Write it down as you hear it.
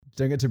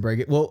Don't get to break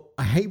it. Well,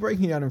 I hate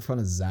breaking it out in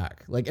front of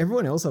Zach. Like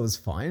everyone else, I was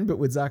fine, but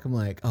with Zach, I'm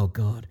like, oh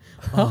god,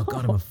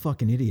 I'm a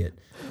fucking idiot.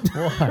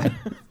 Why?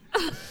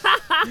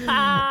 Mate,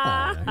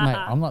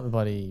 I'm not the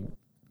bloody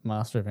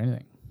master of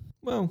anything.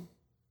 Well,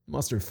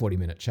 master of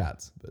 40-minute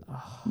chats, but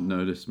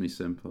Notice me,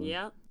 senpai.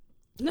 Yeah.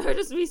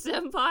 Notice me,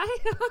 senpai.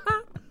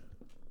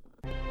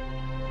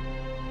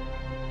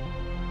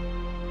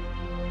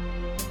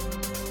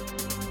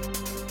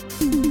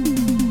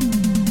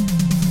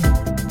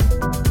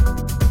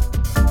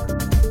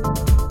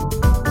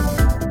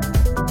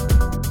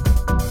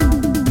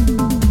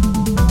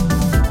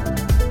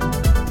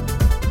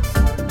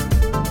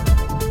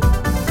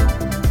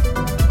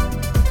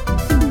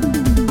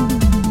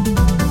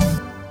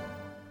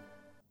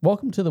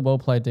 Welcome to the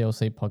WellPlayed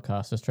DLC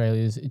podcast,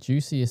 Australia's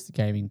juiciest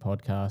gaming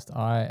podcast.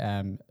 I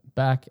am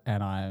back,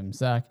 and I am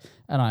Zach,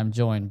 and I'm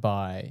joined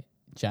by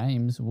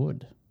James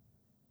Wood,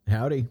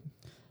 howdy.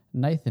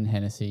 Nathan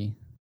Hennessy,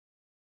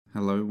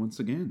 Hello once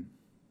again.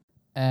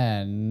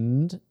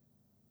 and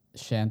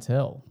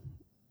Chantelle.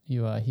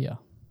 You are here.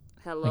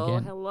 Hello,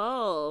 Again.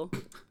 hello.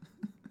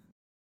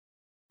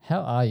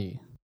 How are you?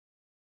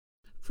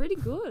 Pretty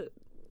good.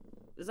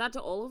 Is that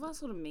to all of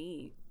us or to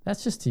me?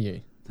 That's just to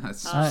you.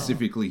 That's Oh.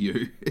 specifically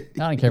you.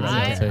 I don't care about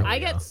the other two. I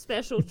get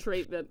special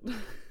treatment.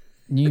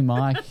 New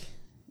mic,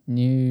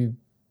 new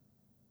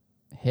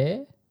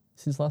hair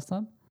since last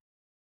time?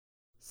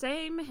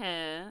 Same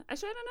hair.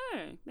 Actually, I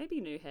don't know.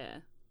 Maybe new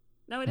hair.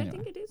 No, I don't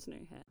Anyway. think it is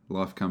new hair.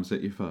 Life comes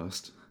at you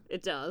fast.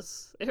 It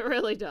does. It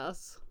really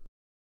does.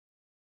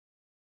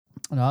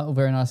 All right, well,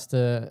 very nice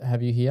to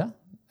have you here.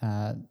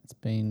 It's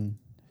been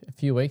a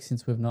few weeks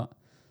since we've not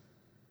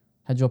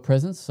had your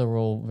presence, so we're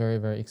all very,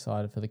 very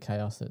excited for the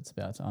chaos that's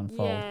about to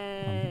unfold.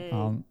 Yay.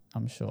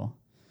 I'm sure.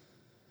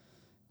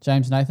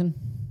 James, Nathan,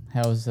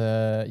 how was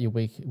your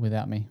week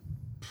without me?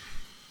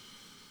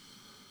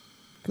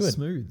 Good.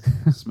 Smooth.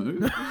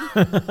 Smooth?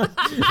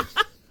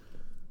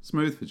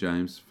 Smooth for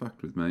James.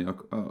 Fucked with me.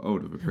 I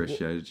would have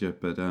appreciated you,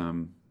 but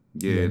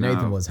Yeah, no.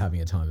 Nathan was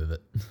having a time of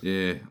it.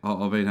 Yeah,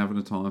 I've been having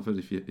a time of it.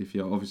 If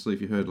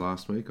you heard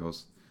last week, I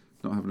was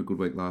not having a good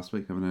week last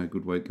week. I haven't had a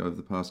good week over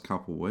the past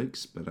couple of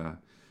weeks, but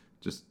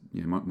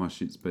my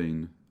shit's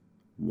been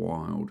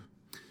wild.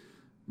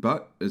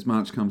 But as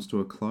March comes to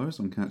a close,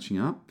 I'm catching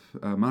up.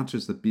 March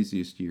is the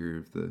busiest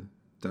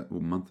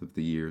month of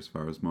the year as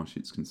far as my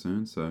shit's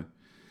concerned. So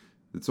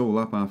it's all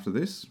up after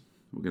this.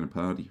 We're going to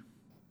party.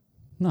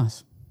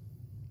 Nice.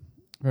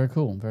 Very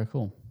cool. Very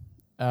cool.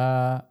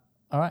 All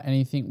right.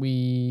 Anything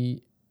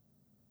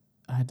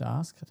I had to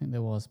ask? I think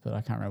there was, but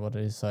I can't remember what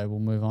it is. So we'll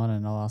move on,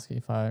 and I'll ask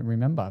if I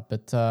remember.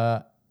 But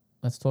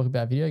let's talk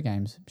about video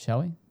games,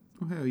 shall we?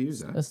 Oh, how are you,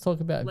 Zach? Let's talk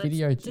about Let's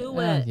video. do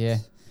it. Yeah.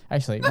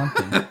 Actually, one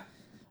thing.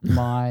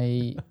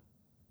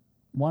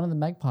 One of the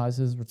magpies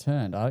has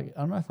returned. I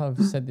don't know if I've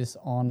said this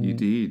on You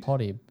did.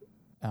 Potty,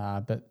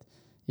 but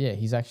yeah,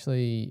 he's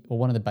actually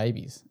one of the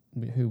babies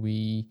who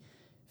we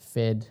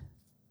fed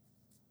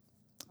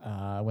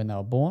when they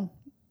were born,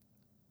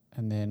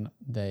 and then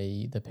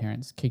the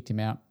parents kicked him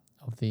out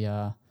of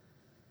the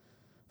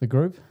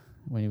group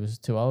when he was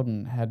too old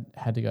and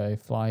had to go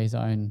fly his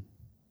own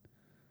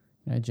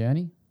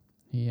journey.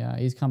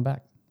 He's come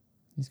back.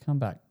 He's come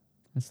back.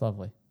 It's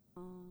lovely.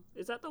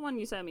 Is that the one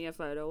you sent me a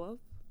photo of?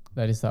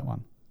 That is that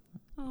one.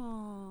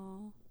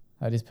 Oh,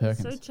 That is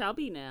Perkins. so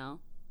chubby now.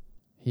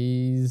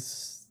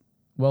 He's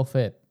well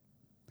fed.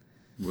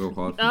 Well,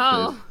 hard for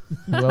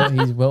Oh,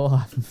 He's well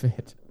hyphen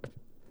fed.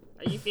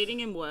 are you feeding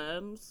him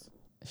worms?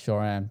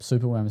 Sure am.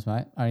 Super worms,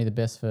 mate. Only the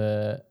best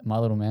for my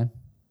little man.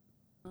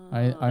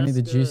 Only that's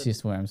the good.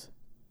 juiciest worms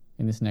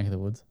in this neck of the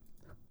woods.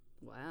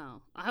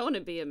 Wow, I want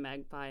to be a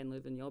magpie and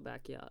live in your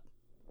backyard.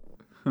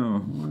 Oh.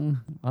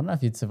 I don't know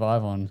if you'd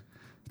survive on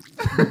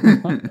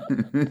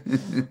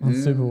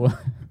super worms.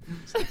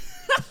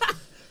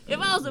 If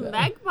I was a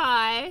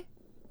magpie,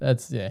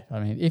 That's, yeah. I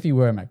mean, if you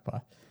were a magpie.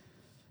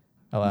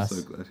 I'm Alas.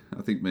 so glad.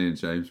 I think me and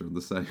James are on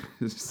the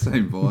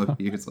same vibe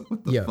here. It's like,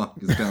 what the Yeah. fuck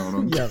is going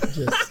on? Yeah,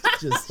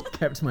 just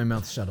kept my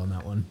mouth shut on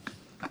that one.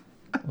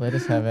 Let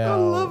us have I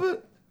love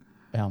it.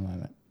 our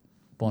moment.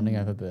 Bonding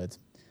over birds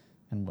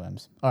and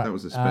worms. All right. That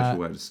was a special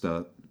way to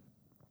start.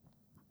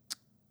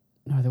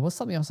 No, there was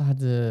something else I had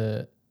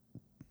to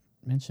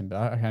mention,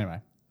 but okay,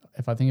 anyway,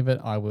 if I think of it,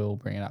 I will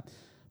bring it up.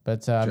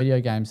 But video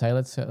games, hey,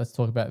 let's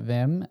talk about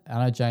them.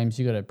 I know, James,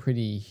 you got a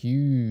pretty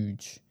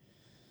huge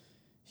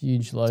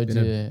load to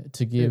Been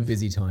a give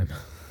busy time.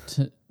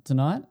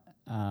 tonight.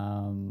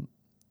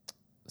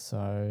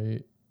 So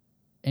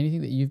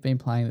anything that you've been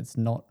playing that's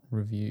not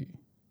review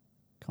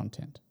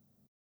content?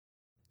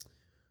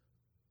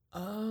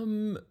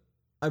 I'm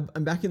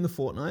back in the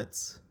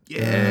Fortnites.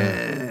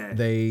 Yeah.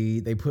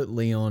 They put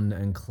Leon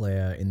and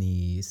Claire in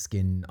the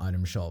skin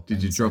item shop. Did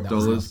and you said drop that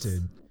was dollars?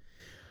 enough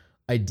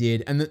I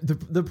did, and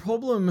the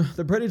problem,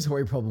 the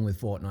predatory problem with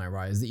Fortnite,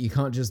 right, is that you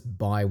can't just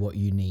buy what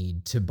you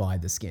need to buy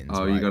the skins.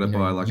 Oh, right? you got to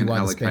buy like you an either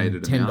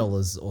allocated spend amount.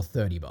 $10 or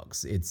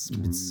 $30.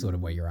 It's sort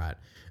of where you're at.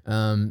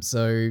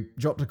 So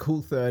dropped a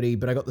cool 30,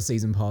 but I got the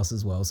season pass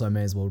as well, so I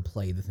may as well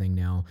play the thing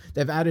now.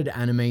 They've added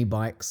anime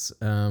bikes,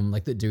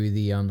 like that do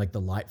the like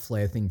the light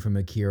flare thing from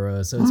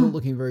Akira, so it's all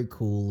looking very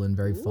cool and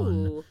very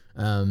fun.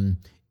 Ooh.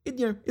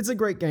 It's a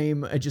great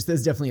game.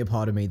 There's definitely a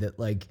part of me that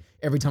like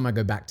every time I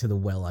go back to the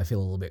well, I feel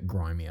a little bit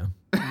grimier.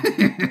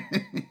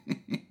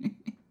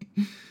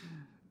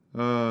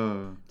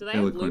 Do they have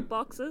eloquent. loot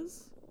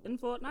boxes in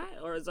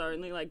Fortnite, or is it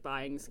only like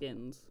buying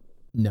skins?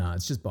 No,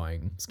 it's just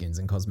buying skins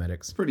and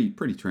cosmetics. Pretty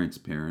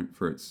transparent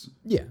for its.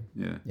 Yeah.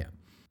 Yeah.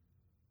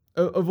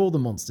 Of all the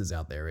monsters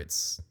out there,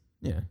 it's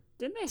Didn't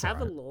they have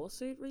a alright.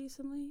 lawsuit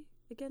recently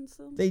against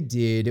them? they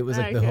did. It was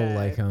like the whole Okay.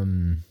 like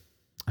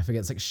I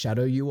forget, it's like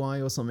shadow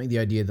UI or something. The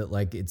idea that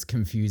like it's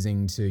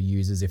confusing to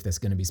users if they're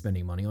going to be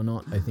spending money or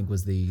not, I think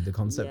was the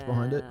concept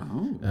behind it.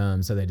 Yeah.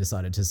 Oh. So they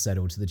decided to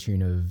settle to the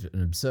tune of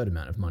an absurd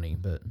amount of money,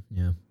 but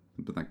yeah.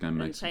 But that game And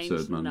makes changed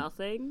absurd money.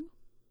 nothing.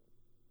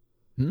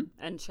 Hmm?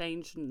 And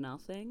changed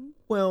nothing.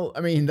 Well, I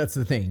mean, that's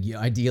the thing. Yeah,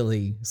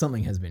 ideally,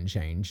 something has been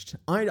changed.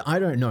 I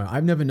don't know.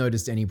 I've never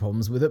noticed any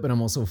problems with it, but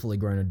I'm also a fully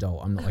grown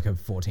adult. I'm not like a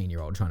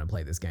 14-year-old trying to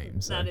play this game.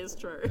 So, That is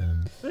true.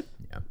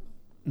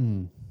 yeah.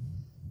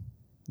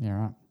 Yeah,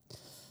 right.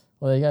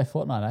 Well, there you go,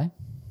 Fortnite,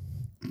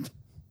 eh?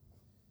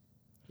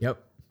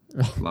 Yep.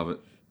 Love it.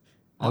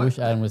 I wish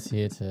Adam was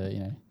here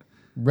to,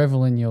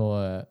 revel in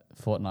your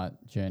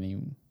Fortnite journey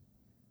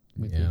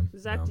with Yeah. you.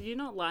 Zach, no. do you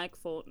not like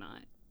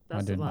Fortnite?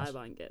 That's the do not. vibe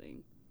I'm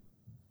getting.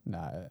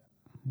 No,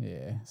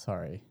 yeah,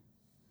 sorry.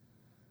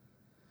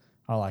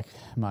 I like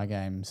my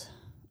games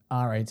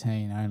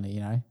R18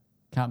 only,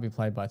 Can't be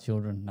played by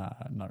children. No,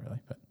 not really,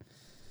 but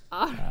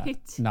Alright.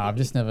 no, I've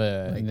just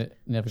never Like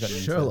never got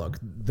into Sherlock,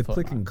 the Fortnite.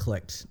 click and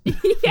collect,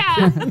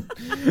 Yeah.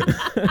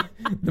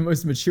 the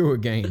most mature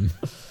game.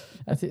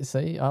 That's it.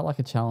 See, I like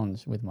a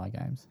challenge with my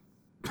games.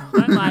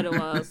 Don't lie to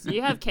us.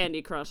 You have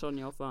Candy Crush on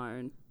your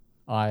phone.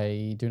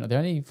 I do not. The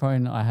only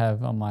phone I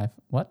have on my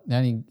The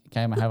only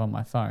game I have on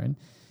my phone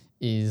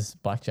is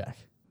Blackjack.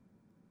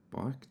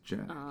 Bike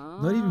Jack.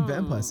 Not even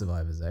Vampire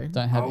Survivors, eh?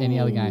 Don't have any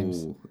other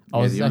games. I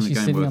Yeah, was the only actually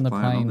game sitting worth on the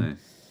playing plane there.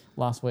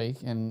 last week,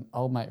 and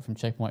old mate from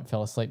Checkpoint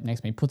fell asleep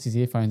next to me. Puts his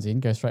earphones in,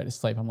 goes straight to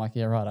sleep. I'm like,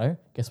 yeah, righto.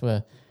 Guess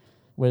we're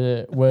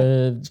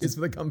Cheers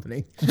for the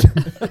company.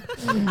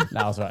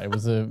 No, I was right. It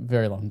was a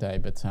very long day,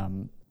 but I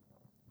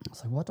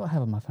was like, what do I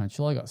have on my phone?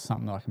 Surely I got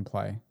something that I can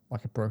play,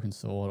 like a Broken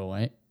Sword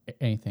or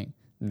anything.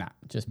 Nah,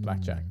 just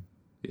Blackjack.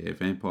 Yeah,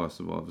 Vampire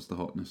Survivors the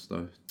hotness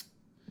though.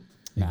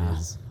 Nah. It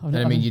is. I've And I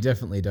never- mean, you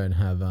definitely don't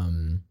have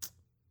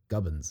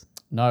Gubbins.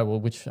 No, well,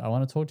 which I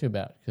want to talk to you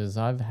about because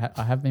I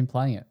have been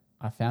playing it.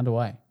 I found a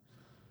way.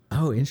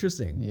 Oh,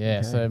 interesting. Yeah.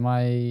 Okay. So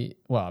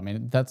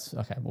that's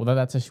okay. Well,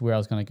 that's actually where I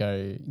was going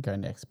to go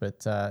next.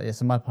 But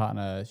so my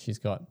partner, she's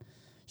got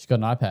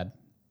an iPad.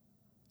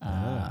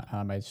 And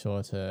I made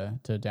sure to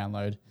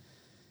download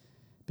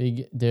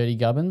Big Dirty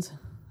Gubbins,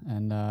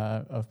 and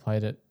I've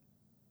played it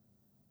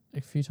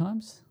a few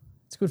times.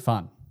 It's good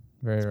fun.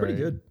 It's pretty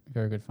good.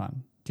 Very good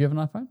fun. Do you have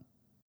an iPhone?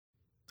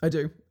 I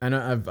do, and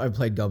I've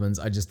played Gubbins.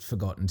 I just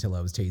forgot until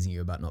I was teasing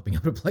you about not being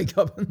able to play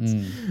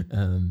Gubbins.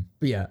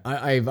 But yeah,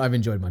 I've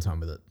enjoyed my time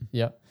with it.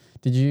 Yep.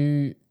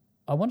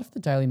 I wonder if the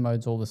daily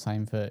mode's all the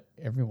same for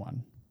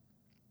everyone.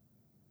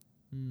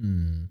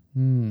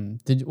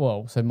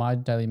 So my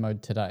daily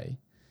mode today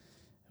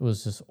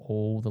was just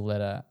all the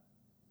letter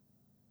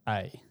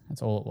A.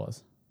 That's all it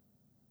was.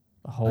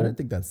 I don't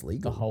think that's The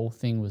legal. whole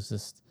thing was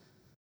just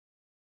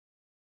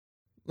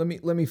Let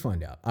me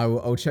find out.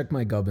 I'll check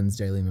my Gubbins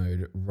daily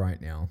mode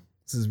right now.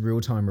 This is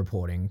real time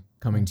reporting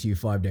coming to you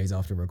 5 days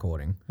after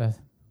recording.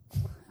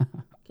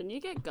 Can you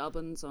get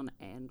Gubbins on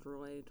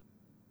Android?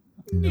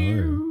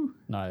 No.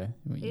 no.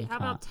 You How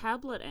can't. about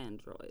tablet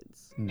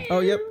Androids? Oh,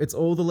 yep. It's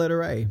all the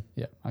letter A.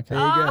 Yep. Okay.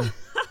 There you go.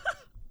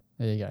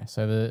 There you go.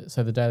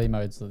 So the daily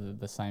mode's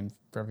the same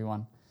for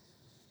everyone.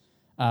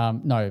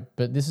 No,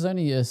 but this is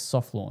only a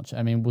soft launch.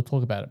 I mean, we'll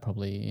talk about it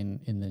probably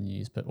in the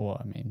news,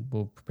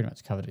 we'll pretty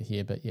much covered it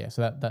here. But yeah,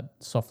 so that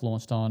soft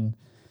launched on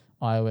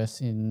iOS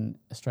in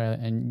Australia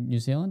and New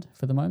Zealand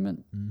for the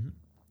moment.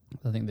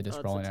 I think they're just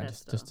it's a rolling out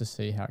tester. just to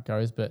see how it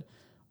goes. But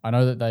I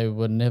know that they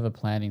were never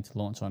planning to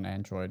launch on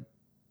Android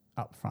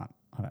up front,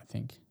 I don't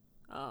think.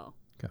 Oh.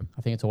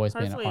 I think it's always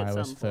been Hopefully at some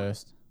iOS point.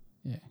 first.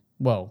 Yeah.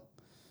 Well,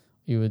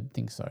 you would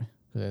think so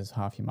because there's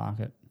half your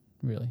market,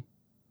 really.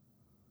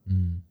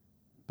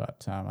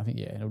 But I think,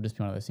 yeah, it'll just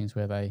be one of those things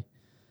where they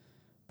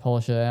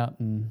polish it out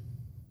and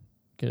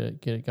get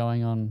it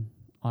going on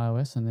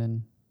iOS and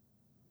then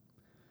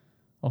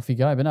off you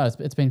go. But no,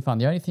 it's been fun.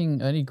 The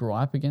only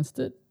gripe against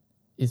it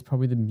is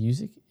probably the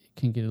music. It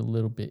can get a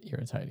little bit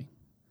irritating.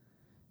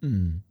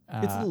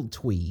 It's a little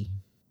twee.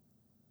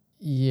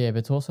 Yeah, but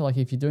it's also like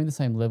if you're doing the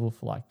same level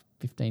for like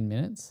 15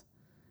 minutes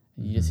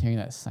and you're just hearing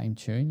that same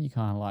tune, you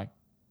kind of like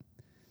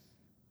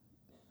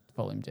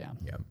volume down.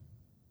 Yeah.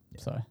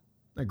 So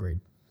Agreed.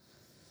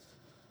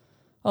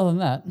 other than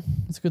that,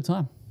 it's a good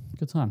time.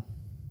 Good time.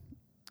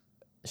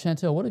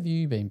 Chantelle, what have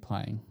you been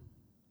playing,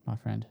 my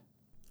friend?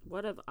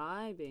 What have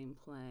I been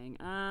playing?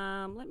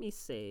 Let me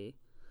see.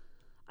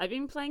 I've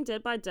been playing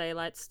Dead by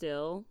Daylight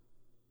still.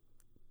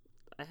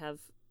 I have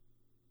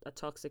a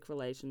toxic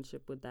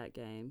relationship with that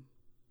game.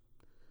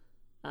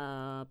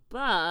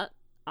 But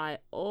I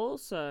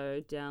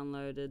also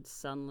downloaded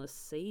Sunless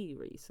Sea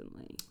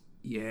recently.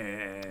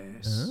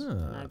 Yes.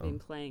 And I've been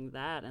playing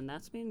that, and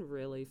that's been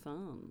really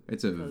fun.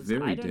 It's a very dense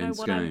game. I don't know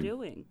what I'm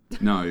doing.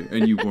 No,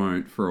 and you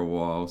won't for a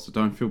while, so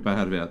don't feel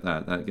bad about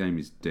that. That game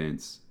is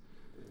dense.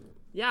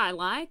 Yeah, I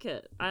like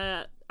it.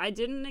 I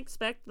didn't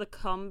expect the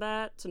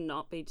combat to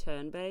not be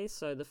turn-based,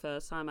 so the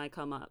first time I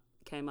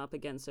came up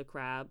against a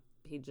crab,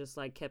 he just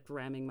like kept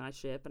ramming my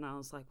ship, and I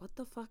was like,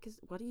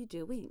 what are you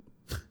doing?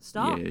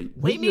 Stop. Yeah,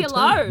 Leave me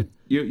alone.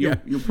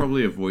 You'll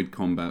probably avoid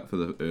combat for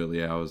the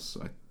early hours,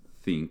 I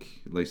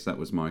think. At least that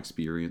was my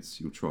experience.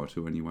 You'll try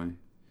to anyway.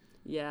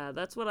 Yeah,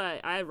 that's what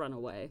I run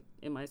away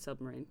in my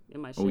submarine,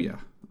 in my ship. Oh yeah.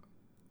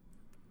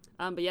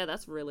 But yeah,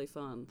 that's really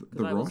fun.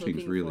 The I was writing's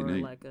looking really for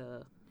neat. like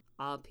a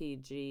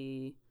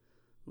RPG,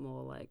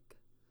 more like,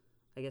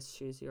 I guess,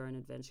 choose your own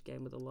adventure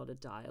game with a lot of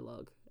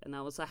dialogue, and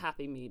that was a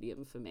happy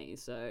medium for me.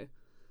 So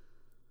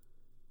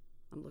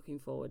I'm looking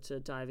forward to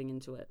diving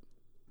into it.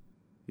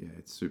 Yeah,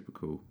 it's super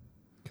cool.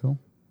 Cool.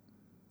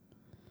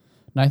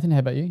 Nathan, how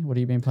about you? What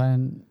have you been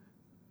playing?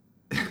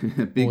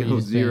 Big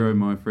old zero,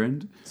 my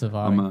friend.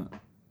 Surviving.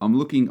 I'm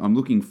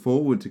looking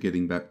forward to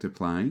getting back to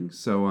playing.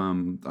 So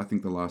I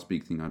think the last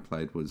big thing I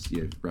played was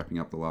wrapping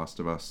up The Last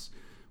of Us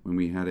when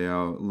we had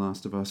our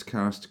Last of Us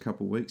cast a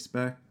couple of weeks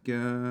back.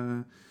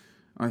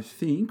 I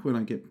think when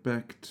I get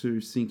back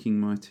to sinking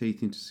my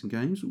teeth into some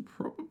games, will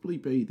probably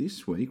be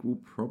this week. Will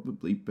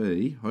probably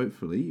be,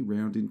 hopefully,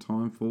 around in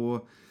time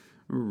for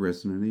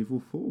Resident Evil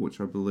 4, which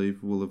I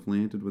believe will have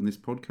landed when this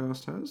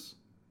podcast has.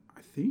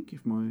 I think,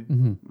 if my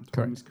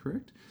time is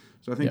correct.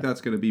 So I think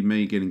that's going to be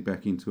me getting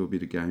back into a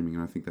bit of gaming,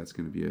 and I think that's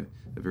going to be a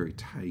very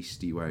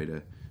tasty way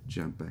to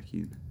jump back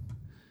in.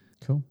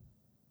 Cool.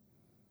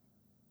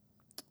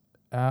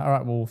 All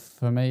right, well,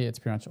 for me, it's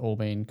pretty much all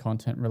been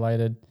content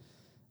related.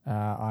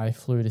 I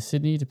flew to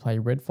Sydney to play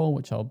Redfall,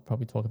 which I'll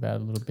probably talk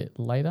about a little bit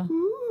later.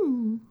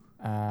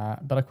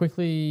 But I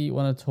quickly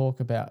want to talk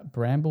about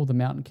Bramble, the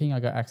Mountain King. I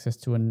got access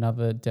to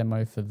another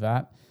demo for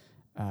that,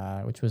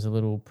 which was a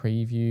little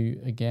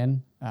preview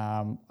again.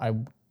 I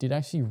did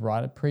actually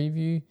write a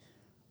preview,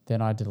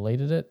 then I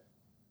deleted it.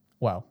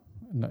 Well,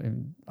 no,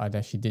 I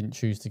actually didn't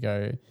choose to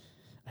go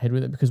ahead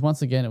with it because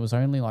once again, it was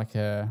only like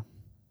a...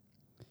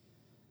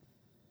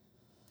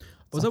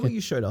 Was that what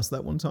you showed us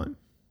that one time?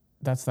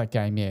 That's that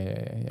game,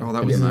 yeah. Oh,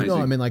 that was amazing. No,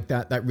 I mean like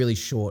that really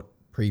short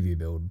preview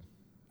build.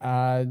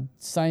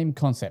 Same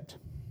concept.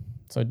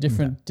 So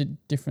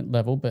different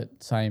level,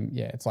 but same,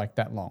 it's like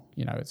that long.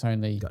 You know, it's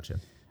only... Gotcha.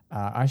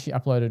 I actually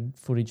uploaded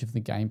footage of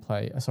the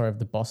gameplay, of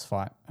the boss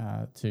fight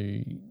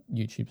to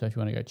YouTube. So if you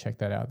want to go check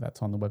that out,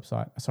 that's on the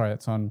website.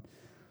 That's on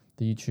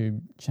the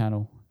YouTube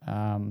channel.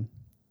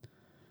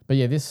 But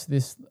yeah,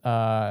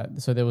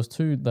 so there was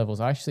 2 levels.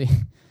 I actually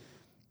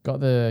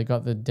got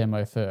the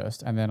demo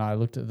first, and then I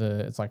looked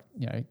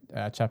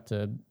at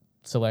chapter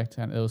select,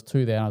 and there was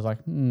 2 there, and I was like,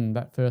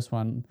 that first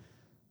one,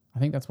 I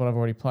think that's what I've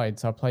already played.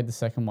 So I played the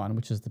second one,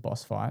 which is the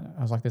boss fight.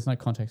 I was like, there's no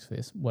context for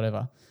this,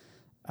 whatever.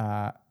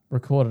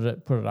 Recorded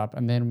it, put it up,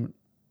 and then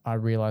I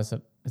realized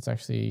that it's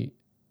actually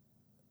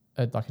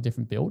a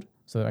different build.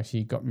 So they've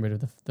actually gotten rid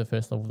of the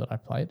first level that I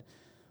played.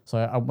 So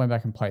I went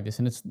back and played this,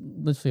 and it's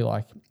literally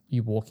like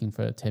you walking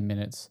for 10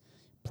 minutes,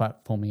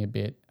 platforming a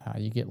bit.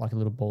 You get like a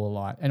little ball of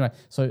light. Anyway,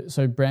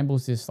 so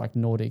Bramble's this like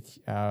Nordic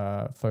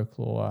folk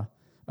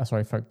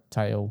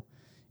tale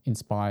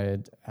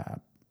inspired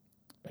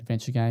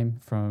adventure game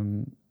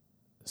from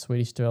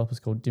Swedish developers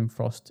called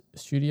Dimfrost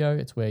Studio.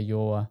 It's where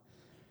you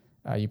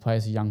play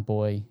as a young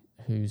boy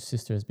whose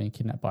sister has been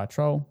kidnapped by a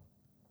troll,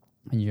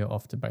 and you're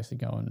off to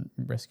basically go and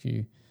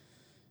rescue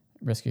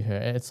her.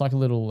 It's like a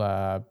little,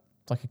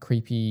 like a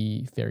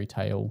creepy fairy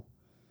tale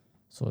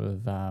sort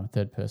of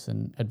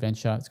third-person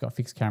adventure. It's got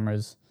fixed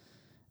cameras.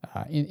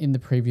 In the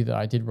preview that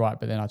I did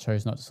write, but then I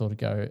chose not to sort of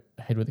go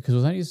ahead with it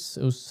because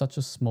it was such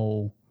a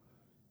small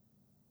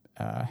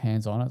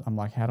hands on it. I'm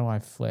like, how do I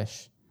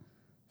flesh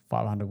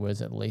 500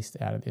 words at least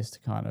out of this to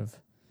kind of...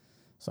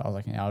 So I was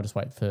like, I'll just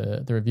wait for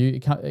the review.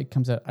 It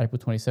comes out April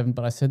 27th,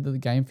 but I said that the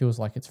game feels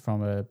like it's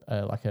from a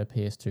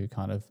PS2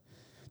 kind of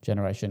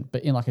generation,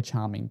 but in like a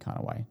charming kind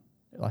of way.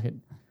 Like it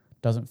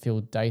doesn't feel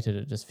dated.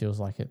 It just feels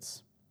like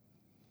it's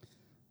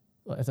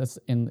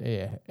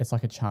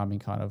like a charming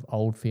kind of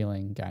old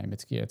feeling game.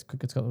 It's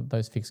got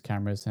those fixed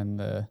cameras and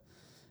the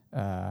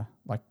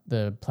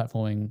the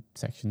platforming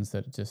sections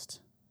that just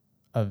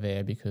are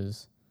there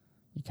because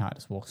you can't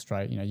just walk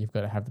straight. You know, you've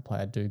got to have the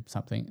player do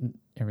something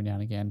every now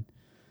and again.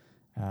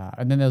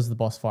 And then there's the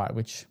boss fight,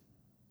 which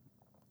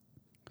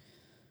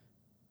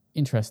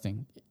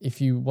interesting. If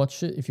you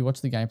watch the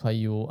gameplay,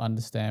 you'll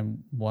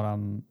understand what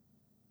I'm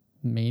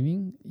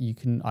meaning.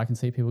 I can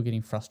see people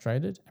getting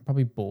frustrated and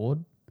probably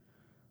bored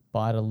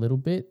by it a little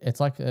bit. It's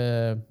like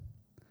the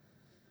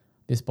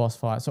this boss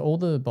fight. So all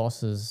the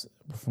bosses,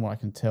 from what I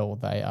can tell,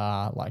 they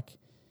are like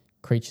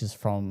creatures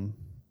from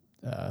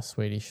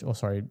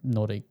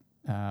Nordic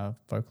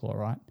folklore,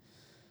 right?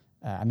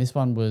 And this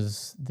one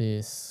was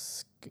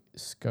this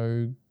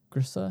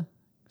Skogrisser,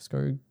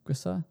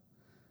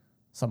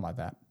 something like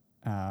that.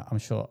 I'm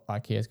sure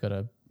IKEA's got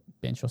a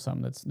bench or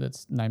something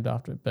that's named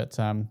after it. But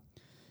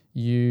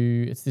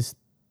it's this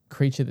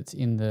creature that's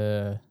in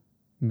the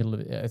middle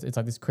of it. It's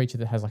like this creature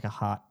that has like a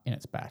heart in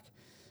its back.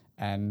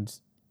 And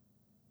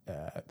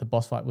the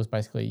boss fight was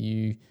basically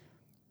you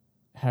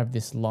have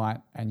this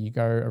light and you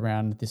go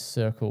around this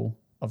circle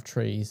of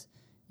trees.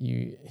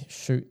 You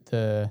shoot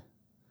the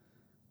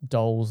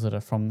dolls that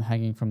are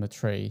hanging from the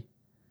tree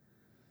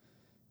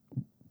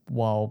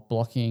while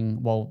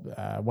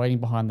waiting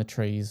behind the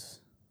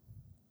trees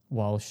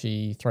while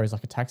she throws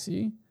like attacks at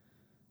you.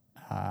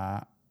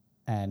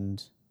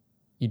 And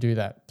you do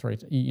that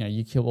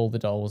you kill all the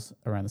dolls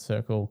around the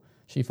circle.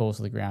 She falls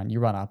to the ground. You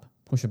run up,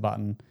 push a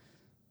button.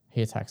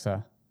 He attacks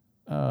her.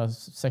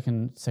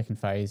 Second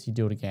phase, you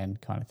do it again,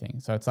 kind of thing.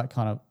 So it's that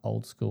kind of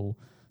old school,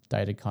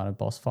 dated kind of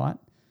boss fight.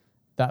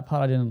 That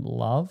part I didn't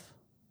love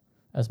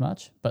as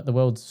much, but the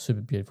world's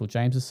super beautiful.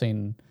 James has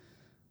seen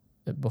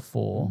it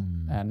before,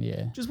 and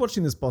yeah. Just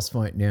watching this boss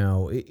fight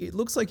now, it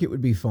looks like it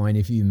would be fine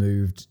if you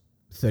moved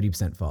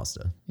 30%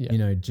 faster.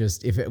 Yeah.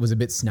 Just if it was a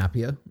bit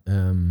snappier.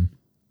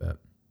 But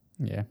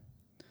yeah.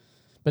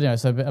 But anyway,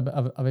 so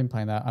I've been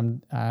playing that.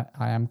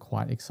 I am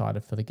quite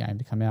excited for the game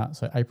to come out.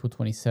 So April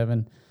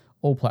 27,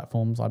 all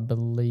platforms, I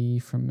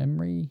believe, from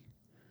memory,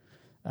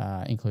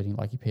 including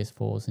like your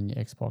PS4s and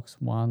your Xbox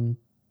One.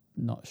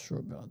 Not sure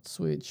about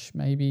Switch,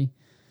 maybe.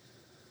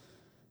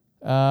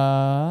 And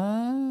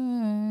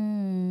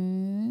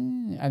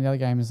the other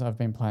games I've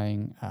been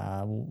playing,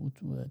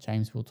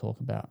 James will talk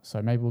about. So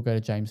maybe we'll go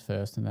to James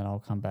first, and then I'll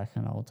come back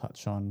and I'll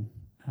touch on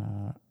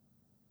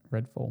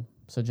Redfall.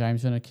 So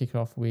James, you're going to kick it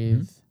off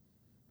with...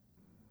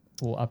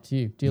 Well, up to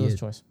you. Dealer's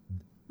choice.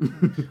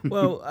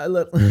 Well,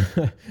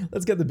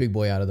 let's get the big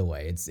boy out of the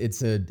way.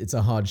 It's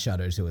a hard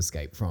shadow to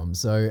escape from.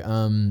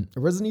 So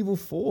Resident Evil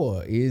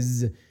 4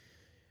 is...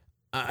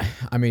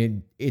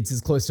 it's as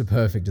close to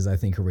perfect as I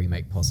think a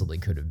remake possibly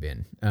could have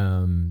been.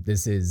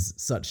 This is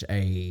such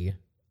a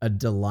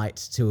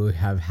delight to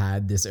have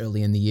had this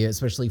early in the year,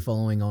 especially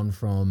following on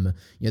from,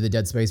 the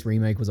Dead Space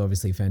remake was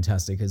obviously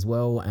fantastic as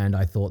well. And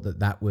I thought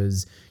that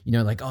was,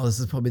 this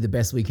is probably the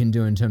best we can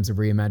do in terms of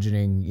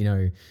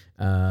reimagining,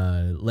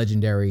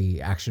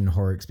 legendary action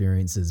horror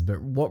experiences.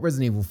 But what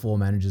Resident Evil 4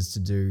 manages to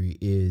do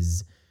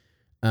is,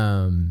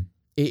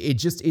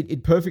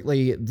 it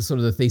perfectly, the sort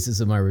of the thesis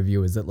of my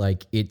review is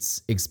that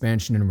it's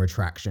expansion and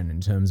retraction in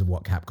terms of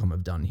what Capcom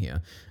have done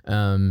here.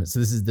 So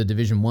this is the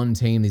Division 1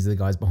 team. These are the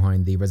guys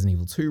behind the Resident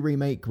Evil 2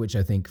 remake, which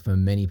I think for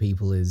many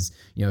people is,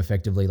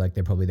 effectively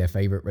they're probably their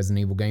favorite Resident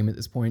Evil game at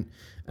this point.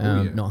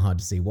 Not hard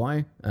to see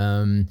why.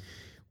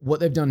 What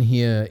they've done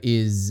here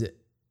is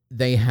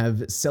they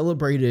have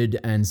celebrated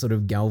and sort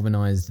of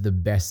galvanized the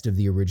best of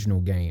the original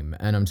game.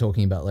 And I'm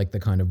talking about the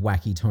kind of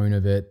wacky tone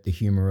of it, the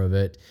humor of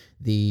it,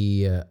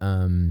 the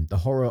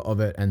horror of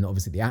it, and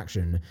obviously the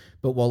action,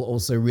 but while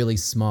also really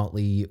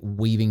smartly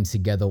weaving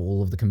together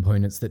all of the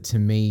components that, to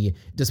me,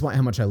 despite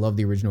how much I love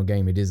the original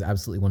game, it is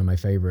absolutely one of my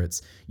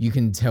favorites. You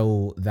can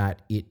tell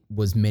that it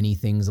was many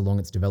things along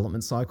its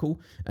development cycle.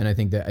 And I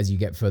think that as you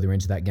get further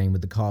into that game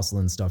with the castle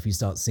and stuff, you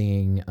start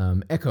seeing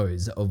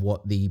echoes of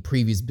what the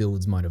previous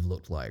builds might have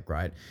looked like,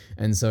 right?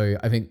 And so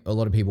I think a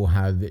lot of people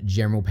have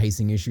general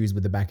pacing issues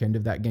with the back end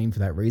of that game for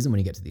that reason when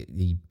you get to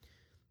the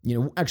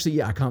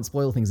I can't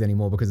spoil things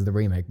anymore because of the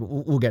remake, but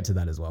we'll get to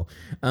that as well.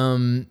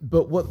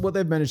 But what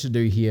they've managed to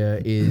do here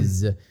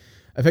is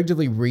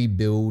effectively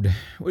rebuild.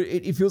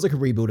 It feels like a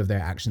rebuild of their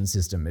action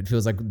system. It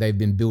feels like they've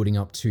been building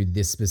up to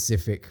this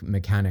specific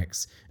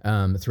mechanics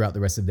throughout the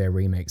rest of their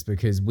remakes,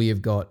 because we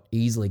have got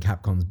easily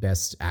Capcom's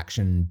best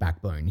action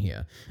backbone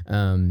here.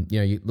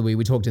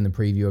 We talked in the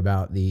preview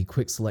about the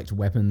quick select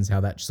weapons, how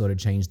that sort of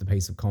changed the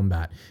pace of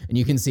combat. And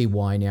you can see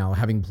why now,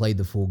 having played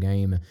the full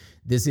game.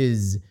 This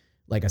is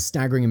a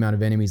staggering amount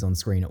of enemies on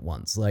screen at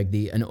once,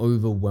 an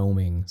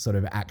overwhelming sort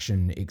of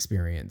action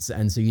experience.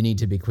 And so you need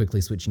to be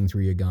quickly switching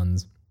through your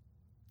guns.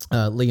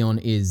 Leon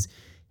is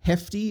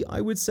hefty,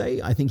 I would say.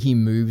 I think he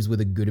moves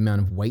with a good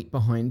amount of weight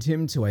behind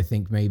him to, I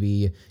think,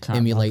 maybe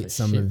emulate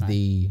some of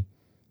the...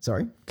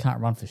 Sorry? Can't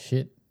run for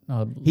shit.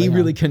 He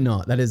really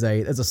cannot. That's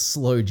a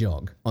slow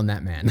jog on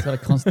that man. He's got a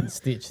constant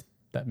stitch,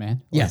 that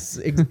man. Yes.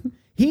 Him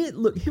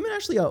and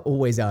Ashley are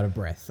always out of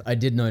breath. I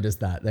did notice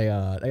that. They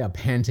are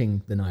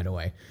panting the night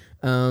away.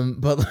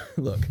 But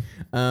look,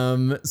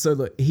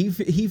 he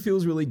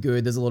feels really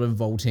good. There's a lot of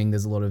vaulting.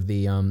 There's a lot of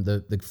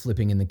the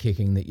flipping and the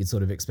kicking that you'd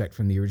sort of expect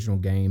from the original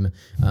game.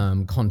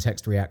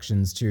 Context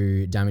reactions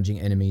to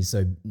damaging enemies.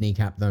 So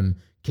kneecap them,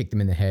 kick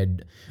them in the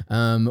head.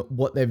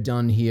 What they've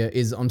done here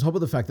is, on top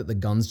of the fact that the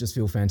guns just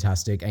feel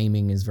fantastic,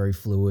 aiming is very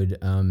fluid,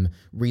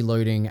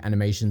 reloading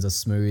animations are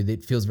smooth.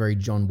 It feels very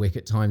John Wick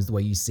at times, the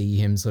way you see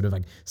him sort of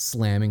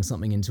slamming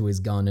something into his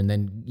gun and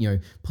then,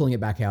 pulling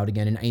it back out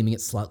again and aiming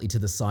it slightly to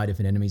the side if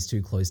an enemy's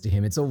too close to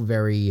him. It's all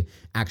very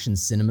action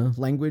cinema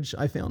language,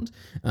 I found,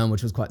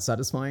 which was quite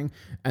satisfying.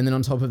 And then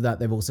on top of that,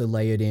 they've also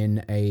layered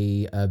in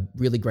a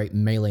really great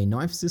melee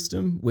knife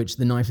system, which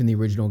the knife in the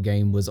original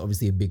game was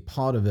obviously a big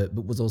part of it,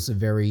 but was also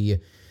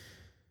very...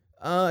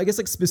 I guess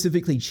like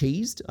specifically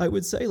cheesed, I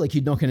would say. Like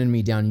you'd knock an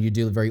enemy down and you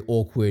do a very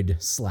awkward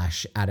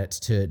slash at it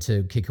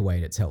to kick away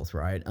at its health,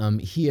 right?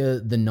 Here,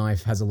 the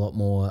knife has a lot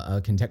more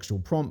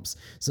contextual prompts.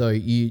 So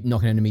you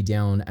knock an enemy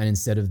down and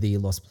instead of the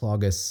Los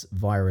Plagas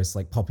virus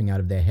like popping out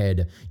of their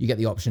head, you get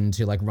the option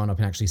to like run up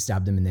and actually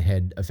stab them in the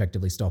head,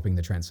 effectively stopping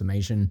the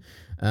transformation.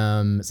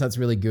 So that's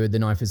really good. The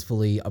knife is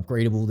fully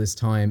upgradable this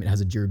time. It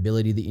has a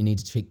durability that you need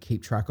to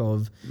keep track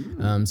of.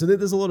 So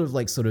there's a lot of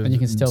like sort of And you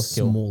can stealth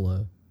smaller...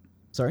 kill.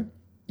 Sorry?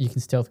 You can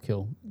stealth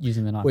kill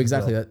using the knife. Well,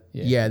 exactly. Well.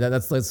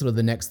 That's sort of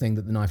the next thing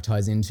that the knife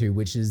ties into,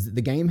 which is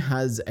the game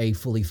has a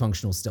fully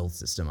functional stealth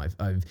system.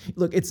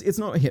 Look, it's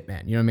not a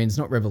Hitman, you know what I mean? It's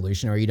not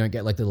revolutionary. You don't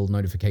get like the little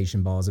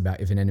notification bars about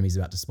if an enemy's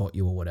about to spot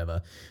you or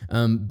whatever.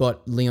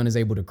 But Leon is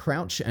able to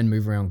crouch and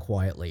move around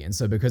quietly. And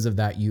so because of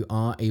that, you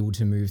are able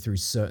to move through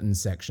certain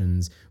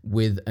sections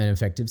with an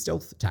effective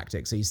stealth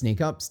tactic. So you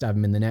sneak up, stab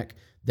him in the neck,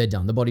 they're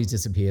done. The bodies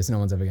disappear, so no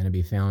one's ever going to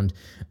be found.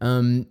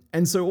 And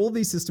so all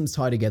these systems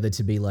tie together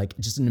to be like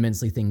just an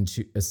immensely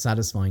a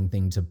satisfying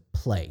thing to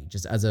play.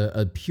 Just as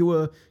a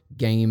pure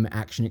game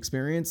action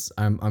experience,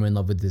 I'm in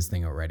love with this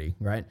thing already,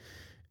 right?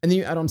 And then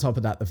you add on top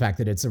of that the fact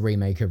that it's a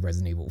remake of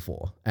Resident Evil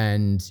 4.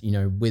 And, you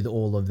know, with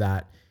all of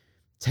that,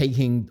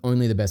 taking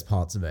only the best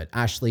parts of it.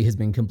 Ashley has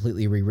been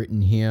completely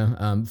rewritten here.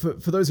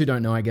 For those who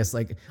don't know, I guess,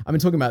 like, I've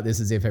been talking about this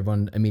as if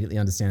everyone immediately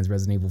understands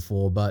Resident Evil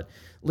 4, but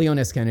Leon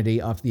S.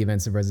 Kennedy, after the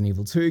events of Resident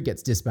Evil 2,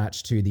 gets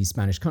dispatched to the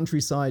Spanish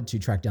countryside to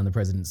track down the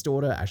president's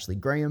daughter, Ashley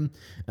Graham.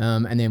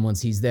 And then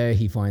once he's there,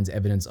 he finds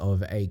evidence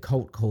of a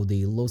cult called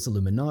the Los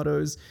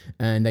Illuminados,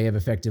 and they have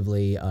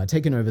effectively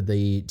taken over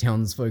the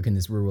townsfolk in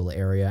this rural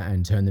area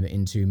and turned them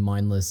into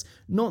mindless,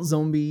 not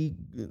zombie,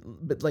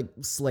 but like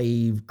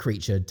slave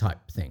creature type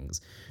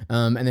things.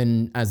 And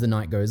then as the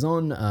night goes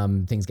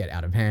on, things get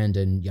out of hand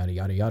and yada,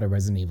 yada, yada,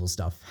 Resident Evil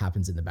stuff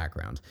happens in the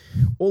background.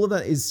 All of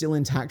that is still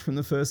intact from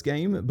the first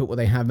game, but what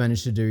they have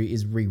managed to do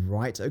is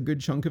rewrite a good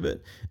chunk of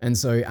it. And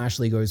so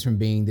Ashley goes from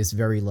being this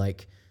very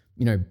like,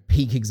 you know,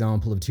 peak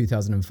example of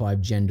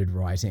 2005 gendered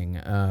writing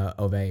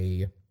of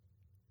a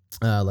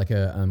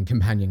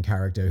companion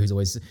character who's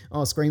always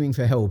screaming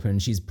for help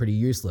and she's pretty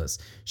useless.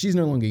 She's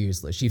no longer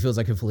useless. She feels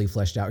like a fully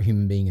fleshed out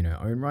human being in her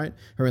own right.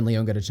 Her and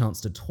Leon get a chance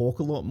to talk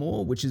a lot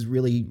more, which is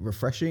really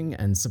refreshing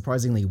and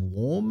surprisingly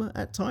warm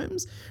at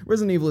times.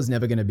 Resident Evil is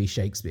never going to be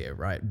Shakespeare,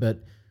 right? But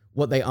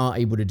what they are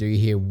able to do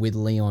here with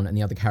Leon and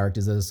the other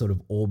characters that are sort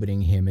of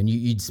orbiting him, and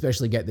you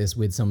especially get this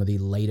with some of the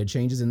later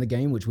changes in the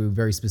game, which we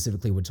very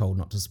specifically were told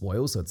not to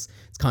spoil, so it's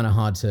kind of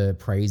hard to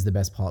praise the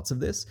best parts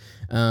of this.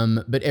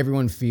 But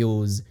everyone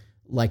feels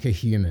like a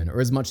human, or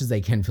as much as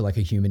they can feel like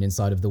a human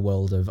inside of the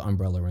world of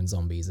Umbrella and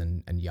zombies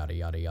and yada,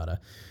 yada,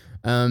 yada.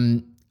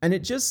 And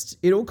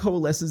it all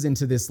coalesces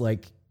into this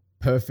like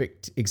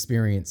perfect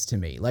experience to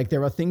me. Like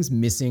there are things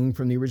missing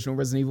from the original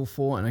Resident Evil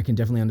 4, and I can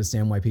definitely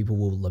understand why people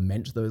will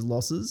lament those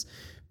losses.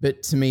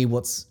 But to me,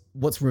 what's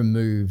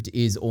removed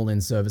is all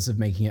in service of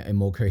making it a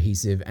more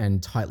cohesive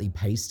and tightly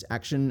paced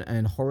action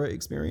and horror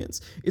experience.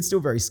 It's still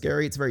very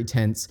scary. It's very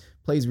tense,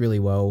 plays really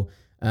well.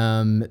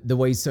 The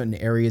way certain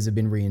areas have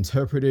been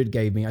reinterpreted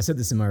gave me, I said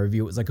this in my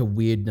review, it was like a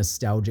weird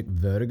nostalgic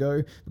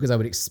vertigo because I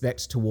would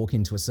expect to walk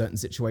into a certain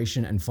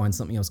situation and find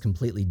something else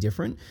completely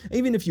different.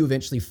 Even if you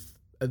eventually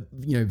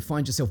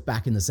find yourself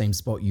back in the same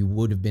spot you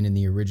would have been in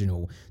the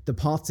original, the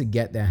path to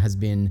get there has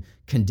been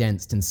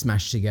condensed and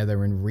smashed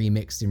together and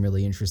remixed in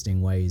really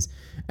interesting ways.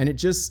 And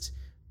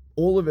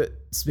all of it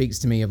speaks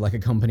to me of like a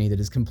company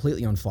that is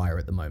completely on fire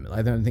at the moment.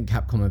 I don't think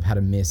Capcom have had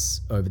a miss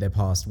over their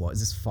past,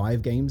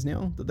 5 games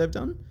now that they've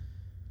done?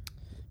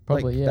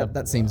 Probably, like, yeah.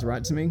 That seems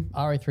right to me.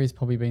 RE3's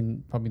probably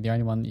the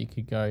only one that you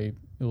could go,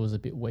 it was a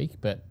bit weak,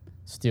 but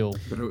still.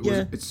 But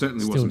it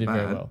certainly still wasn't did bad.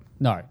 very well.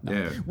 No.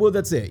 Yeah. Well,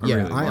 that's it.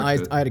 Yeah, I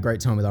really I had a great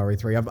time with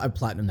RE3. I've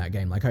platinumed that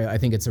game. Like, I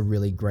think it's a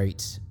really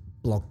great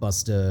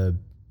blockbuster,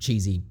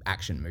 cheesy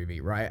action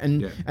movie, right?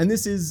 And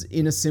this is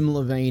in a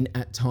similar vein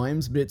at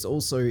times, but it's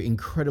also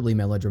incredibly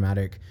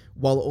melodramatic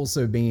while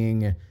also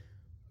being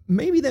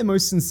maybe their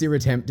most sincere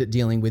attempt at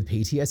dealing with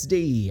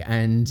PTSD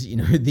and,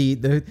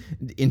 the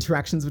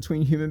interactions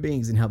between human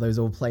beings and how those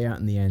all play out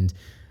in the end.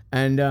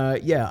 And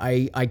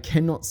I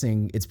cannot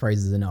sing its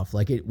praises enough.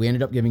 Like we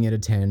ended up giving it a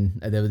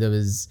 10. There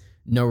was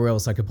nowhere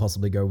else I could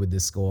possibly go with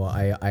this score.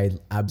 I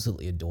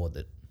absolutely adored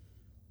it.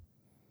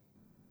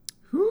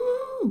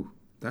 Whoo!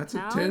 That's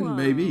a 10,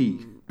 maybe.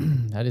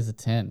 That is a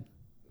 10.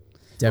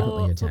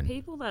 Definitely a 10. For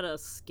people that are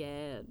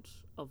scared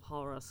of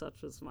horror,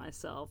 such as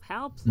myself,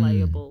 how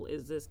playable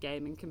is this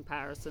game in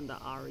comparison to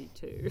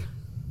RE2?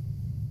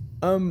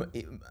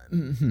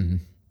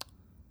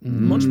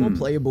 Much more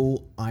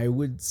playable, I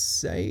would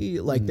say.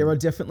 Like there are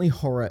definitely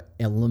horror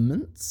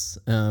elements,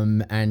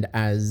 and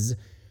as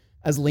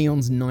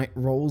Leon's night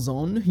rolls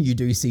on, you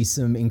do see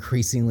some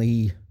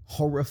increasingly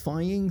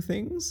horrifying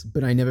things,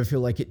 but I never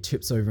feel like it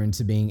tips over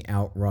into being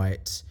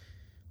outright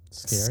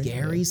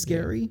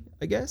scary,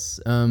 I guess.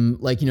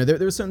 Like, you know,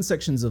 there are certain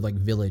sections of like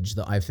Village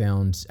that I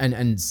found,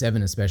 and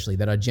 7 especially,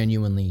 that are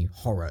genuinely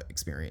horror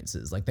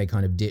experiences. Like they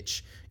kind of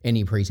ditch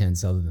any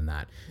pretense other than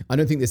that. I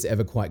don't think this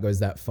ever quite goes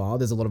that far.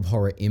 There's a lot of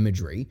horror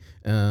imagery,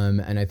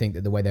 and I think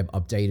that the way they've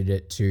updated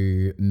it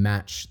to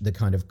match the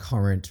kind of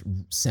current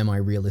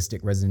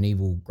semi-realistic Resident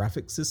Evil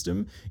graphics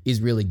system is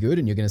really good,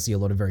 and you're going to see a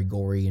lot of very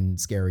gory and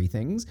scary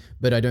things,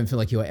 but I don't feel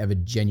like you are ever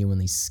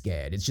genuinely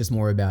scared. It's just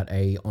more about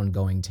a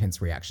ongoing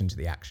tense reaction to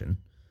the action.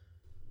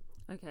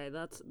 Okay,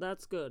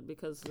 that's good,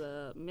 because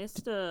the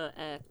Mr.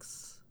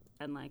 X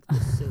and like the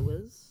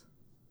sewers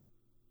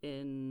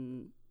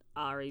in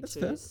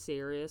RE2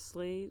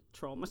 seriously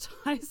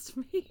traumatized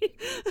me.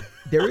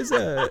 There is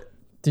a...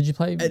 Did you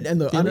play And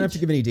look, I don't have to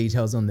give any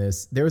details on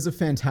this. There is a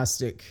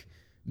fantastic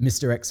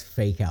Mr. X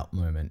fake out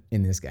moment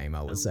in this game,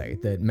 I would say,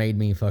 that made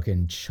me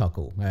fucking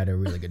chuckle. I had a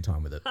really good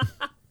time with it.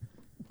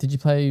 Did you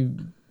play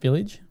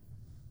Village,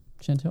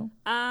 Chantelle?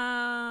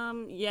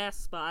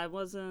 Yes, but I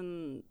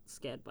wasn't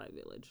scared by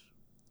Village.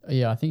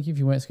 Yeah, I think if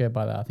you weren't scared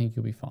by that, I think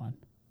you'll be fine.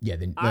 Yeah,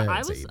 then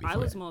I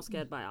was more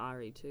scared by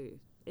RE2.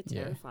 It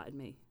terrified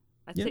me.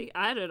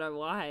 I don't know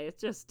why. It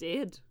just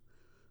did.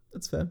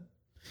 That's fair.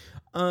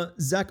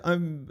 Zach,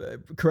 I'm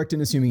correct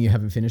in assuming you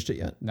haven't finished it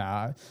yet?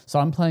 No. So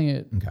I'm playing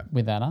it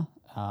with Anna,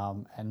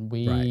 and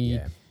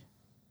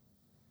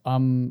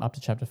I'm up to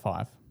chapter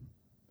 5.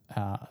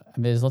 And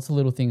there's lots of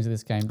little things that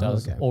this game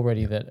does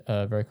already that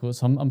are very cool.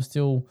 So I'm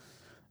still...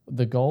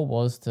 The goal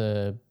was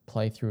to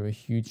play through a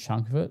huge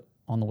chunk of it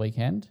on the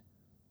weekend.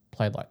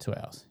 Played like 2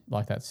 hours.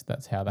 Like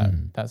that's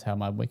how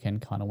my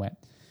weekend kind of went.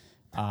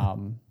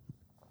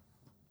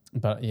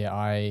 But yeah,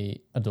 I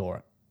adore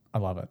it. I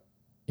love it.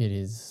 It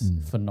is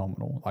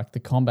phenomenal. Like the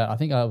combat, I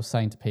think I was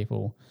saying to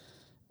people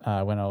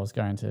when I was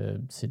going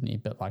to Sydney,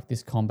 but like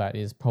this combat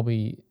is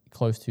probably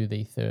close to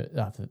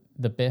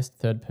the best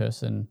third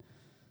person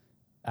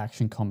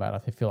action combat I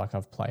feel like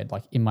I've played.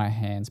 Like in my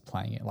hands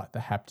playing it, like the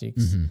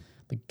haptics,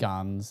 the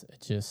guns,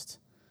 it just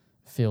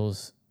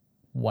feels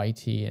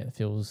weighty. It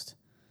feels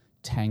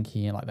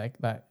tanky, and like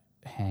that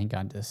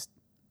handgun just,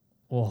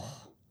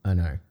 I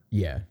know.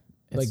 Yeah.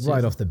 Like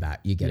right off the bat,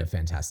 you get a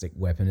fantastic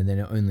weapon, and then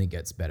it only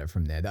gets better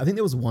from there. I think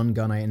there was one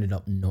gun I ended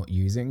up not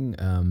using,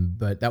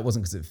 but that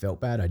wasn't because it felt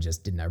bad. I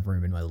just didn't have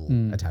room in my little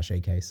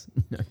attaché case.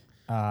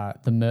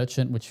 The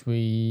merchant, which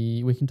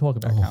we can talk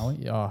about,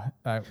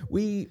 can't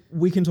we?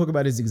 We can talk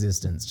about his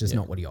existence, just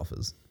not what he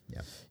offers.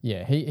 Yeah.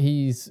 Yeah,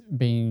 he's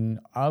been...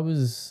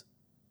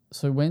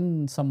 So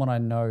when someone I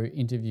know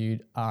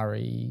interviewed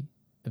the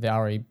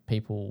RE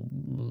people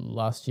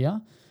last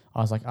year, I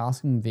was like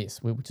asking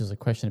this, which is a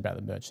question about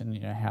the merchant, you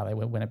know, how they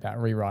went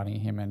about rewriting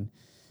him and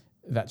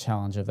that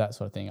challenge of that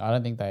sort of thing. I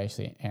don't think they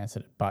actually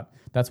answered it, but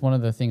that's one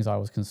of the things I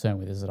was concerned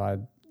with, is that I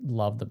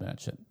love the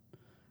merchant,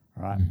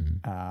 right?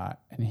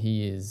 And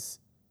he is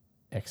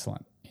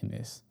excellent in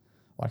this.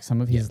 Like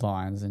some of his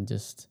lines and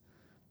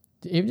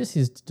even just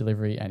his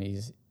delivery and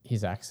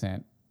his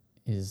accent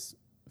is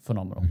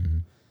phenomenal.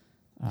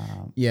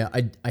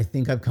 I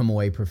think I've come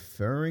away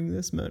preferring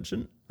this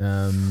merchant.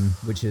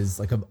 Which is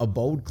like a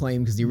bold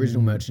claim, because the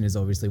original merchant is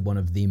obviously one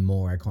of the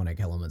more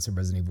iconic elements of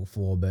Resident Evil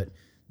 4, but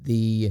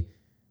the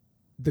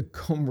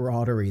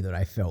camaraderie that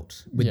I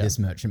felt with this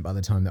merchant by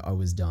the time that I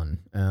was done,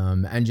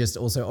 and just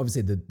also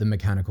obviously the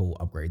mechanical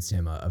upgrades to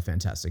him are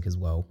fantastic as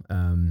well.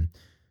 But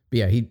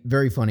yeah, he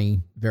very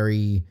funny,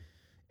 very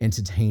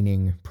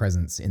entertaining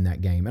presence in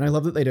that game, and I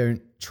love that they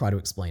don't try to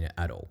explain it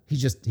at all. He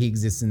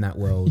exists in that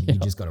world. You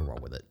just got to roll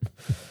with it.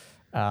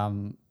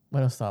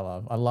 What else do I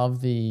love? I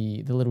love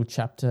the little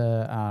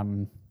chapter,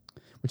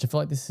 which I feel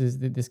like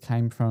this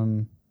came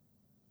from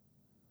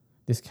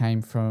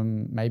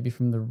maybe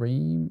from the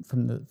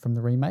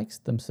remakes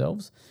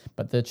themselves,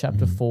 but the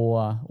chapter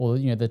 4, or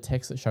you know, the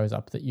text that shows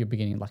up that you're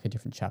beginning like a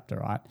different chapter,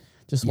 right?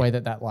 Just the way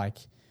that like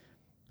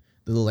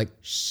the little like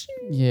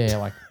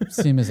like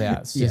simmers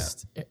out. It's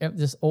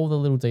just all the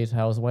little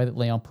details, the way that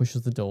Leon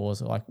pushes the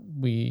doors, like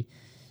we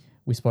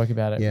spoke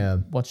about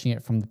it, watching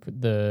it from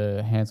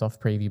the hands-off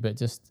preview, but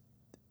just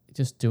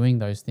doing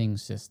those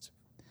things, just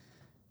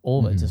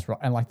all of it, just right.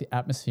 And like the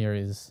atmosphere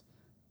is,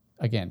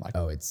 again, like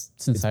it's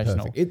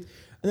sensational. It's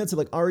and that's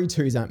like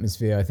RE2's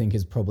atmosphere, I think,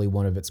 is probably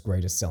one of its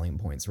greatest selling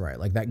points, right?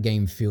 Like that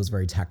game feels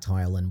very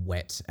tactile and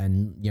wet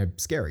and, you know,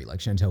 scary, like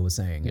Chantelle was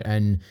saying.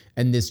 And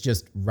this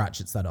just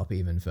ratchets that up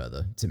even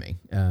further to me.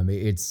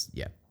 It's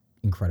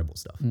incredible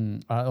stuff.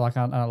 I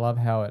love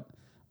how it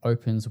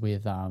opens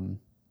with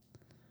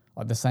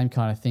like the same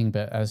kind of thing,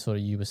 but as sort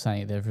of you were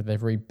saying,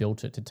 they've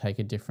rebuilt it to take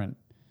a different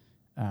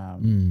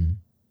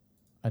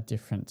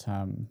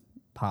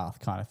path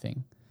kind of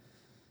thing.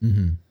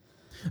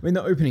 I mean,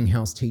 the opening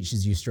house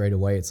teaches you straight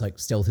away. It's like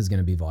stealth is going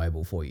to be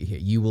viable for you here.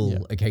 You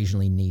will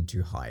occasionally need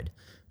to hide.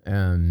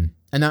 And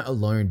that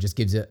alone just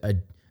gives it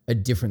a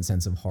different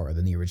sense of horror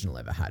than the original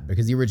ever had.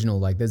 Because the original,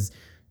 like, there's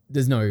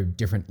no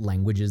different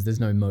languages.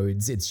 There's no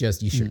modes. It's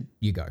just you shoot,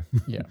 you go.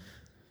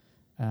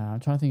 I'm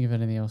trying to think of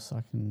anything else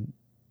that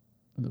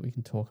we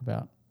can talk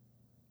about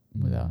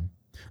without.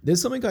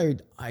 There's something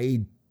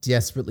I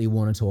desperately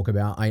want to talk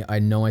about. I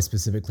know I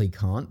specifically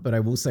can't, but I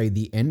will say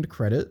the end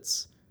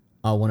credits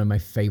are one of my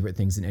favorite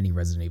things in any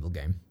Resident Evil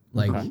game.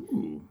 Like,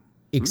 Ooh,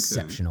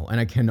 exceptional. And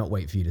I cannot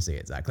wait for you to see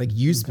it, Zach. Like,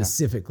 you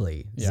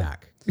specifically,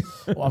 Zach.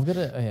 Well, I've got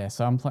to,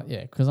 so I'm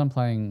playing, because I'm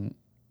playing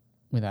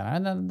without,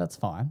 and that's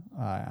fine.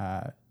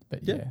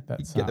 But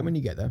that's get them when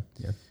you get there.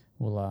 Yeah.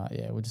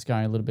 We're just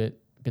going a bit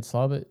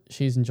slower, but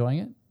she's enjoying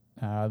it.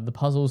 The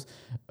puzzles,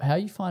 how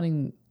did you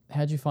find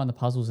the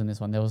puzzles in this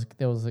one? There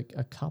was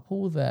a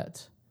couple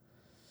that,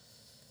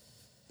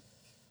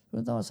 I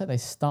don't want to say they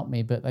stumped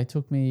me, but they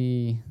took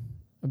me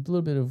a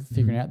little bit of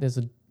figuring out. There's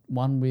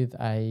one with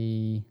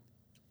a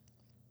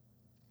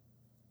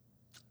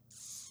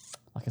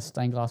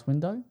stained glass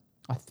window,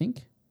 I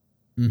think.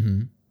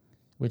 Mm-hmm.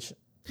 Which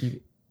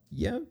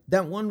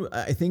that one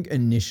I think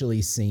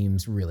initially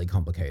seems really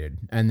complicated,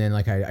 and then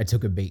like I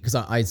took a beat because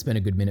I spent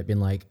a good minute being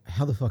like,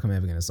 how the fuck am I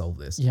ever going to solve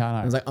this? Yeah, I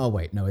know. I was like, oh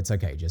wait, no, it's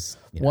okay. Just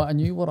Well, I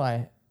knew what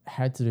I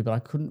had to do, but I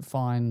couldn't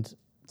find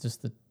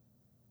just the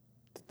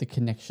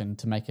connection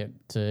to make it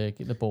to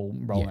get the ball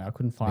rolling. I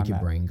couldn't find make your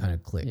brain kind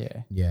of click.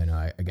 Yeah, no,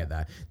 I get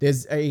that.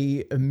 There's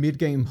a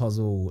mid-game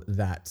puzzle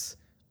that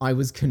I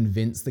was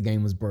convinced the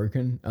game was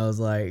broken. I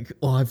was like,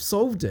 oh, I've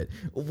solved it.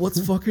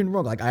 What's fucking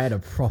wrong? Like, I had a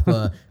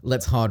proper,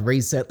 let's hard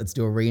reset, let's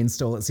do a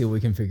reinstall, let's see what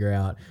we can figure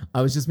out.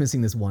 I was just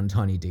missing this one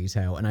tiny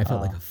detail, and I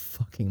felt like a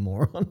fucking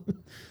moron.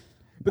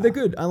 But they're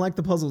good. I like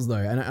the puzzles, though,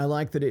 and I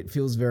like that it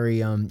feels very,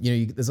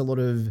 there's a lot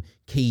of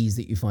keys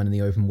that you find in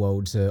the open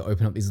world to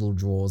open up these little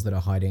drawers that are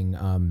hiding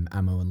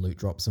ammo and loot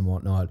drops and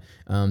whatnot.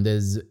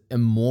 There's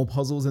more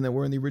puzzles than there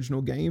were in the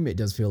original game. It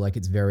does feel like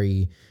it's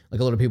very,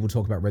 like a lot of people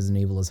talk about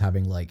Resident Evil as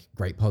having like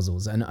great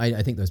puzzles, and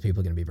I think those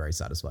people are going to be very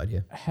satisfied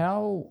here.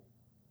 How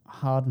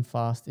hard and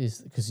fast is,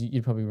 because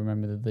you'd probably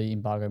remember the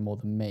embargo more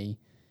than me,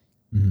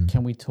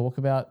 can we talk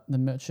about the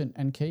merchant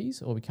and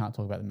keys, or we can't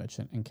talk about the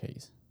merchant and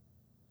keys?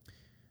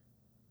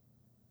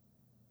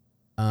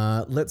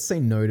 Let's say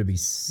no to be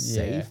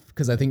safe,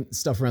 because I think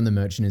stuff around the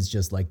merchant is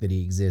just like that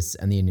he exists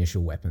and the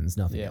initial weapons,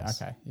 nothing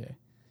else. Okay,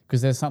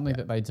 because there's something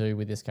that they do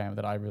with this game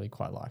that I really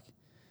quite like.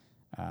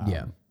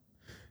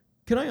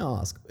 Can I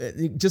ask,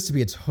 just to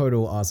be a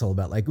total asshole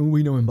about like,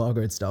 we know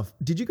embargoed stuff,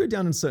 did you go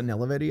down in a certain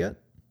elevator yet?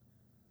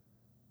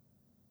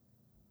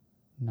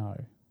 No.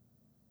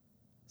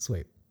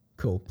 Sweet.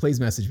 Cool. Please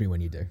message me when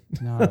you do.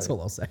 No. That's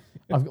all I'll say.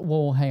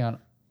 Well, hang on.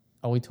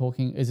 Are we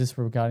talking, is this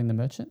regarding the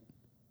merchant?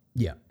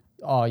 Yeah.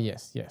 Oh,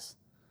 yes.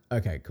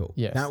 Okay, cool.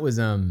 Yes. That was,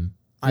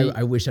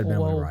 I wish I'd been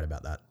able to write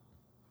about that.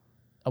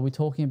 Are we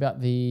talking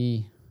about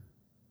the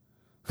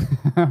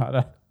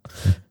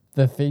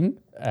the thing?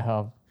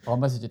 I'll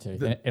message it to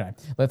you. Anyway,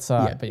 let's,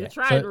 You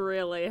tried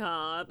really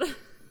hard.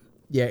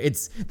 Yeah,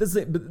 that's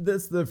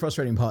the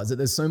frustrating part, is that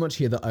there's so much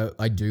here that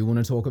I do want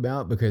to talk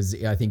about, because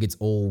I think it's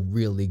all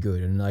really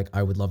good, and like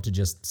I would love to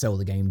just sell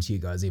the game to you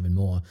guys even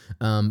more.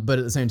 But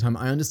at the same time,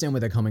 I understand where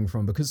they're coming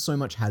from, because so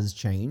much has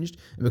changed,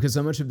 and because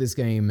so much of this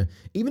game,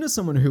 even as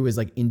someone who is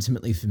like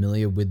intimately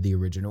familiar with the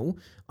original,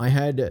 I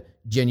had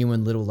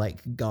genuine little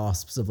like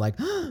gasps of like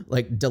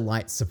like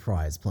delight,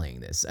 surprise playing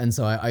this, and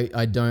so I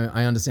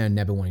understand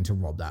never wanting to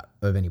rob that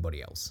of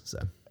anybody else. So,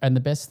 and the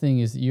best thing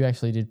is that you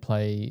actually did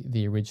play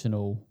the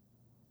original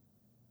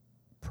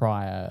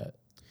prior.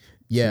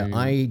 Yeah,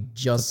 I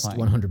just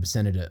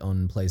 100%ed it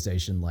on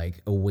PlayStation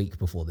like a week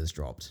before this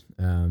dropped.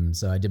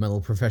 So I did my little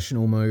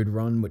professional mode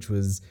run, which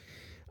was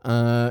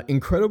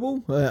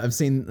incredible.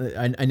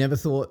 I never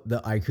thought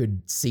that I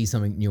could see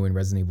something new in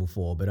Resident Evil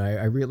 4, but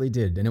I really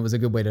did. And it was a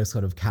good way to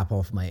sort of cap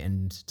off my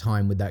end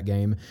time with that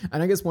game.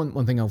 And I guess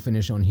one thing I'll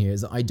finish on here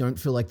is I don't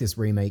feel like this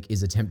remake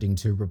is attempting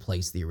to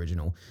replace the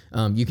original.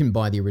 You can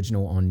buy the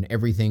original on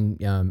everything.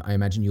 I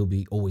imagine you'll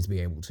always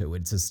be able to.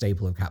 It's a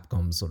staple of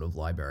Capcom's sort of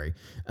library.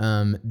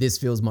 This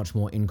feels much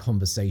more in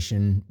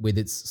conversation with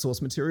its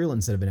source material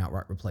instead of an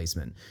outright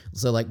replacement.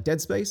 So like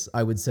Dead Space,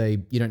 I would say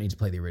you don't need to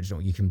play the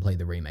original. You can play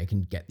the remake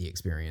and get the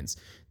experience.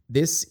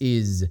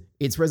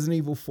 It's Resident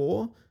Evil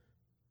 4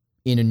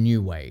 in a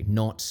new way,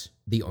 not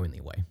the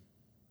only way.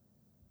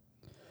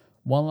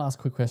 One last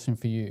quick question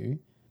for you.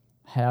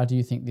 How do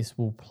you think this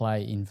will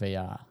play in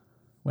VR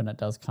when it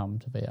does come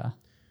to VR?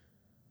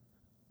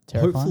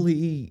 Terrifying?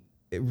 Hopefully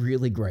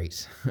really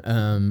great.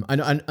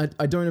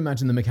 I don't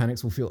imagine the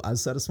mechanics will feel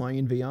as satisfying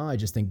in VR. I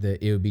just think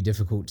that it would be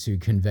difficult to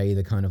convey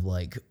the kind of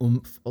like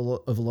oomph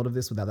of a lot of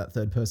this without that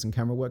third person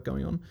camera work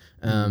going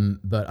on.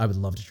 But I would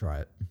love to try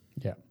it.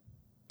 Yeah.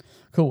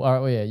 Cool. All right.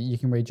 Well, yeah, you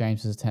can read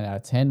James's 10 out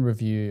of 10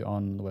 review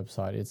on the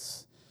website.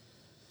 It's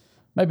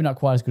maybe not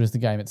quite as good as the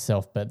game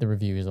itself, but the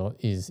review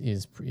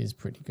is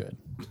pretty good.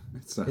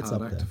 It's a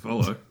hard act to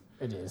follow.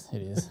 It is.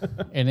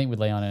 Anything with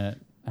Leon in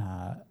it,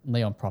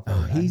 Leon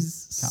proper.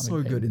 He's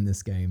so good in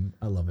this game.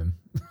 I love him.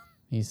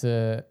 He's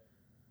the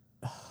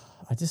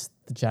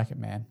jacket,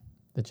 man.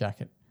 The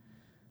jacket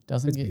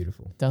it's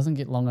beautiful. Doesn't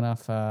get long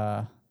enough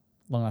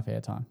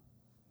airtime.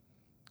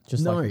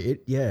 Just no,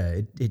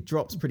 it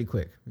drops pretty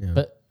quick. Yeah.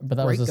 But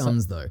that great was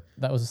guns though.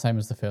 That was the same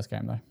as the first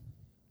game though.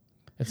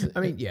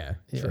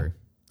 True.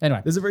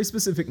 Anyway, There's a very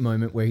specific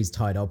moment where he's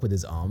tied up with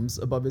his arms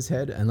above his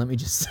head, and let me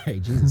just say,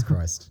 Jesus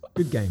Christ,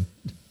 good game.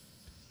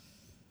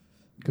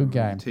 good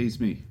game. Tease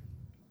me.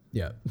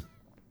 Yeah.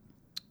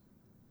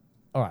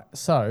 All right.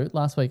 So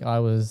last week I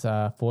was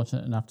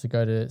fortunate enough to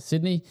go to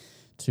Sydney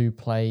to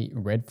play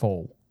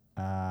Redfall,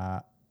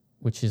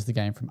 which is the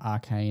game from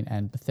Arcane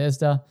and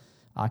Bethesda.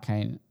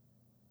 Arcane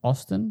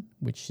Austin,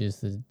 which is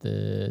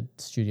the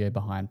studio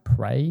behind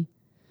Prey,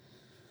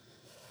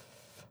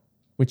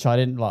 which I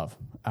didn't love.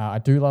 I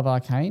do love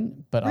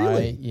Arcane, but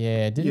Really?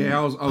 didn't. Yeah,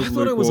 I was I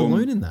thought I was lukewarm.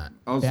 alone in that.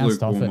 I was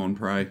Bounced off lukewarm it. on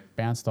Prey.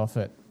 Bounced off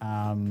it.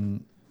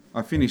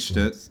 I finished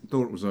it.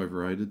 Thought it was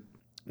overrated.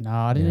 No,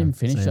 I didn't Yeah, even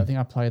finish it. same. I think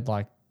I played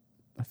like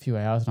a few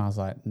hours, and I was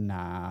like,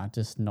 nah,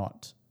 just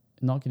not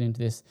getting into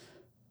this.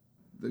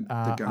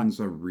 The guns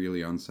are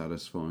really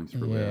unsatisfying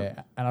throughout.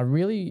 Yeah, and I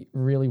really,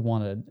 really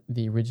wanted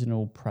the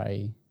original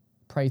Prey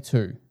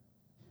 2,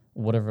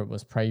 whatever it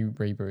was, Prey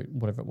reboot,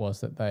 whatever it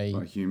was that they.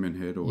 Like Human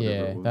Head or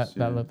whatever it was.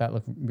 That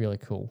looked really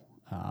cool.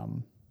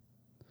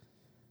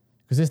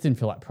 Because this didn't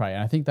feel like Prey,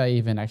 and I think they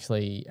even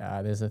actually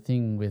there's a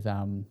thing with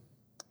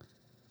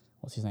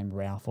what's his name,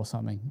 Ralph or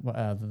something,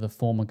 the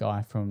former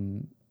guy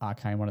from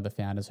Arcane, one of the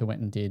founders who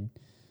went and did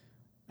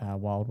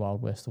Wild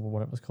West or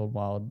what it was called,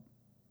 Wild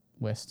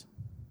West.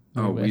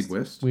 Weird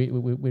West.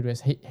 Weird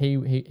West.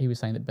 He was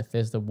saying that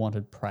Bethesda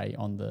wanted Prey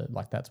on the,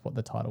 like, that's what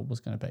the title was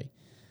going to be,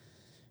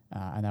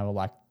 and they were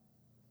like,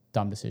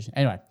 dumb decision.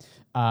 Anyway,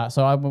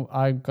 so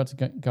I got to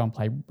go and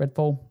play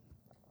Redfall,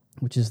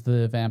 which is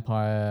the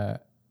vampire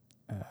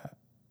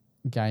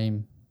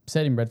game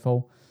set in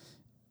Redfall,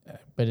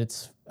 but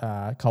it's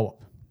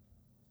co-op,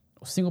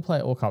 single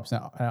player or co-op.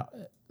 Now,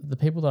 the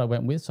people that I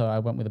went with, so I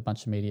went with a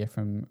bunch of media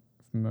from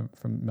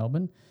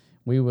Melbourne.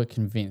 We were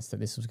convinced that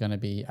this was going to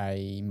be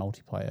a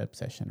multiplayer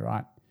session,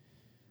 right?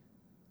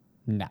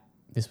 Nah,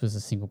 this was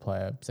a single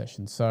player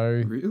session.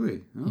 So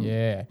Really? Oh.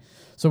 yeah.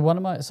 So I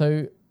don't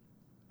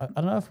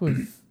know if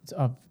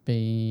I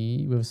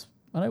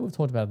know we've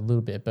talked about it a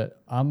little bit,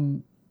 but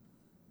even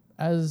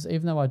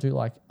though I do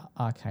like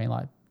Arcane,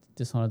 like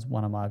Dishonored's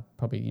one of my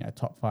probably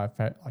top 5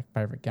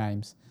 favorite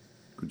games.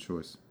 Good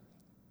choice.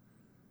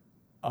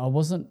 I'm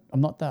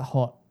not that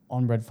hot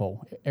on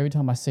Redfall. Every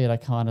time I see it, I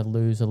kind of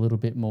lose a little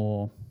bit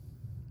more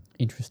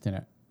interest in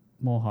it,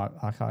 more hype.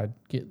 Like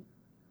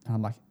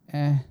I'm like,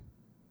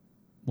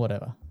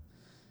 whatever.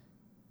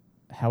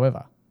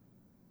 However,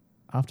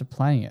 after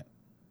playing it,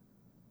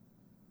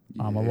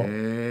 I'm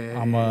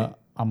a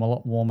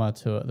lot warmer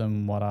to it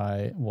than what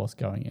I was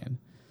going in.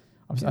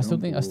 I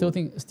still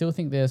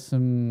think there's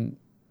some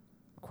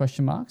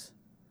question marks,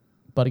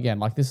 but again,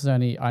 like I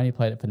only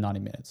played it for 90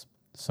 minutes,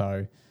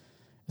 so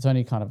it's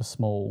only kind of a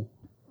small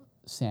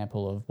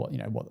sample of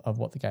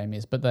what the game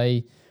is. But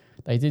they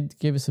did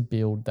give us a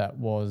build that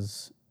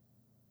was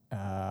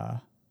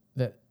that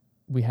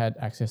we had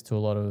access to a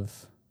lot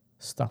of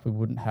stuff we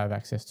wouldn't have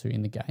access to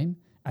in the game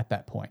at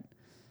that point.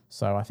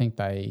 So I think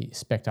they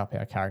spec'd up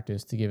our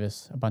characters to give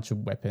us a bunch of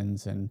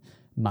weapons and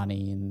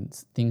money and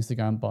things to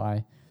go and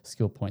buy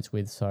skill points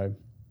with. So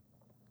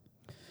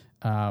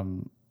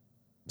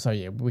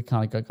yeah, we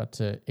kind of got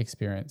to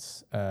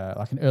experience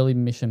like an early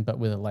mission, but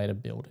with a later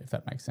build, if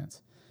that makes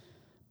sense.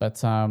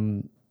 But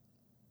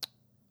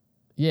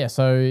yeah,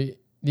 so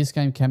this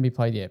game can be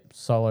played,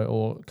 solo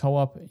or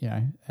co-op,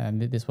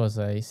 and this was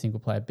a single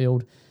player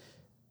build.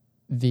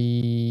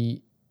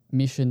 The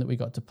mission that we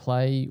got to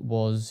play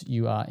was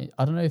I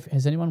don't know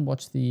has anyone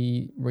watched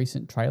the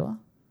recent trailer?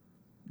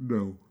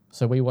 No.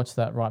 So we watched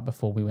that right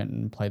before we went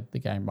and played the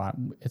game, right?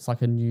 It's like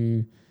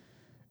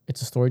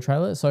it's a story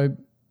trailer. So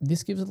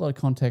this gives a lot of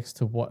context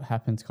to what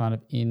happens kind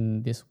of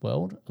in this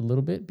world a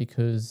little bit,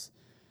 because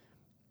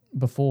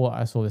before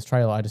I saw this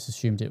trailer, I just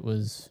assumed it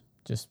was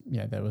just,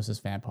 there was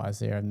just vampires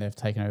there and they've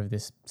taken over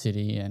this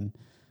city and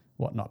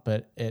whatnot.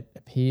 But it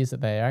appears that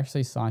they are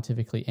actually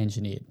scientifically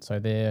engineered. So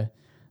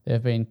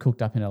they've been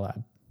cooked up in a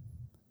lab,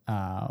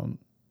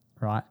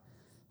 right?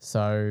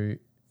 So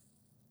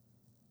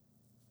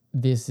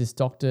there's this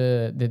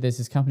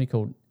company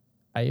called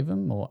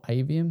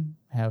Avium,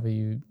 however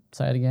you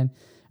say it again,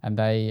 and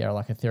they are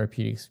like a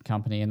therapeutics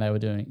company, and they were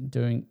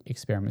doing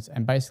experiments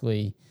and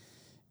basically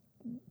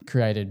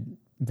created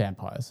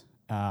vampires.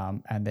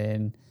 And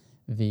then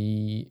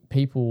the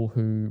people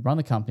who run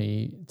the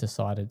company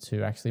decided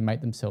to actually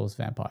make themselves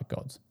vampire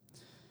gods.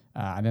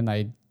 And then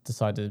they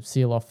decided to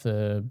seal off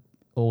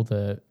all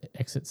the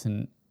exits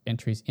and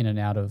entries in and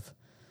out of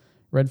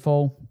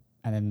Redfall.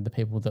 And then the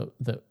people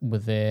that were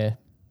there,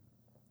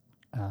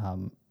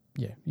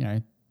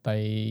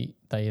 they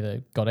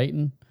either got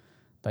eaten,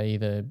 they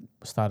either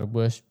started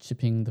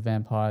worshipping the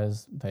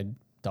vampires, they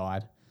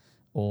died,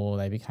 or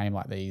they became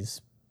like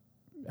these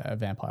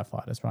vampire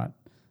fighters, right?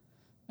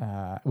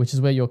 Which is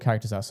where your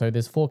characters are. So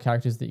there's 4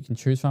 characters that you can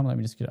choose from. Let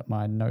me just get up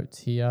my notes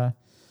here.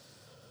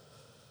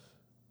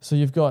 So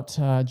you've got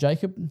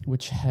Jacob,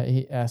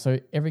 so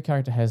every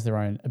character has their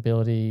own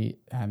ability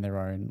and their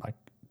own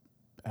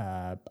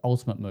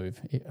ultimate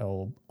move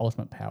or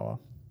ultimate power.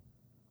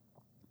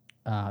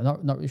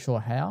 Not really sure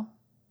how.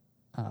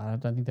 I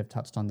don't think they've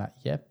touched on that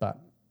yet, but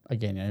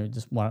again,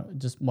 just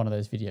one of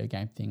those video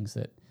game things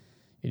that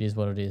it is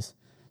what it is.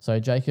 So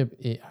Jacob,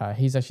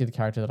 he's actually the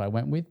character that I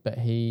went with, but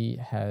he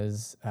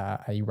has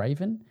a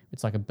raven.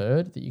 It's like a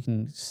bird that you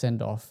can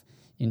send off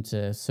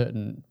into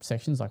certain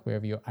sections, like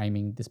wherever you're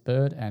aiming this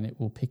bird, and it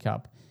will pick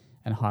up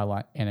and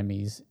highlight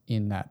enemies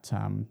in that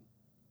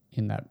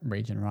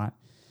region, right?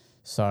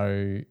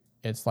 So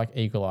it's like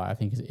Eagle Eye, I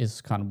think,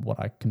 is kind of what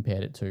I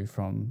compared it to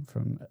from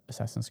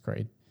Assassin's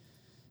Creed.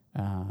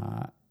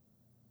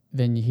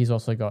 Then he's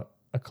also got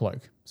a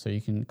cloak, so you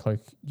can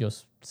cloak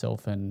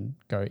yourself and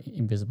go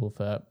invisible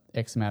for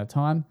X amount of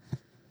time,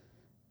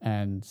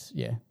 and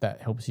yeah, that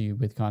helps you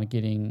with kind of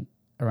getting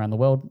around the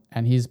world.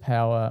 And his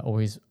power, or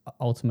his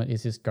ultimate,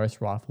 is this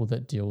ghost rifle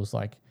that deals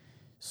like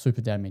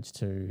super damage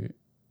to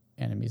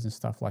enemies and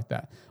stuff like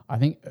that. I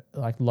think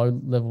like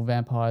low level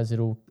vampires,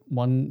 it'll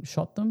one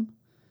shot them.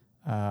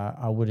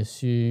 I would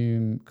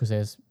assume, because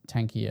there's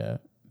tankier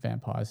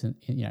vampires, and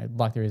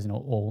like there is in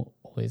all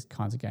these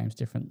kinds of games,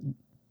 different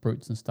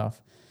brutes and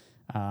stuff.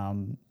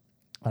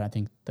 I don't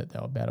think that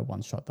they'll be able to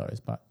one shot those.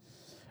 But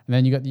and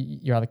then you got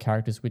your other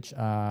characters, which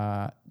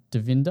are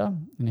Devinder,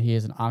 and he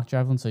has an arc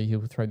javelin, so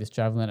he'll throw this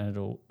javelin and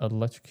it'll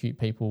electrocute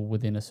people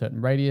within a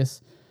certain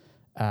radius.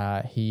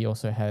 He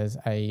also has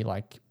a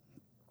like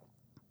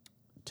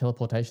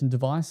teleportation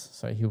device,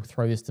 so he'll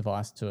throw this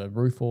device to a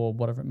roof or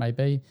whatever it may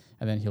be,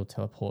 and then he'll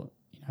teleport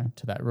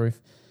to that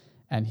roof.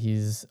 And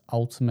his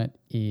ultimate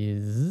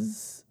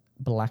is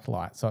black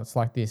light, so it's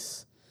like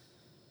this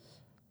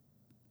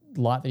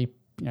light that he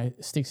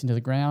sticks into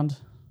the ground.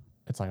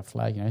 It's like a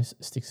flag,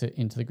 sticks it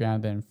into the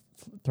ground, then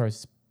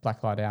throws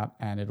black light out,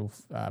 and it'll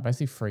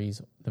basically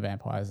freeze the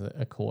vampires that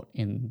are caught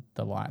in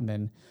the light. And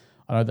then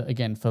I know that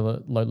again for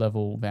the low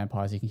level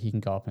vampires, he can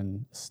go up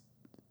and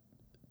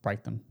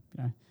break them,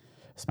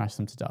 smash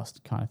them to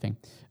dust, kind of thing.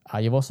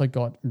 You've also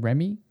got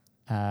Remy.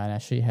 Now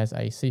she has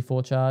a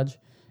C4 charge,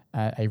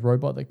 a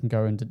robot that can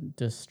go and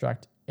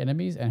distract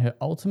enemies, and her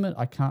ultimate,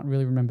 I can't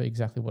really remember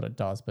exactly what it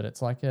does, but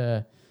it's like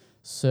a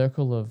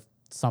circle of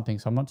something.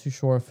 So I'm not too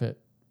sure if it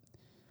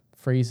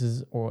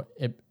freezes or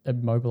it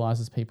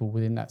immobilizes people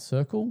within that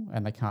circle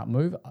and they can't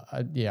move.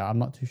 I'm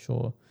not too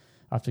sure.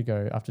 I have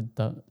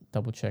to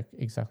double check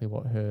exactly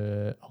what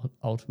her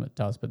ultimate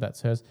does, but that's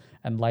hers.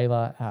 And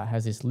Layla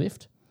has this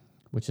lift,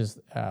 which is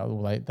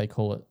they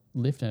call it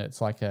lift, and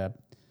it's like a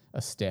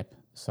step.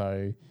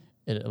 So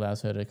it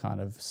allows her to kind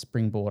of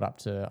springboard up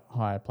to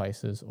higher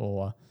places,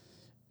 or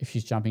if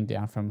she's jumping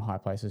down from high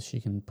places,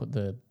 she can put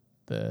the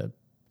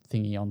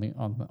thingy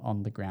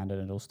on the ground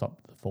and it'll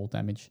stop the fall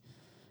damage,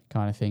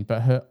 kind of thing.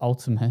 But her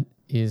ultimate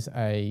is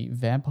a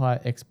vampire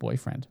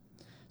ex-boyfriend,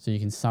 so you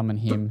can summon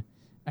him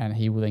and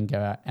he will then go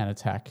out and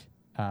attack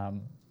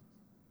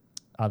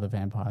other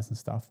vampires and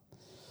stuff.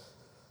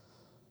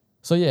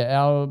 So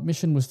yeah, our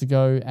mission was to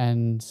go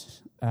and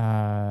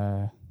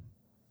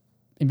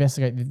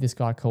investigate this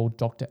guy called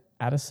Dr.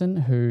 Addison,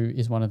 who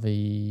is one of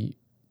the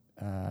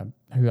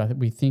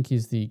we think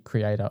is the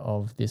creator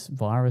of this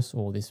virus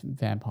or this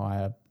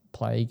vampire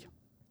plague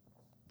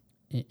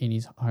in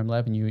his home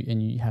lab. And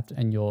you have to,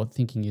 and your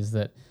thinking is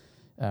that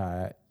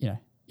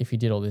if he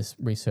did all this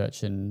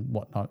research and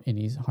whatnot in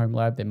his home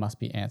lab, there must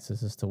be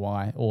answers as to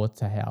why or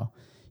to how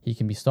he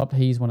can be stopped.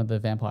 He's one of the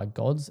vampire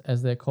gods,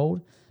 as they're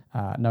called,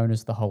 known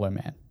as the Hollow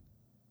Man.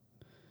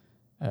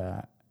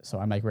 So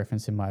I make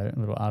reference in my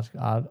little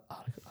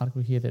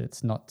article here that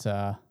it's not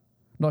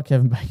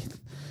Kevin Bacon,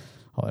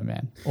 Hollow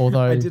Man.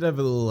 Although I did have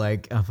a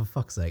little for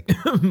fuck's sake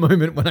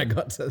moment when I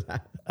got to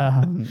that.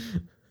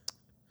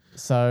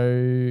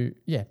 So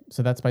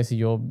that's basically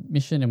your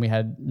mission, and we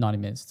had 90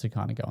 minutes to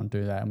kind of go and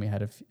do that, and we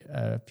had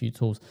a few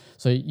tools.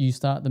 So you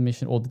start the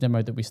mission, or the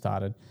demo that we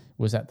started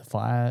was at the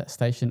fire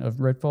station of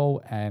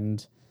Redfall,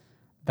 and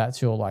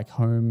that's your like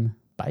home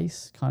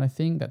base kind of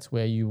thing. That's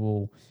where you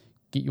will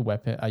get your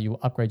weapon, you will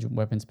upgrade your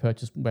weapons,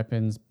 purchase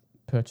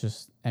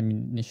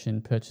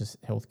ammunition, purchase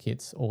health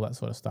kits, all that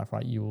sort of stuff,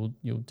 right? You'll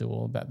do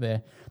all of that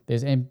there.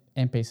 There's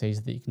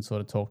NPCs that you can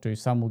sort of talk to.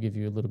 Some will give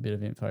you a little bit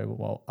of info,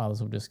 while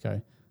others will just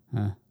go,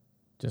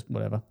 just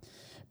whatever.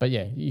 But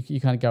yeah, you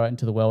kind of go out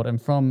into the world,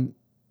 and from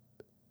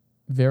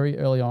very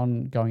early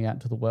on going out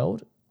into the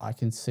world, I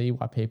can see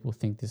why people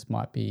think this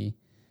might be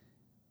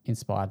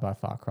inspired by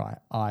Far Cry.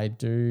 I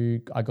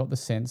got the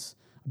sense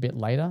a bit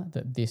later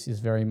that this is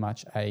very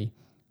much a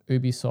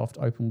Ubisoft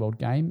open world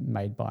game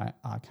made by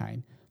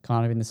Arcane,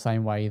 kind of in the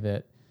same way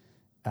that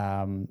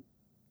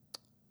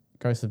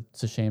Ghost of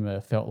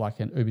Tsushima felt like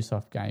an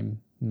Ubisoft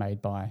game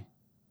made by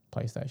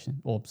PlayStation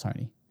or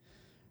Sony,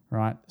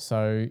 right?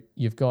 So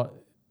you've got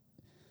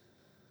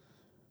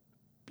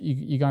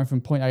you're going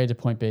from point A to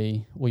point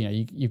B. Well,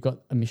 you've got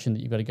a mission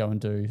that you've got to go and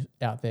do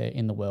out there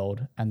in the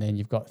world, and then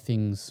you've got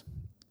things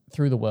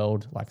through the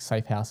world like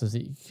safe houses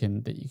that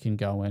you can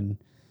go and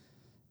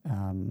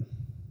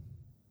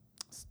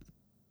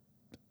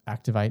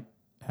activate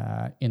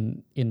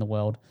in the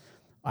world.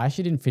 I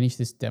actually didn't finish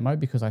this demo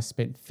because I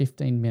spent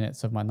 15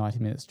 minutes of my 90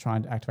 minutes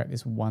trying to activate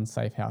this one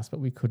safe house, but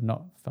we could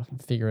not fucking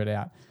figure it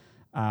out.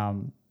 I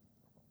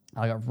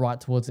got right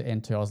towards the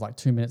end too. I was like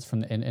 2 minutes from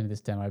the end of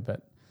this demo,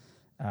 but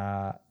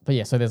But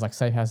yeah, so there's like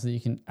safe houses that you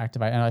can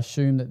activate, and I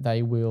assume that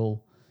they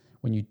will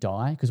when you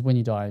die, because when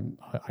you die,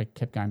 I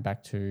kept going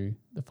back to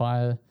the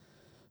fire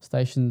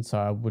station, so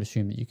I would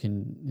assume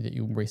that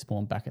you'll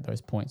respawn back at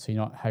those points, so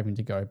you're not having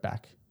to go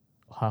back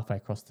halfway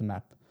across the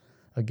map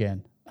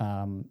again.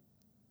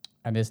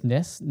 And there's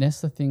nests.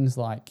 Nests are things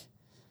like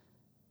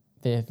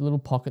they're little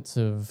pockets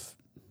of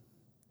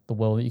the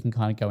world that you can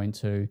kind of go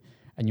into,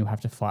 and you'll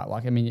have to fight.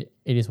 Like, I mean,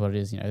 it is what it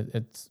is. You know,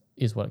 it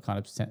is what it kind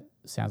of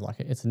sounds like.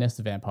 It's a nest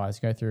of vampires.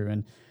 You go through,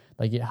 and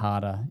they get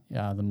harder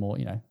the more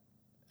the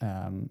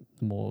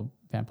more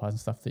vampires and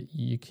stuff that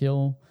you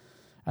kill,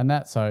 and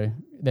that. So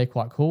they're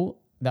quite cool.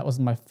 That was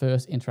my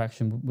first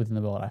interaction within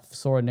the world. I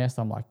saw a nest.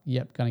 I'm like,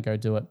 yep, gonna go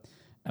do it,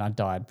 and I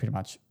died pretty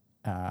much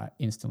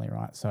instantly.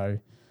 Right. So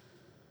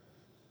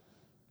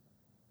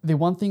the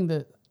one thing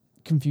that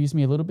confused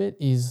me a little bit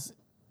is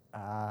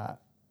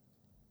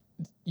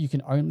you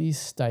can only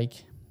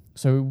stake.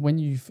 So when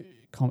you've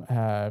come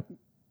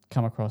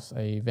across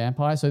a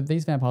vampire, so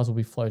these vampires will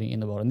be floating in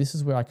the world, and this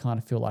is where I kind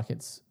of feel like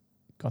it's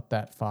got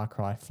that Far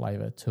Cry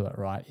flavor to it,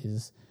 right?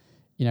 Is,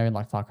 you know, in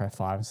like Far Cry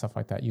 5 and stuff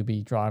like that, you'll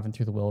be driving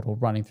through the world or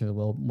running through the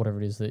world,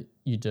 whatever it is that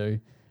you do,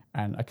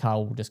 and a car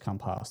will just come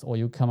past, or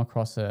you'll come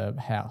across a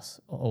house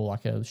or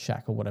like a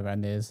shack or whatever,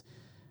 and there's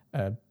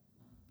a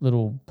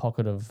little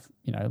pocket of,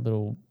 you know,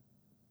 little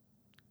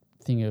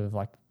thing of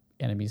like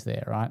enemies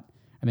there, right?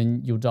 And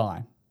then you'll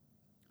die.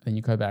 Then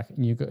you go back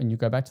and you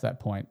go back to that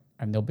point,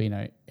 and there'll be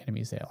no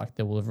enemies there. Like,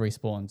 there will have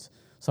respawned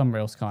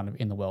somewhere else kind of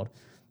in the world.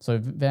 So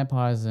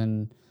vampires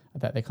and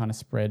that, they kind of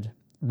spread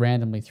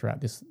randomly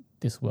throughout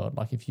this world.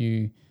 Like, if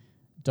you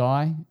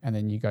die and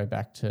then you go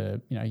back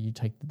to, you know, you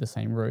take the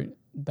same route,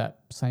 that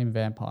same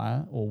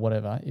vampire or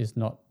whatever is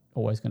not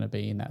always going to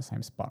be in that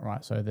same spot,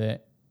 right? So they're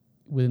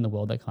within the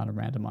world, they're kind of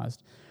randomized.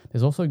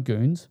 There's also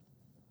goons,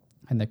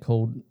 and they're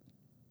called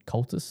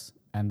cultists,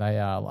 and they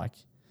are like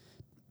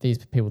these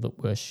people that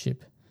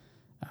worship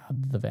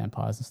the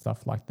vampires and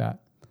stuff like that.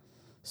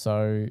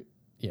 So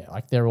yeah,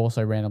 like they're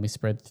also randomly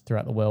spread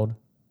throughout the world,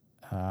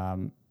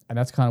 and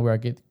that's kind of where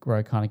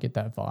I kind of get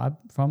that vibe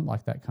from,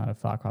 like that kind of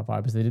Far Cry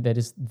vibe, is they're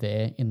just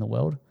there in the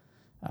world,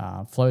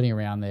 floating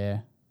around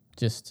there,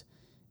 just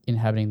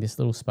inhabiting this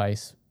little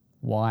space.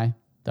 Why?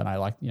 Don't know.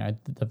 Like, you know,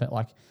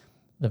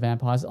 the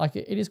vampires, like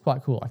it is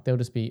quite cool. Like, they'll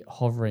just be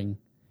hovering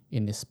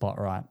in this spot,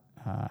 right?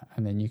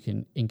 And then you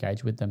can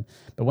engage with them.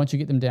 But once you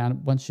get them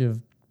down, once you've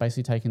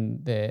basically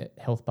taken their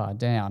health bar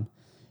down,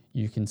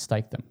 you can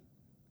stake them.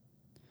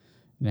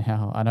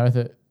 Now, I know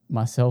that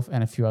myself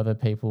and a few other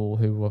people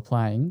who were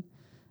playing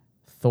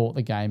thought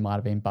the game might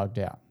have been bugged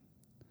out,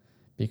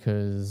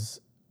 because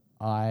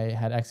I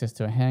had access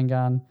to a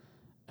handgun,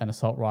 an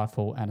assault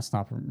rifle, and a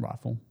sniper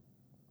rifle.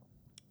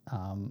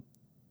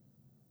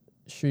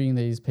 Shooting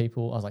these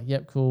people, I was like,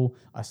 yep, cool.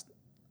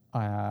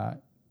 I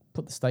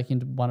put the stake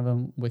into one of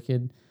them,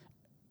 wicked.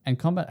 And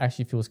combat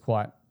actually feels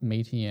quite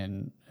meaty,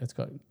 and it's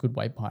got good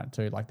weight behind it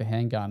too. Like, the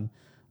handgun,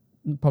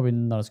 probably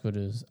not as good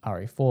as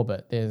RE4,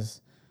 but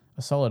there's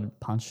a solid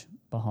punch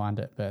behind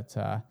it. But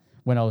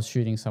when I was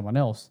shooting someone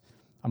else,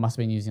 I must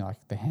have been using like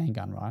the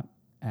handgun, right?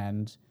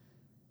 And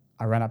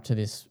I ran up to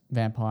this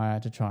vampire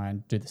to try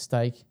and do the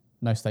stake.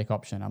 No stake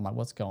option. I'm like,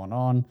 what's going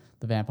on?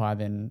 The vampire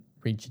then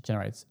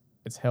regenerates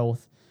its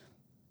health.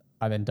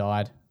 I then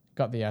died,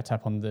 got the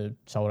tap on the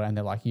shoulder, and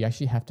they're like, you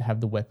actually have to have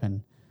the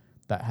weapon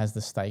that has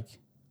the stake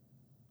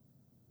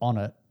on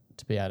it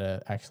to be able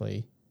to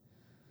actually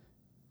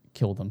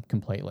kill them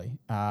completely.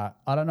 I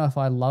don't know if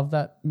I love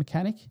that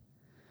mechanic,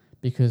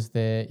 because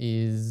there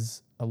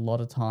is a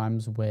lot of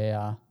times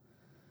where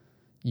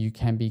you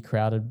can be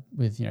crowded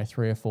with, you know,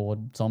 3 or 4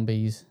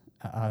 zombies.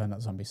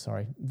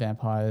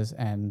 Vampires.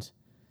 And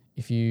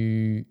if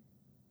you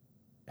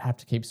have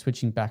to keep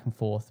switching back and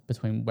forth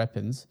between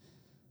weapons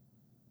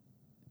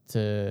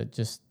to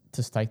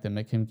stake them,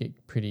 it can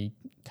get pretty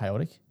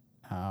chaotic.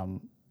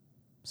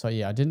 So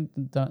yeah, I don't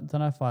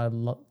know if I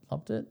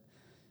loved it,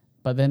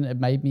 but then it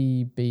made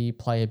me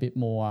play a bit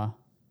more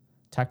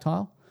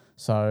tactile.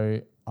 So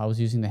I was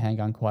using the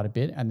handgun quite a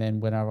bit, and then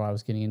whenever I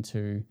was getting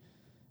into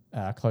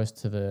close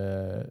to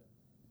the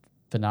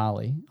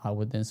finale, I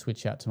would then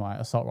switch out to my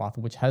assault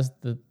rifle, which has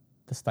the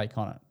stake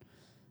on it,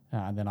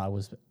 and then I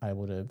was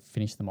able to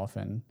finish them off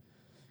and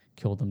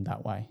kill them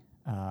that way.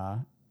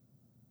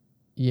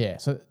 Yeah,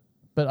 so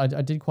but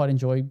I did quite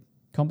enjoy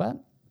combat.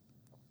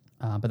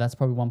 But that's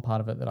probably one part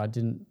of it that I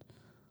didn't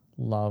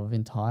love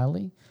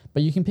entirely.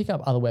 But you can pick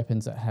up other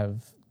weapons that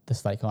have the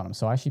stake on them.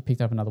 So I actually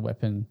picked up another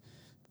weapon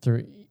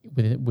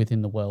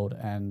within the world,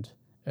 and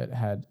it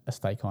had a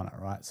stake on it,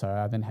 right? So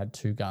I then had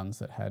 2 guns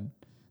that had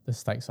the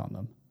stakes on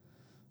them.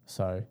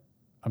 So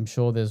I'm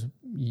sure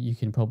you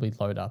can probably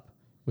load up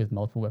with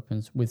multiple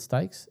weapons with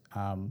stakes.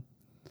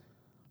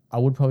 I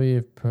would probably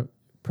have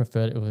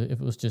preferred it if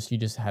it was just you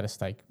just had a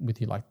stake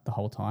with you like the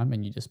whole time,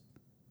 and you just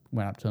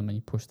went up to them and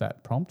you pushed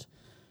that prompt.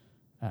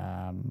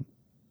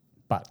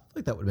 But I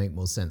think that would make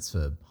more sense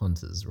for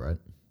hunters, right?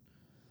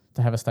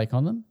 To have a stake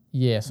on them?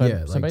 Yeah. So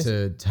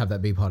to have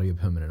that be part of your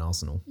permanent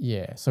arsenal.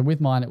 Yeah. So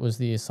with mine, it was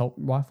the assault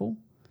rifle.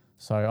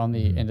 So on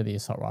the end of the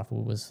assault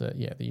rifle was that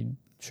you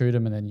shoot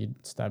them and then you'd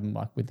stab them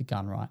like with the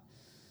gun, right?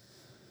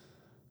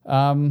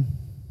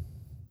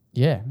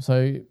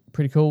 So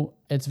pretty cool.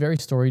 It's very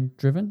story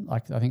driven.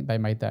 Like I think they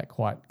made that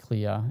quite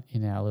clear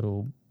in our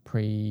little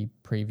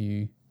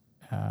preview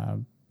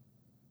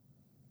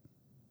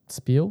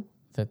spiel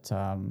that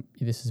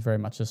this is very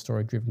much a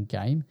story driven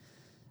game.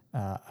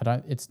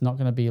 It's not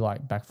going to be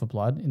like Back for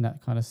Blood in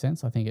that kind of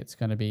sense. I think it's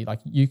going to be like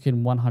you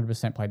can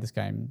 100% play this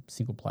game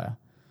single player.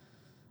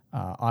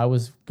 I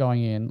was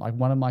going in, like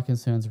one of my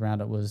concerns around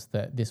it was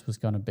that this was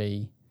going to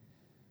be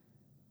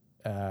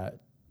that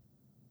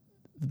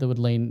would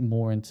lean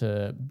more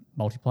into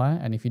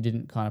multiplayer, and if you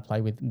didn't kind of play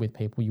with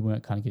people, you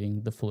weren't kind of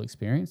getting the full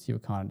experience. You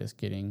were kind of just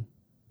getting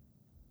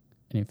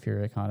an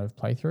inferior kind of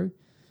playthrough.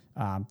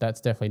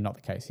 That's definitely not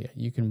the case here.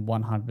 You can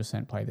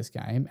 100% play this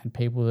game, and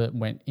people that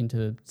went into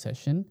the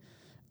session,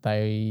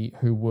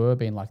 who were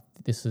being like,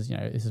 this is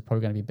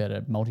probably going to be better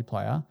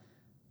multiplayer.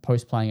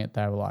 Post playing it,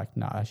 they were like,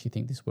 no, I actually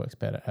think this works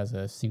better as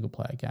a single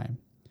player game.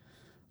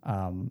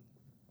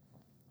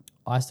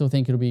 I still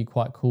think it'll be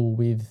quite cool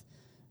with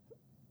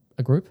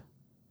a group.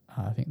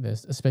 I think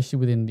there's, especially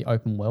within the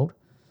open world,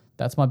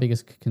 that's my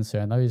biggest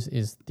concern though,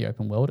 is the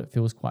open world. It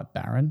feels quite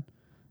barren,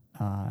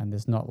 and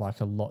there's not like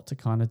a lot to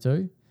kind of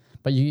do.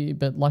 But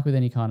like with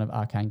any kind of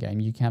arcane game,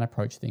 you can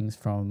approach things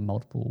from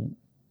multiple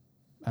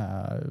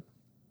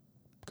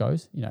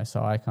goes.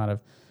 So I kind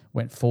of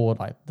went forward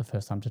like the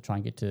first time to try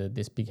and get to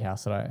this big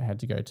house that I had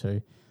to go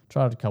to.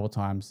 Tried it a couple of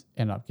times,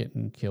 ended up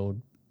getting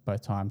killed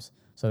both times.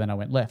 So then I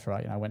went left,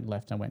 right? I went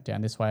left and went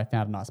down this way. I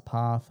found a nice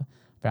path.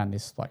 Found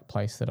this like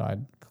place that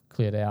I'd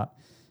cleared out.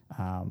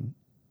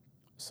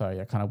 So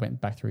I kind of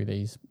went back through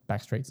these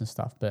back streets and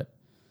stuff. But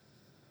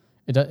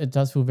it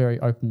does feel very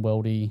open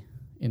worldy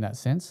in that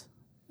sense.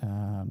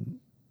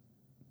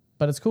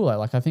 But it's cool though.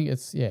 Like I think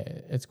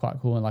it's quite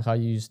cool. And like I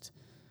used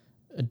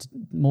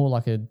more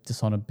like a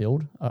Dishonored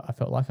build. I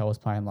felt like I was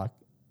playing like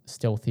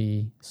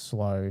stealthy,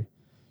 slow,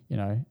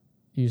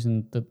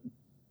 using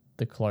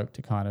the cloak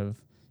to kind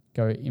of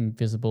go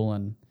invisible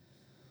and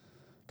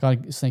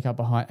kind of sneak up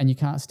behind, and you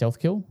can't stealth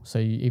kill. So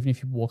even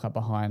if you walk up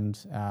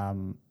behind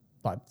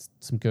like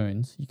some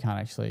goons, you can't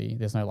actually,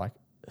 there's no like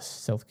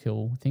stealth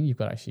kill thing. You've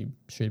got to actually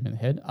shoot them in the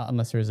head,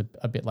 unless there is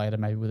a bit later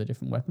maybe with a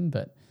different weapon.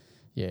 But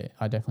yeah,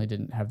 I definitely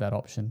didn't have that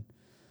option.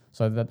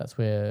 So that's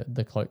where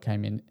the cloak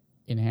came in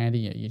handy.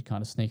 You'd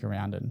kind of sneak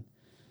around and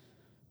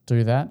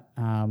do that.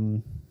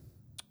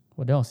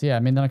 What else? Yeah, I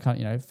mean, then I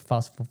kind of,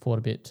 fast forward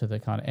a bit to the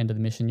kind of end of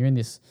the mission. You're in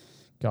this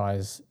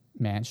guy's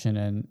mansion,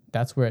 and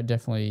that's where it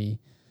definitely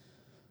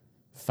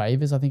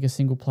favors, I think, a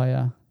single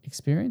player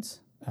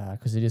experience,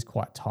 because it is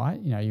quite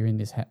tight. You're in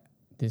the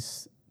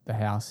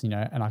house,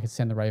 and I could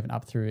send the Raven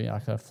up through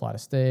like a flight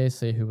of stairs,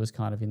 see who was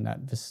kind of in that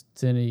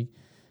vicinity,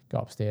 go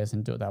upstairs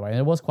and do it that way. And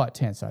it was quite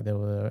tense. So there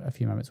were a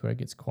few moments where it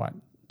gets quite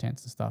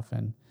tense and stuff.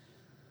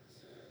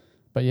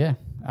 But yeah,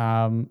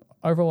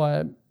 overall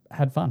I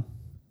had fun.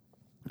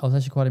 I was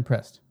actually quite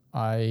impressed.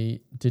 I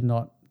did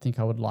not think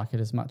I would like it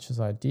as much as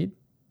I did.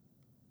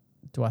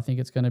 Do I think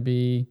it's going to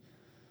be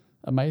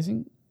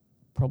amazing?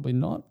 Probably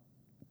not.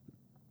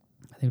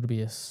 I think it'll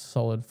be a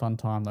solid, fun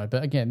time though.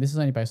 But again, this is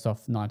only based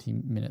off 90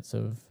 minutes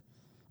of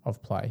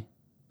play.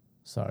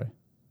 So,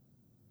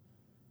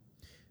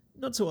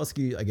 not to ask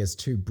you, I guess,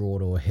 too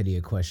broad or heady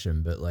a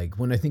question, but like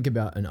when I think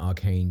about an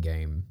arcane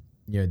game,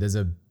 there's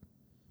a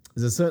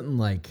certain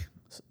like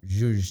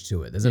zhuzh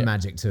to it. There's a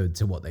magic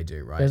to what they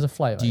do, right? There's a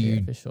flavor,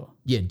 for sure.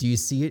 Yeah, do you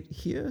see it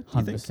here?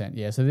 100%.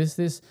 Yeah. So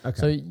this okay.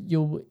 So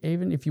you'll,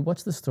 even if you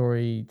watch the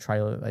story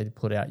trailer that they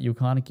put out, you'll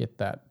kind of get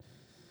that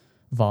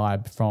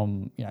vibe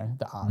from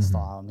the art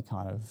style and the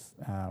kind of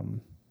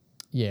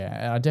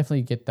and I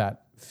definitely get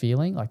that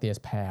feeling. Like there's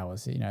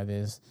powers,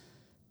 there's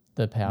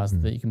the powers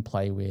that you can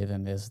play with,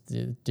 and there's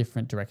the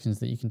different directions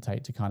that you can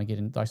take to kind of get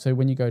in. Like, so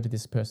when you go to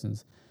this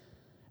person's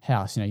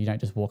house, you don't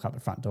just walk up the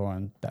front door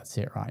and that's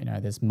it, right?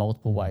 There's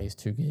multiple ways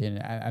to get in,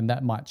 and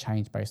that might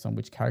change based on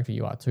which character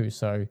you are too.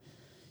 So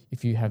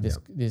if you have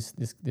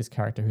this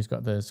character who's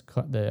got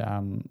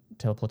the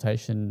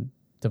teleportation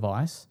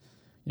device,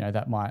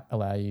 that might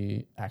allow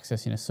you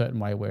access in a certain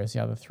way, whereas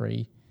the other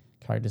three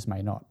characters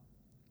may not.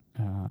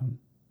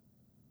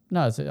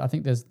 I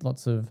think there's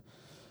lots of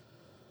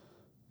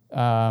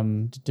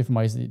different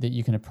ways that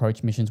you can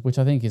approach missions, which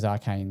I think is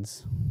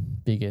Arcane's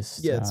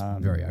biggest. Yeah, it's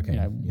very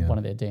Arcane. One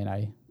of their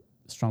DNA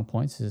strong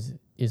points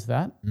is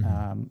that.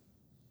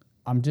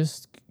 I'm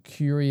just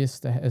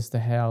curious as to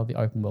how the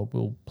open world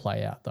will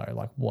play out though,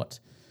 like what.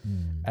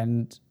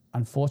 And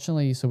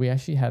unfortunately, so we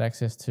actually had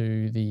access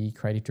to the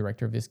creative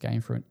director of this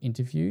game for an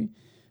interview,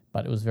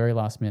 but it was very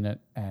last minute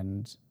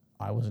and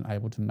I wasn't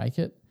able to make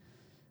it.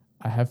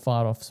 I have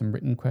fired off some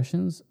written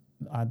questions.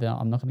 I'm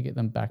not going to get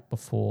them back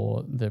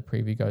before the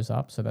preview goes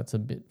up, so that's a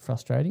bit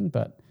frustrating,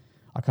 but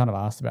I kind of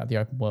asked about the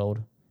open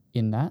world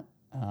in that,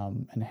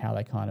 and how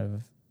they kind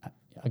of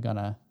are going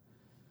to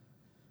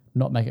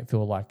not make it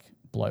feel like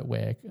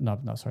bloatware.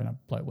 Not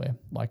bloatware,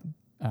 like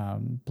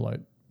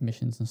bloat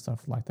missions and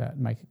stuff like that,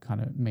 make it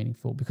kind of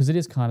meaningful, because it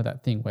is kind of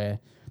that thing where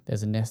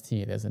there's a nest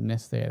here, there's a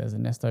nest there, there's a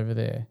nest over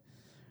there,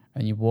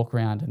 and you walk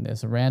around and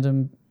there's a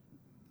random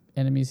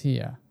enemies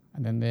here,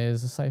 and then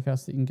there's a safe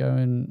house that you can go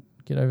and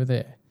get over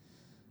there.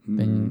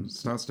 Then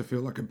starts to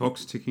feel like a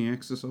box ticking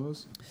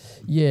exercise.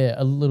 Yeah,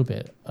 a little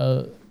bit.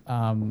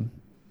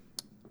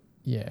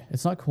 Yeah,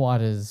 it's not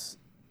quite as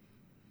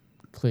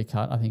clear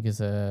cut, I think,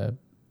 as a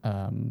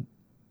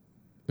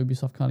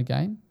Ubisoft kind of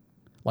game.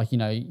 Like,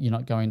 you're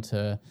not going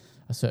to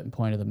a certain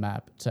point of the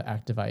map to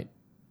activate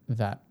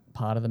that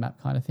part of the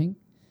map kind of thing,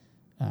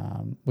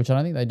 which I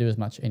don't think they do as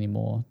much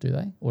anymore, do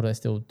they? Or do they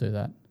still do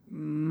that?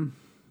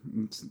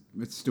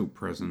 It's still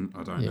present.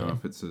 I don't know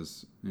if it's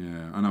as...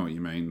 Yeah, I know what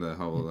you mean. The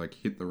whole,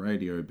 hit the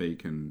radio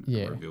beacon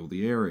and reveal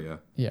the area.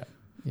 Yeah,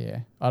 yeah.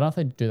 I don't know if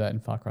they do that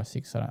in Far Cry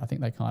 6. I think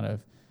they kind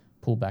of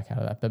pull back out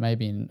of that, but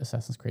maybe in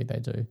Assassin's Creed they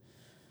do.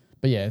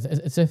 But yeah,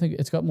 it's definitely...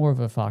 It's got more of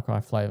a Far Cry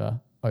flavour,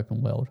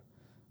 open world,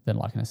 than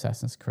like an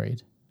Assassin's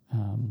Creed.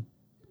 And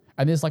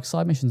there's like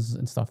side missions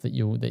and stuff that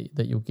you'll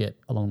get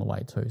along the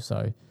way too.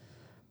 So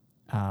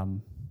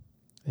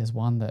there's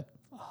one that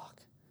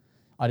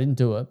I didn't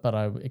do it, but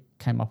it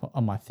came up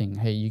on my thing.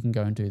 Hey, you can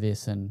go and do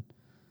this, and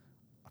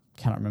I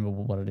cannot remember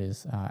what it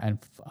is. And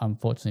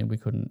unfortunately, we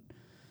couldn't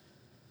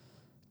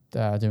do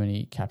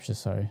any captures,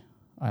 so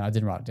I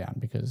didn't write it down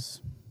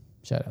because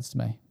shout outs to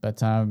me. But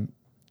pen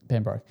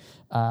broke.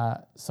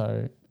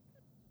 So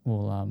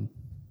we'll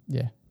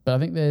yeah. But I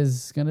think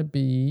there's going to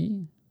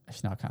be...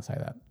 Actually, no, I can't say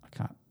that. I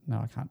can't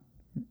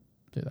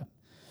do that.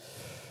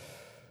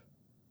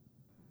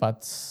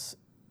 But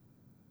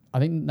I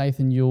think,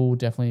 Nathan, you'll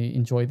definitely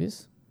enjoy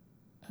this.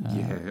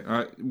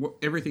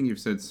 Everything you've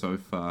said so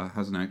far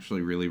hasn't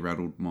actually really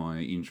rattled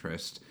my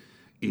interest.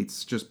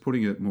 It's just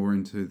putting it more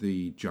into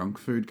the junk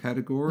food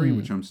category,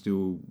 which I'm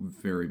still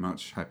very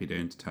much happy to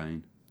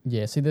entertain.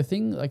 Yeah, see, the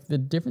thing, like the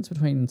difference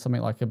between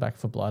something like a Back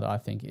 4 Blood, I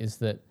think, is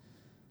that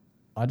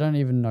I don't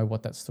even know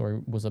what that story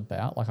was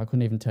about. Like, I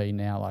couldn't even tell you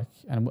now.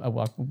 And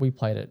we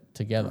played it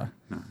together,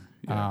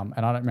 and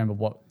I don't remember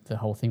what the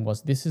whole thing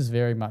was. This is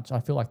very much. I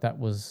feel like that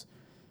was,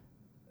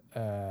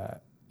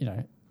 that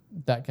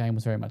game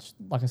was very much,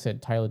 like I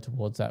said, tailored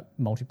towards that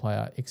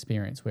multiplayer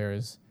experience.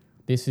 Whereas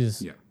this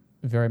is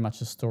very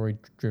much a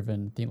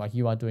story-driven thing. Like,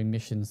 you are doing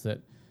missions that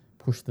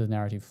push the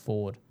narrative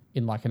forward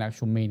in like an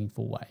actual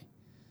meaningful way.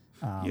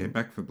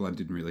 Back 4 Blood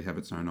didn't really have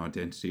its own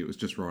identity. It was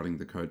just riding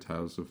the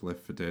coattails of Left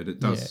 4 Dead. It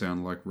does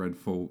sound like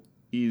Redfall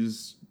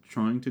is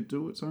trying to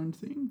do its own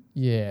thing.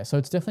 Yeah, so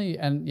it's definitely...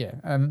 And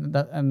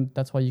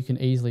that's why you can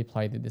easily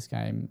play this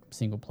game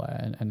single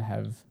player and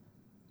have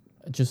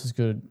just as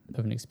good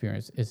of an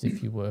experience as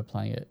if you were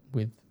playing it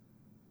with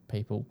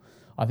people.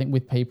 I think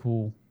with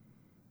people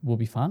will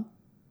be fun.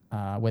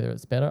 Whether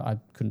it's better, I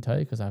couldn't tell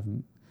you because I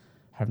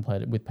haven't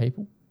played it with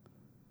people.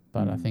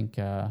 But I think...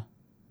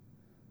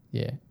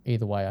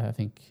 either way, I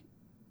think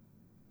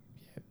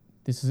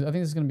this is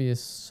going to be a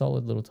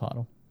solid little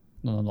title.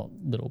 No, not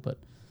little, but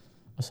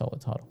a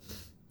solid title.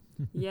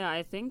 Yeah,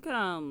 I think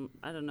I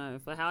don't know,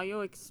 for how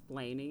you're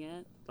explaining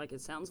it, like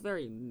it sounds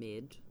very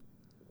mid,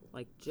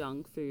 like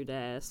junk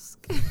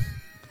food-esque.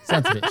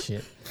 Sounds a bit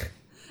shit.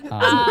 For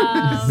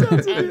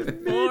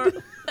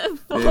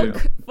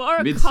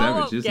a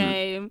co-op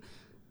game,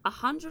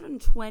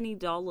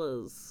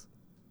 $120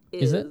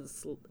 is it?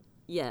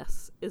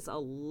 Yes, is a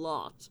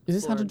lot. Is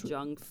this for a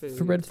junk food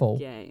for Redfall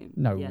game?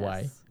 No yes.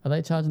 way. Are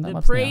they charging that the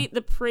much pre, now?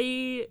 The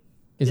pre.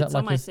 Is that it's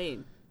like on my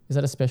scene? Is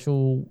that a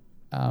special?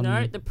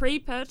 No, the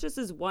pre-purchase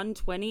is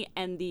 $120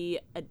 and the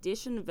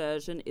edition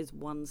version is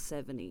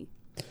 $170.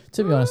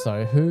 To be honest,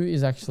 though, who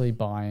is actually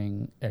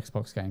buying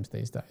Xbox games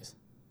these days?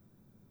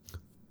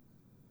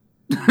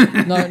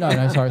 No.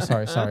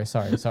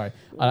 Sorry.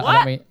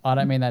 I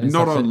don't mean that.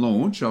 Not on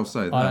launch. I'll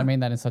say that. I don't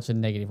mean that in such a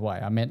negative way.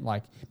 I meant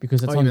like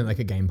because it's you meant like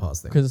a Game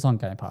Pass thing. Because it's on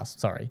Game Pass.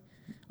 Sorry,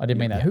 I didn't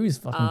mean that. Who is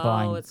fucking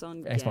buying it's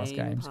on Xbox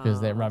Game games because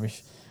they're Pass.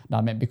 rubbish? No,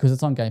 I meant because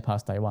it's on Game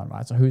Pass day one,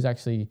 right? So who's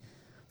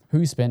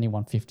spending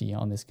 $150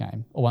 on this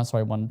game? Or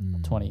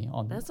 $120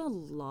 on. That's a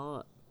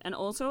lot, and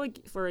also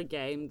for a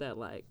game that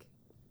like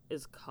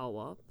is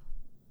co-op.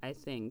 I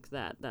think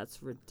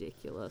that's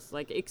ridiculous.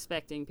 Like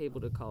expecting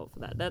people to co-op for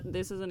that.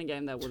 This isn't a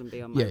game that wouldn't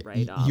be on my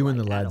radar. You and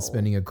the lads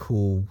spending a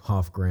cool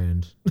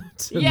 $5,000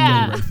 to play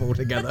Redfall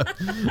together.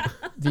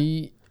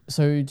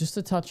 So just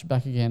to touch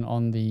back again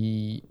on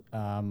the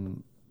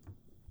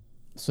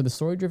so the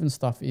story-driven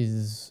stuff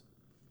is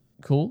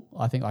cool.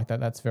 I think like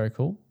that's very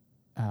cool.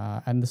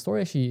 And the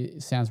story actually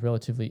sounds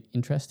relatively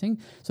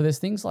interesting. So there's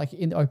things like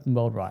in the open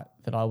world, right,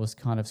 that I was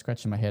kind of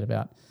scratching my head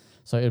about.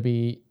 So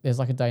there's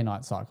like a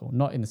day-night cycle,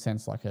 not in the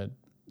sense like a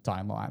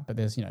Dying Light, but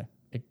there's,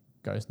 it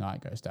goes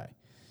night, goes day.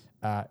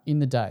 In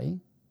the day,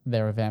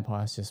 there are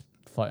vampires just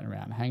floating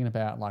around, hanging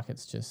about like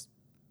it's just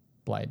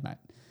Blade, mate.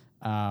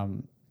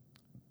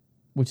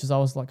 Which is, I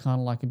was like kind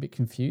of like a bit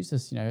confused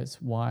as,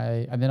 it's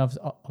why, and then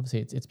obviously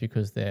it's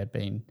because they're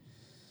being,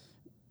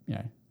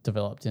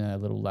 developed in a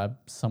little lab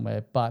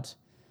somewhere. But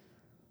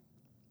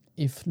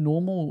if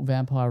normal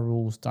vampire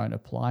rules don't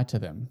apply to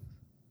them,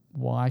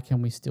 why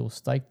can we still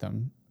stake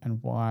them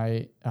And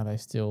why are they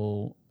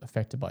still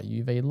affected by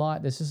UV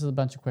light? There's just a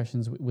bunch of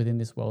questions within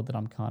this world that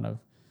I'm kind of,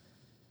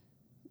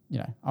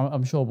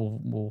 I'm sure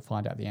we'll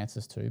find out the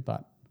answers to,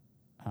 but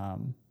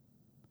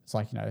it's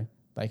like,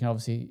 they can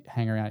obviously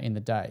hang around in the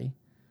day,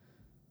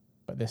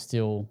 but they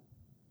still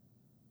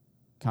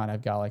can't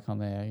have garlic on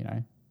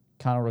their,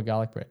 can't order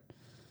garlic bread.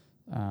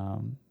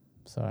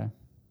 So,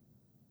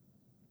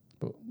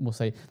 but we'll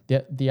see.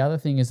 The other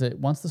thing is that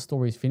once the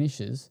story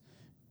finishes,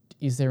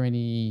 is there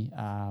any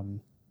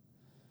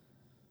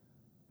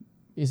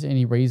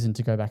reason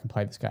to go back and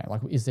play this game?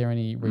 Like, is there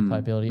any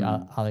replayability?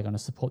 Are they going to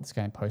support this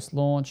game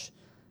post-launch?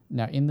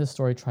 Now, in the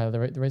story trailer,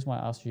 the reason why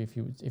I asked you if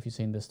you've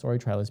seen the story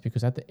trailer is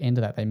because at the end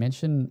of that, they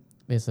mention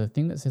there's a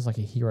thing that says like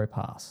a hero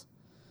pass.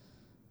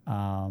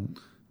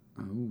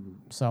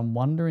 So I'm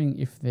wondering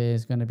if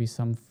there's going to be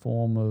some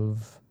form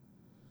of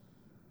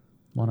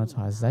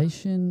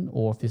monetization,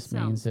 or if this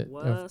means that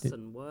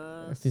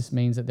if this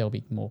means that there'll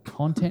be more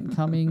content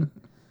coming.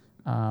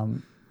 I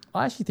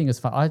actually think it's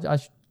fun. I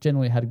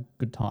generally had a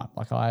good time.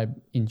 Like, I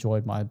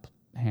enjoyed my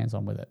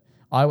hands-on with it.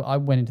 I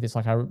went into this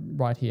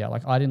right here.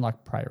 Like, I didn't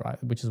like Prey,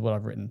 right, which is what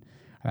I've written,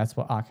 and that's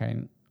what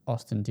Arcane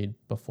Austin did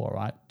before,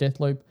 right?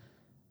 Deathloop,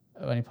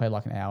 I only played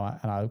like an hour,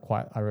 and I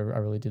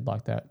really did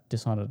like that.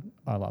 Dishonored,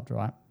 I loved,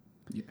 right?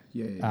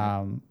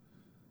 Yeah.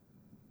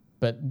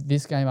 But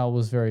this game, I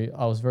was very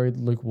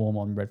lukewarm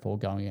on Redfall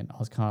going in. I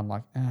was kind of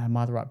like, am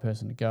I the right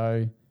person to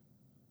go?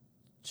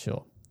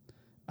 Sure,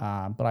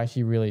 but I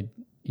actually really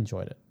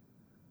enjoyed it.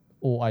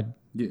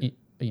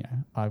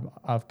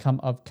 I've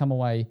come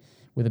away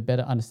with a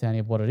better understanding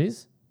of what it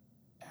is,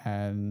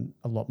 and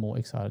a lot more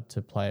excited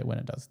to play it when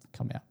it does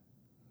come out.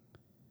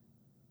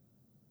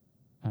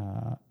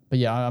 But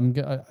yeah,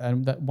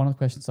 and one of the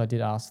questions I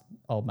did ask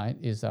old mate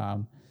is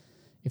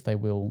if they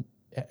will,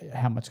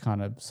 how much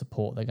kind of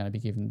support they're going to be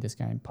giving this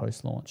game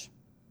post-launch.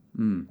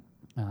 And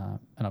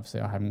obviously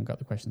I haven't got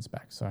the questions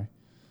back, so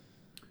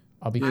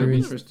I'll be curious. I'm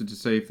interested to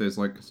see if there's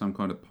like some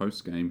kind of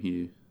post-game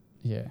here.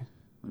 Yeah.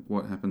 Like,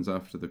 what happens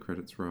after the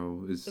credits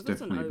roll is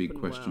definitely a big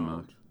question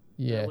mark.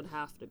 Yeah. It would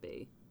have to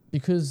be.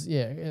 Because,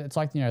 it's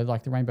like,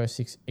 like the Rainbow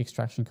Six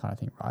Extraction kind of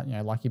thing, right?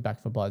 Like your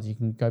Back 4 Bloods, you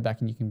can go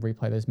back and you can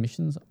replay those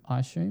missions, I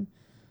assume.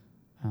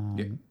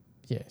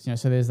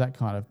 So there's that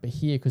kind of, but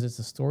here, because it's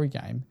a story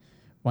game,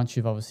 once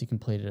you've obviously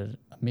completed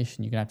a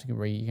mission, you're going to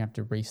have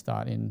to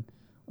restart a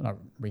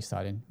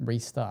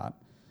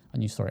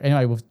new story.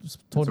 Anyway, we've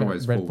talked about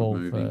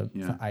Redfall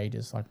for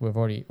ages. Like, we've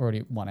already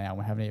 1 hour,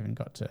 we haven't even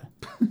got to...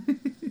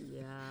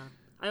 Yeah.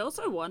 I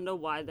also wonder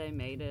why they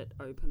made it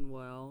open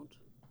world.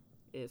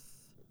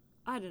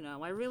 I don't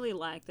know, I really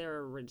like their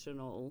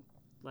original,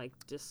 like,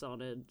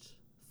 Dishonored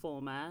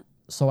format.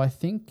 So I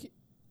think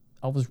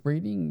I was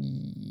reading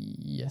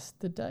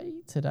today.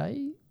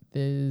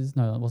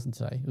 No, it wasn't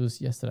today. It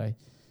was yesterday.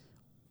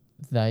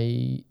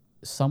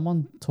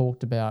 Someone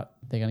talked about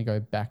they're going to go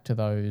back to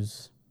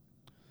those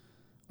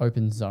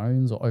open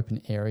zones or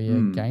open area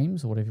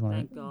games or whatever you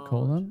want to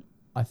call them.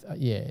 I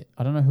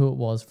don't know who it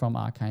was from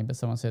Arcane, but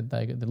someone said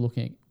they're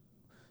looking.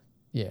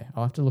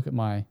 I'll have to look at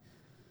my.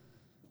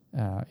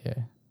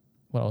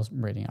 What I was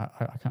reading.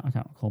 I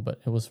can't recall,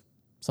 but it was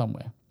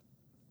somewhere.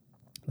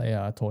 They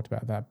talked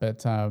about that,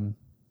 but someone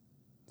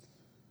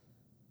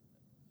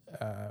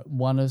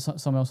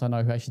else I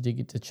know who actually did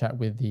get to chat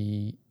with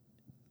the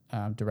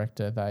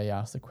director, they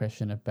asked a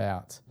question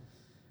about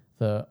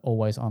the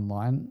always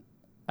online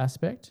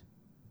aspect,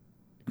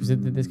 because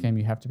in this game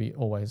you have to be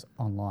always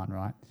online,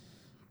 right?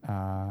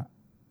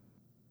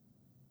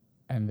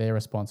 And their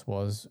response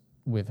was,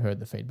 "We've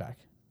heard the feedback,"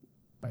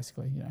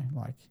 basically.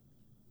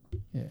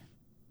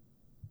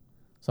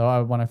 So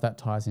I wonder if that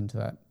ties into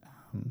that.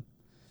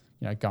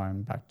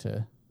 Going back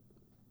to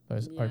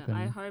those open.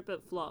 I hope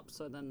it flops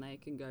so then they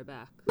can go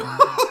back.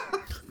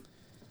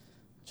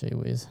 Gee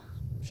whiz.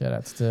 Shout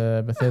outs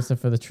to Bethesda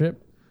for the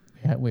trip.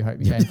 We hope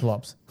your game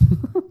flops.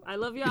 I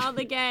love your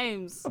other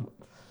games.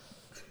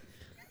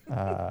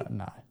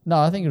 No,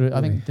 I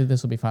think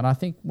this will be fun. I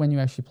think when you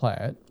actually play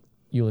it,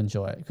 you'll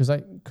enjoy it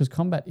because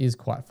combat is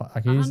quite fun.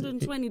 Like,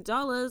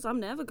 $120. I'm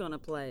never gonna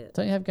play it.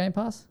 Don't you have Game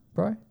Pass,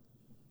 bro?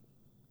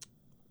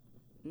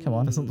 Come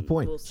on, that's not the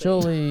point. We'll see.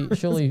 Surely,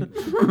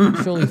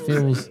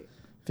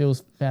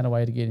 Phil's found a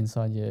way to get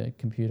inside your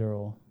computer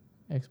or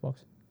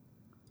Xbox.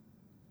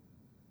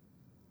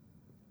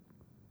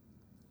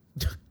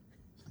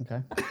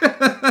 Okay.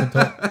 Good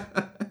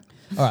talk.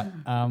 All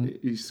right.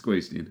 You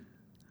squeezed in.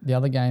 The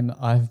other game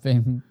I've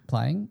been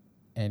playing,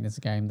 and it's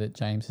a game that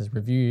James has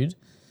reviewed,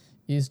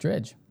 is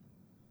Dredge.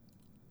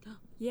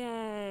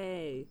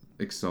 Yay!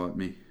 Excite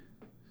me.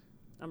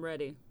 I'm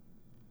ready.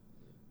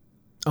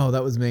 Oh,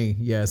 that was me.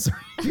 Yeah, sorry.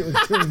 You were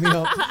queuing me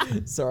up.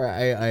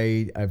 Sorry,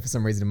 I for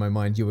some reason in my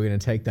mind you were going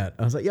to take that.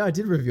 I was like, yeah, I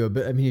did review it,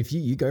 but I mean, if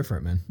you go for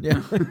it, man.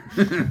 Yeah.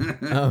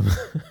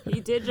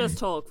 He did just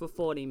talk for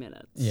 40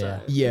 minutes. Yeah.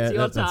 So Yeah,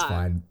 it's that's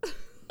fine.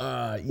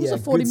 Was it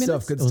 40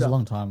 minutes? Good it was stuff. a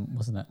long time,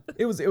 wasn't it?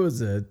 It was a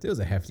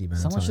hefty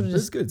amount of time.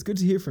 It's good. It's good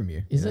to hear from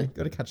you. Is it?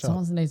 Got to catch up.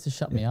 Someone needs to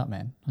shut me up,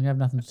 man. I'm going to have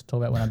nothing to talk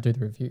about when I do the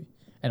review.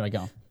 Anyway, go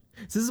on.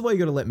 So this is why you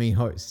got to let me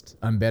host.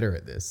 I'm better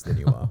at this than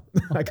you are.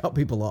 I cut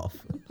people off.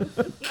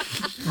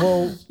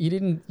 Well, you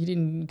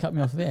didn't cut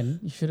me off then.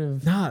 You should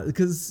have. Nah,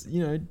 because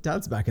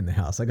Dad's back in the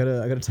house. I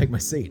gotta take my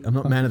seat. I'm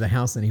not man of the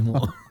house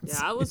anymore. Yeah,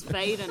 I was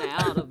fading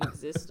out of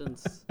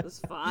existence. It's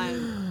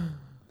fine.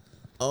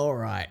 All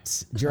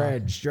right,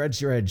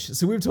 Dredge.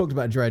 So we've talked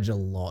about Dredge a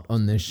lot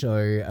on this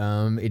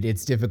show.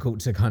 It's difficult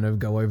to kind of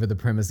go over the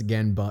premise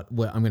again, but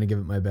I'm going to give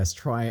it my best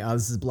try.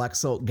 This is Black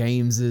Salt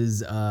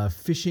Games'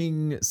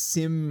 fishing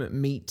sim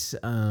meet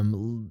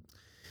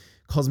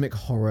cosmic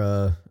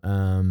horror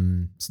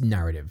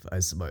narrative, I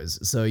suppose.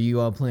 So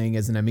you are playing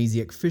as an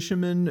amnesiac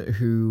fisherman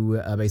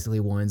who basically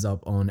winds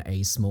up on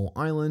a small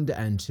island,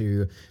 and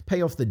to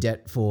pay off the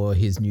debt for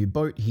his new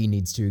boat, he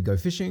needs to go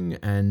fishing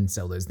and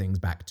sell those things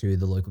back to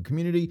the local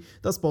community,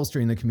 thus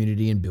bolstering the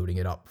community and building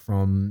it up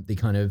from the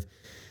kind of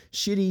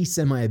shitty,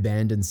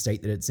 semi-abandoned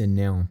state that it's in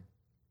now.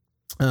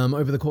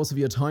 Over the course of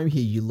your time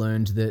here, you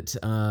learned that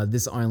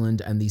this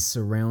island and the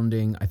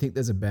surrounding, I think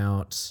there's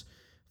about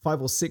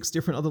 5 or 6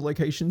 different other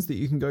locations that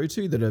you can go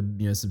to that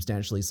are,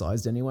 substantially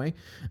sized anyway.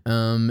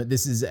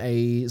 This is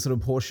a sort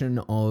of portion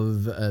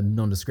of a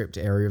nondescript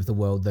area of the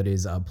world that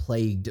is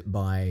plagued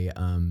by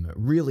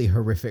really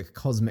horrific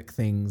cosmic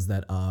things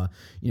that are,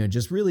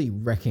 just really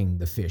wrecking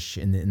the fish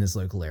in this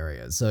local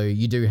area. So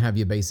you do have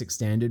your basic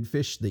standard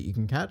fish that you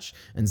can catch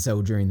and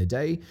sell during the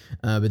day.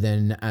 But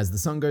then as the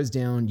sun goes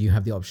down, you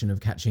have the option of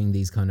catching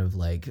these kind of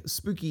like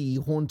spooky,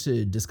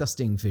 haunted,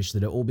 disgusting fish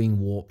that are all being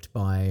warped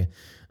by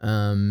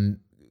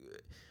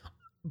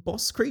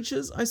boss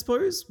creatures, I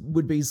suppose,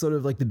 would be sort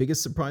of like the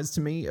biggest surprise to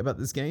me about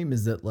this game,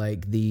 is that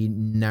like the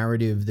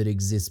narrative that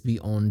exists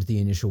beyond the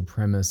initial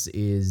premise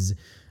is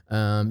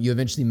you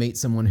eventually meet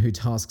someone who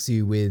tasks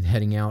you with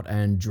heading out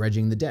and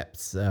dredging the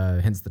depths,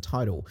 hence the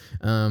title.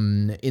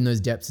 In those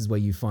depths is where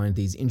you find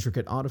these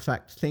intricate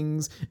artifact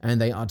things,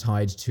 and they are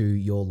tied to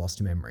your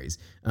lost memories.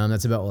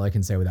 That's about all I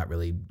can say without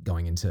really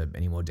going into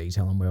any more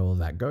detail on where all of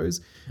that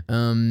goes.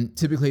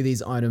 Typically,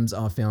 these items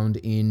are found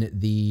in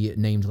the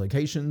named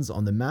locations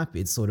on the map.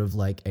 It's sort of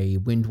like a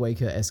Wind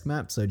Waker-esque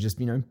map, so just,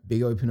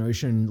 big open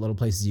ocean, a lot of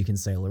places you can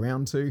sail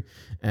around to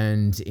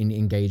and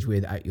engage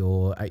with at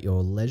your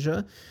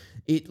leisure.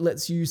 It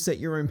lets you set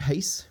your own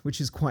pace,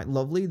 which is quite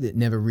lovely. That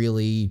never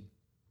really,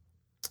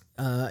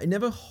 it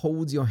never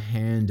holds your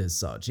hand as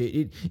such.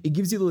 It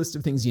gives you the list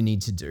of things you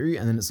need to do,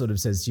 and then it sort of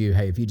says to you,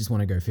 hey, if you just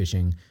want to go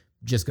fishing,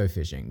 just go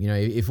fishing.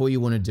 If all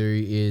you want to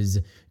do is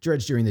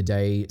dredge during the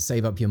day,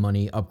 save up your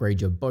money, upgrade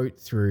your boat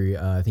through,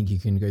 I think you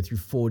can go through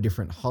 4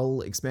 different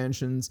hull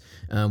expansions.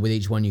 With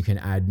each one, you can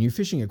add new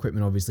fishing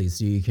equipment, obviously,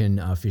 so you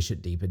can fish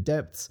at deeper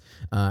depths,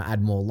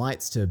 add more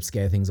lights to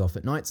scare things off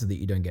at night so that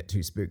you don't get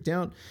too spooked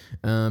out.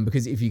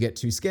 Because if you get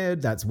too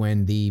scared, that's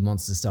when the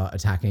monsters start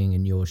attacking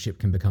and your ship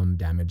can become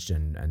damaged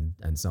and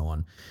so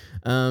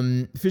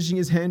on. Fishing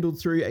is handled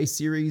through a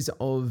series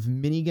of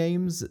mini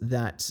games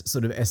that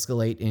sort of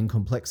escalate in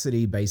complexity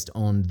based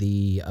on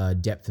the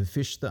depth of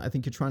fish that I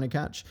think you're trying to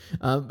catch.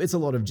 It's a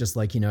lot of just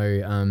like,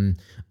 a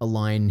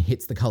line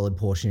hits the colored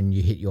portion,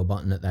 you hit your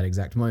button at that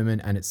exact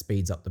moment, and it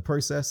speeds up the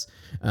process.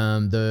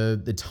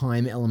 The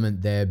time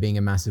element there being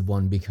a massive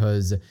one,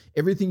 because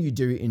everything you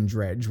do in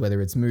Dredge, whether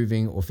it's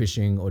moving or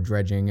fishing or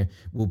dredging,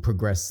 will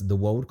progress the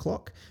world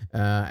clock.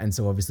 And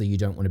so obviously you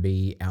don't want to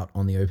be out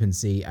on the open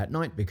sea at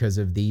night because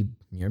of the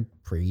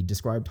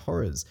pre-described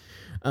horrors.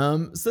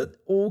 So that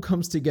all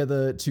comes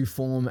together to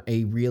form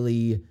a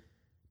really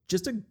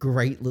just a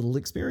great little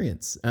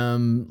experience.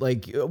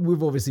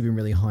 We've obviously been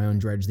really high on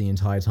Dredge the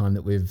entire time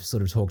that we've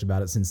sort of talked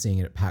about it since seeing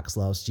it at PAX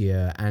last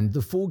year, and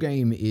the full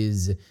game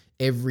is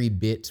every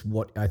bit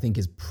what I think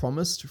is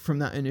promised from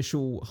that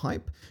initial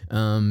hype.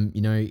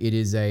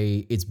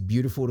 It's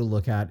beautiful to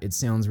look at. It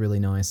sounds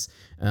really nice.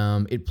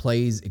 It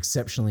plays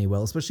exceptionally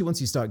well, especially once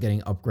you start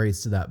getting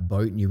upgrades to that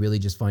boat and you really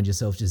just find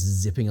yourself just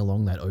zipping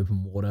along that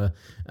open water.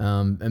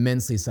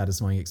 Immensely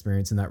satisfying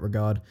experience in that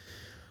regard.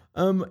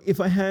 If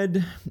I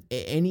had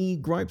any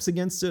gripes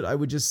against it, I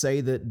would just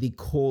say that the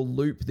core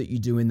loop that you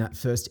do in that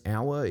first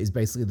hour is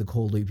basically the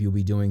core loop you'll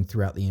be doing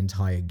throughout the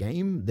entire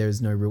game.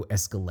 There's no real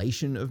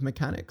escalation of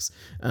mechanics.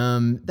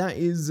 That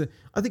is,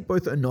 I think,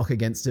 both a knock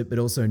against it, but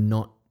also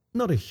not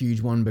a huge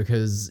one,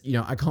 because,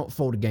 I can't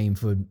fault a game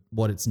for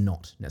what it's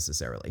not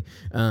necessarily.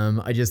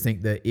 I just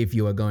think that if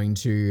you are going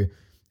to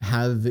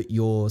have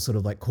your sort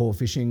of like core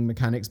fishing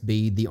mechanics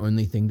be the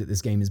only thing that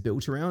this game is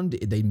built around,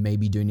 they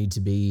maybe do need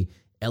to be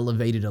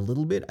elevated a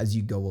little bit as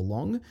you go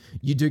along.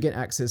 You do get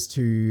access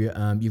to,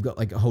 you've got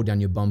like hold down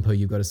your bumper,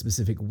 you've got a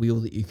specific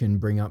wheel that you can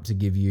bring up to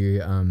give you,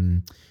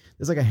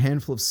 there's like a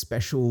handful of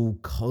special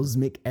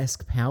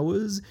cosmic-esque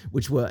powers,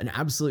 which were an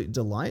absolute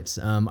delight.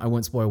 I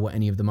won't spoil what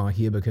any of them are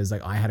here because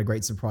I had a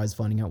great surprise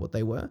finding out what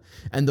they were.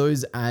 And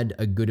those add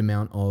a good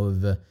amount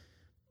of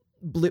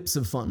blips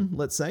of fun,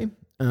 let's say.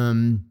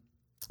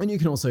 And you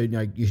can also,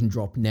 you can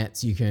drop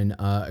nets, you can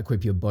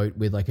equip your boat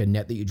with like a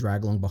net that you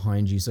drag along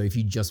behind you. So if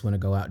you just want to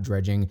go out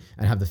dredging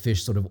and have the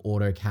fish sort of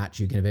auto catch,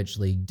 you can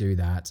eventually do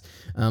that.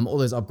 All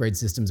those upgrade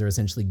systems are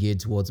essentially geared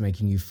towards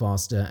making you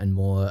faster and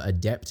more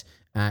adept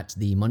at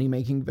the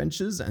money-making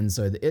ventures. And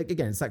so,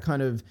 again, it's that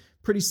kind of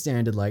pretty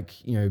standard, like,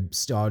 you know,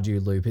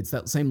 Stardew loop. It's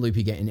that same loop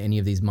you get in any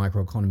of these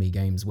microeconomy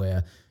games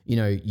where, you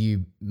know,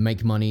 you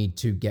make money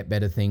to get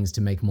better things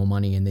to make more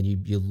money, and then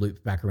you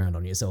loop back around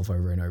on yourself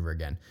over and over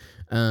again.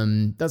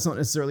 That's not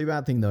necessarily a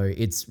bad thing, though.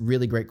 It's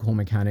really great core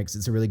mechanics.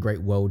 It's a really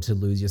great world to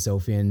lose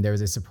yourself in. There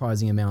is a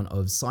surprising amount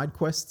of side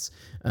quests,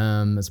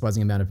 a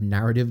surprising amount of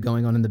narrative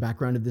going on in the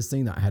background of this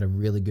thing that I had a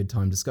really good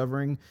time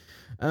discovering.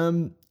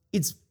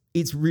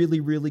 It's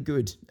really, really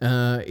good.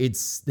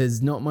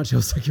 There's not much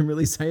else I can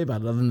really say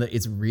about it other than that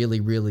it's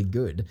really, really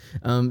good.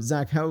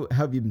 Zach, how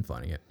have you been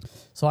finding it?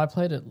 So I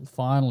played it,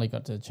 finally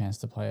got the chance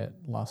to play it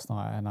last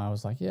night, and I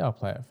was like, yeah, I'll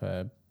play it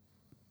for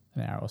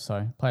an hour or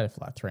so. Played it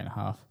for like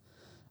 3.5.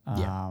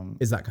 Yeah,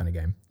 it's that kind of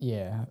game.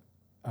 Yeah,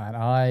 and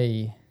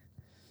I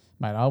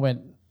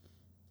went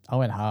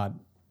hard.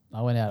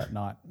 I went out at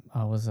night.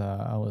 I was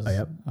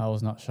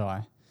not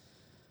shy.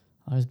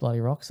 Those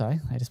bloody rocks, eh?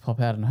 They just pop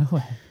out of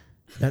nowhere.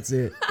 That's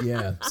it,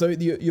 yeah. So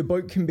your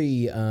boat can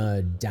be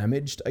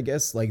damaged, I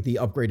guess. Like the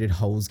upgraded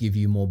hulls give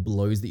you more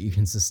blows that you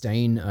can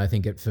sustain. I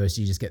think at first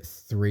you just get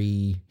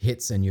 3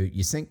 hits and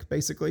you sink,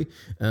 basically.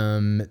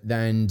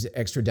 Then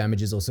extra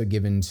damage is also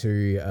given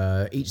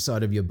to each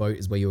side of your boat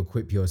is where you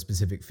equip your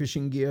specific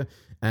fishing gear.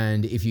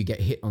 And if you get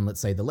hit on, let's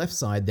say, the left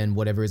side, then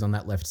whatever is on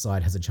that left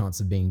side has a chance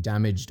of being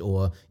damaged.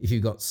 Or if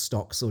you've got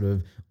stock sort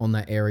of on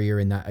that area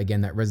in that,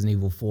 again, that Resident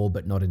Evil 4,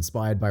 but not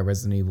inspired by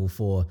Resident Evil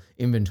 4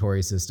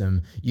 inventory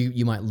system,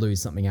 you might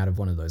lose something out of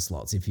one of those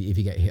slots if you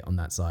get hit on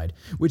that side.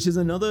 Which is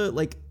another,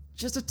 like,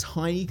 just a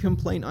tiny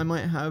complaint I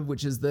might have,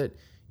 which is that,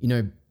 you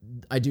know,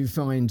 I do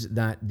find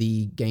that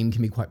the game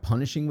can be quite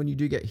punishing when you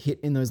do get hit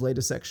in those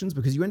later sections,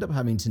 because you end up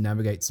having to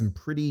navigate some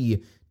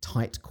pretty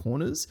tight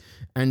corners,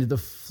 and the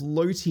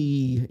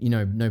floaty, you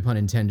know, no pun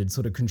intended,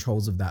 sort of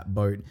controls of that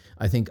boat,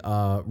 I think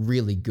are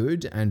really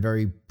good and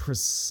very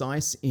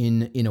precise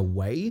in a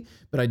way.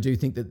 But I do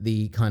think that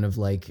the kind of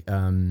like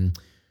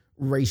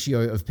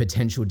ratio of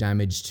potential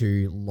damage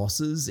to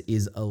losses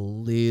is a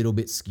little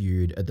bit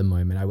skewed at the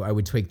moment. I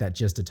would tweak that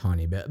just a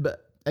tiny bit,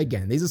 but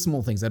again, these are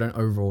small things that don't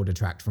overall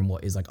detract from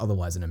what is like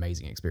otherwise an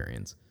amazing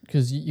experience.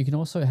 Because you can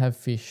also have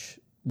fish,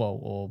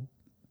 or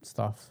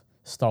stuff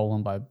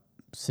stolen by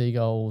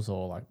seagulls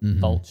or like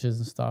vultures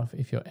and stuff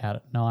if you're out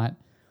at night.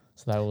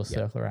 So they will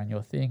circle around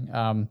your thing.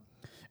 And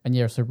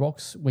yeah, so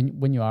rocks,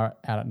 when you are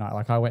out at night,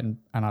 like I went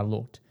and I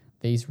looked,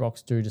 these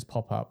rocks do just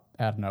pop up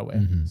out of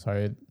nowhere.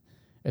 So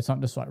it's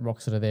not just like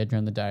rocks that are there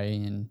during the day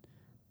and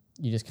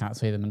you just can't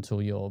see them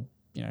until you're,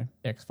 you know,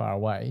 X far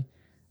away.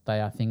 They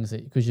are things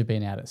that, because you've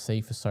been out at sea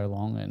for so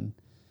long and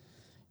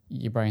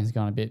your brain's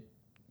gone a bit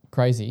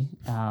crazy,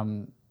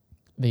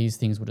 these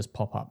things will just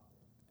pop up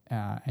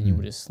and you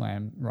will just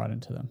slam right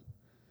into them.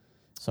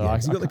 So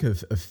you've got like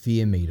a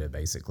fear meter,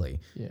 basically.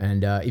 Yeah.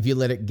 And if you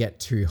let it get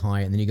too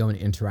high and then you go and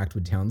interact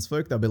with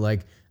townsfolk, they'll be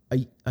like,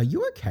 are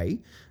you okay?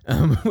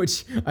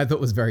 Which I thought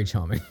was very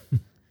charming.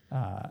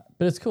 But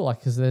it's cool, like,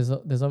 because there's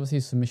obviously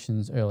some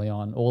missions early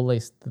on, or at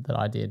least that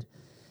I did,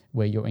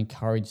 where you're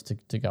encouraged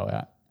to go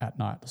out at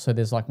night. So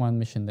there's like one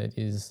mission that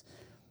is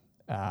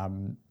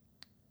find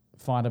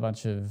a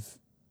bunch of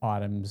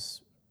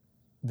items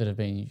that have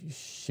been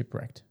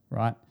shipwrecked,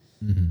 right?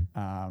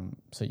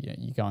 So yeah,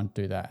 you go and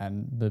do that,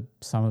 and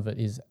some of it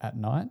is at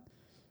night.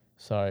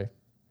 So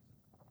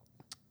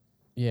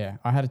yeah,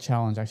 I had a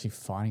challenge actually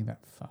finding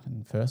that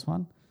fucking first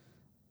one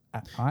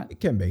at night.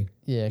 It can be.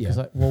 Yeah, because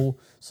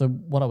so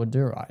what I would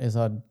do, right, is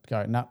I'd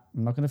go, no,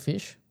 I'm not going to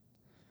fish.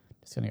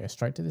 Just going to go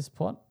straight to this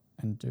pot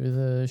and do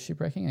the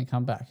shipwrecking and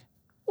come back.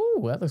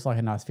 Ooh, that looks like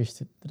a nice fish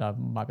that I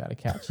might be able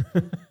to catch.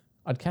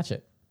 I'd catch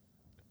it.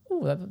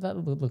 Ooh, that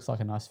looks like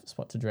a nice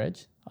spot to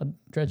dredge. I'd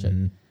dredge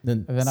it.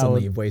 Then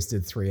suddenly you've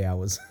wasted 3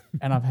 hours.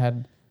 And I've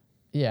had,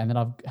 and then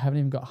I haven't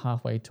even got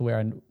halfway to where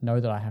I know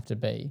that I have to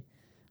be.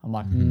 I'm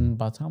like,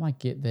 by the time I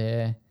get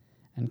there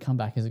and come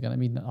back, is it going to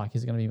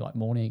be like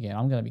morning again?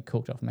 I'm going to be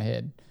cooked off my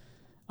head.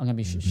 I'm going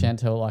to be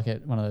Chantelle like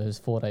at one of those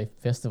 4-day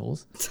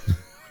festivals.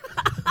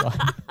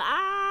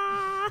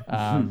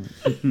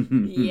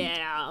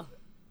 Yeah.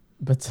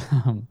 But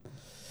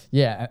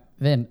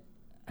then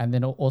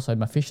also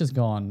my fish has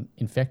gone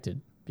infected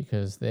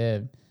because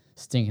they're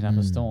stinking up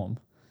a storm,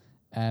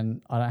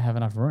 and I don't have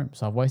enough room,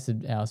 so I've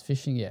wasted hours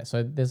fishing. Yeah,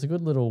 so there's a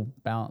good little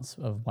balance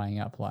of weighing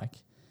up, like.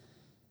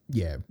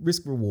 Yeah,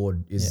 risk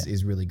reward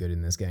is really good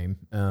in this game,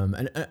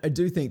 and I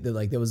do think that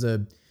like there was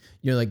a,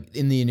 you know, like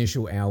in the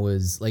initial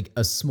hours, like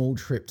a small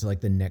trip to like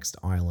the next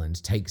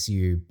island takes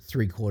you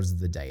 3/4 of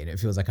the day, and it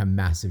feels like a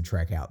massive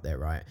trek out there,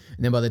 right?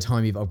 And then by the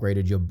time you've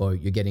upgraded your boat,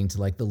 you're getting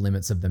to like the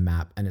limits of the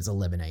map, and it's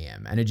 11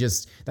 a.m. And it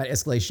just, that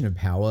escalation of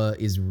power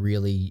is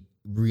really,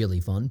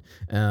 really fun,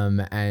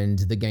 and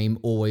the game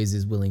always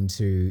is willing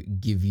to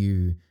give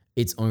you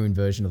its own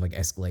version of like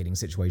escalating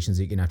situations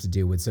that you're gonna have to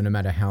deal with. So no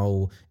matter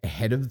how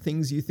ahead of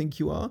things you think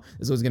you are,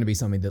 there's always gonna be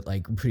something that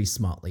like pretty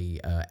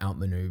smartly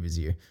outmaneuvers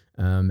you.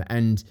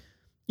 And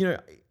you know,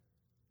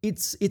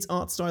 its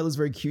art style is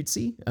very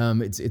cutesy.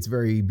 It's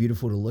very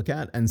beautiful to look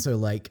at, and so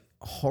like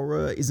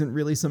horror isn't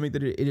really something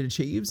that it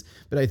achieves,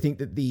 but I think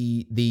that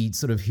the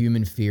sort of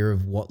human fear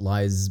of what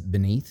lies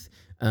beneath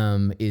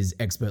is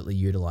expertly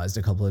utilized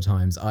a couple of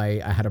times. I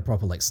had a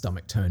proper like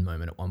stomach turn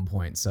moment at one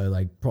point, so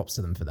like props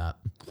to them for that.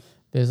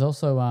 There's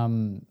also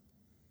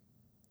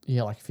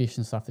like fish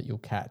and stuff that you'll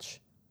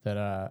catch that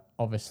are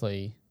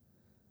obviously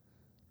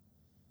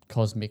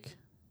cosmified.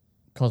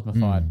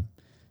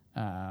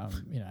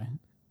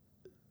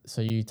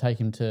 So you take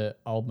him to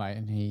old mate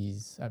and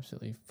he's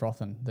absolutely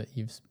frothing that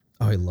you've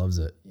he loves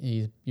it.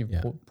 You've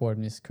brought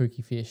him this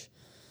kooky fish.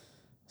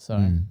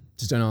 So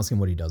just don't ask him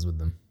what he does with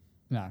them.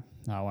 No,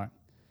 I won't.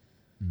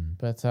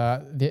 But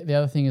the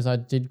other thing is, I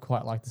did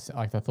quite like this.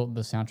 Like, I thought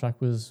the soundtrack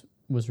was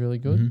really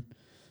good,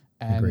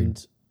 and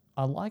Agreed.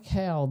 I like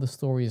how the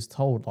story is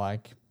told.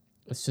 Like,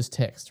 it's just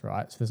text,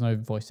 right? So there's no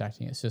voice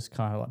acting. It's just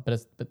kind of like,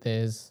 but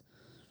there's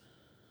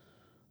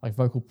like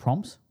vocal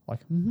prompts,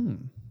 like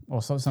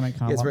or something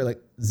kind of. It's very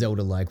like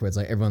Zelda-like, where it's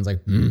like everyone's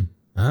like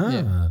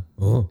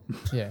oh.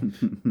 Yeah.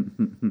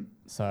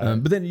 So,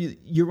 but then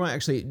you're right.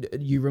 Actually,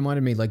 you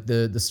reminded me. Like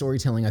the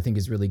storytelling, I think,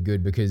 is really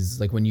good because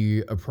like when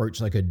you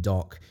approach like a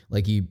dock,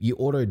 like you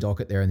auto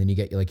dock it there, and then you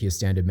get like your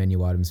standard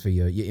menu items for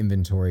your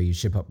inventory, your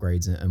ship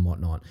upgrades, and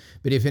whatnot.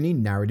 But if any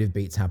narrative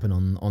beats happen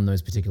on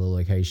those particular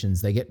locations,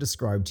 they get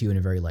described to you in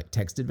a very like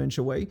text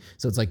adventure way.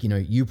 So it's like,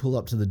 you pull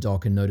up to the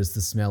dock and notice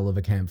the smell of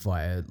a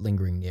campfire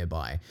lingering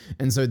nearby,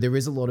 and so there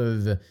is a lot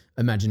of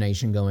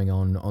imagination going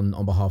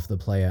on behalf of the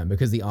player, and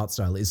because the art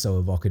style is so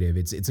evocative,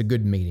 it's a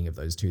good meeting of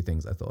those two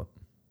things, I thought.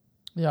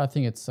 yeah, I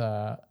think it's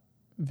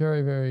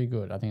very, very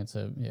good. I think it's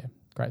a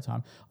great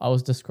time. I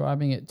was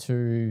describing it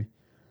to.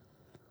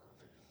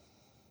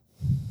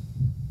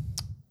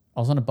 I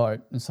was on a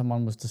boat and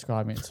someone was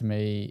describing it to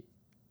me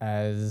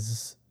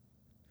as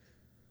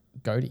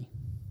Goaty.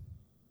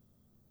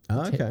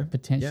 Oh, okay.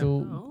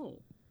 Potential. Oh.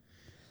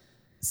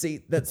 See,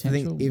 that's the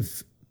thing.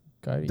 If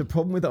Goaty. the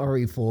problem with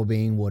RE4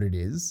 being what it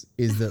is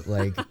that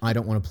like I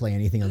don't want to play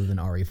anything other than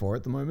RE4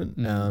 at the moment.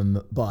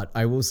 But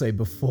I will say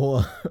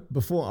before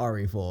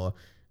RE4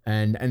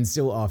 and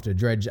still after,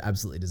 Dredge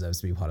absolutely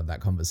deserves to be part of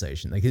that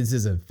conversation. Like, this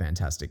is a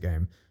fantastic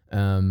game.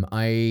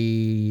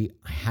 I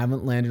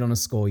haven't landed on a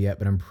score yet,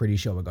 but I'm pretty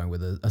sure we're going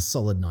with a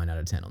solid 9 out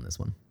of 10 on this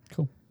one.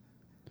 Cool.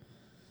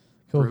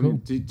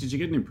 Brilliant. Did you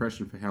get an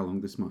impression for how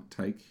long this might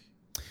take?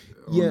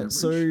 Yeah, average?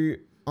 so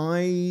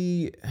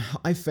I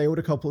failed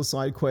a couple of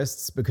side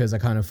quests because I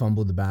kind of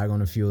fumbled the bag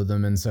on a few of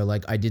them, and so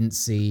like I didn't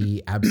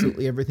see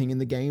absolutely everything in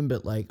the game,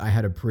 but like I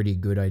had a pretty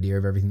good idea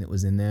of everything that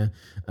was in there.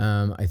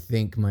 I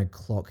think my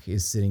clock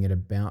is sitting at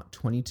about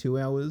 22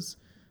 hours.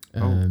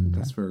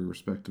 That's very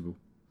respectable.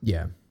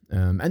 Yeah.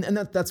 And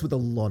that's with a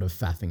lot of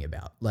faffing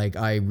about. Like,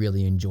 I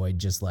really enjoyed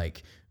just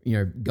like,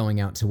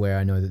 going out to where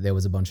I know that there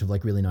was a bunch of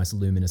like really nice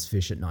luminous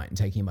fish at night and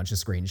taking a bunch of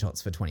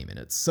screenshots for 20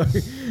 minutes. So,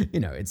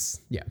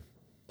 it's, yeah.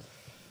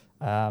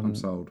 I'm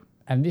sold.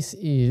 And this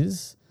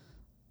is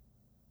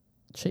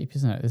cheap,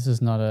 isn't it? This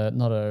is not a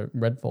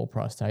Redfall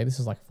price tag. This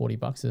is like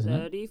 $40, isn't it?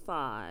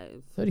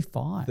 35.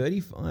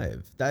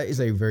 35. That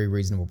is a very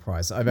reasonable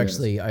price. I've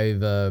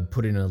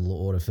put in a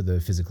little order for the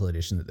physical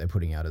edition that they're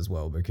putting out as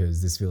well, because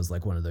this feels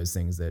like one of those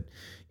things that,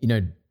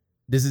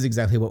 this is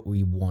exactly what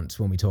we want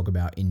when we talk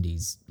about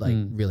indies, like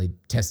really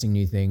testing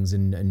new things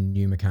and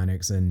new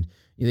mechanics. And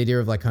the idea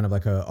of like kind of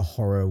like a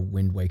horror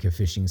Wind Waker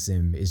fishing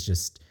sim is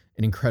just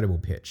an incredible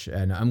pitch,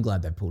 and I'm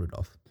glad they pulled it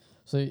off.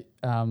 So,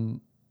 so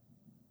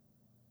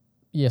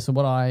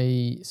what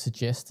I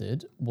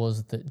suggested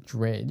was that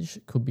Dredge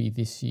could be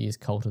this year's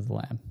Cult of the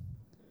Lamb.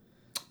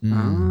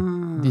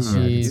 This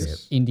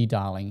year's indie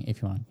darling,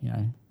 if you want,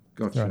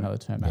 Gotcha. throw another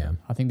term at it.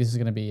 I think this is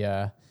going to be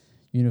a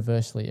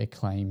universally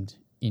acclaimed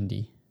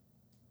indie.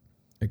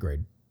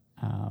 Agreed.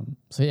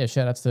 Shout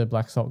outs to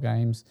Black Salt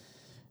Games,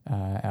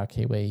 our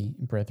Kiwi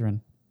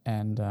brethren,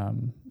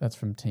 and that's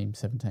from Team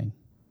 17.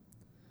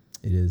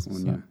 It is. Oh,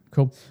 no.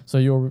 Cool. So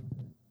your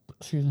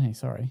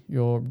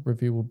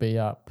review will be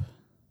up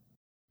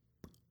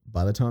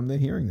by the time they're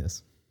hearing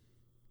this,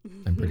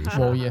 I'm pretty sure.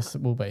 Well, yes,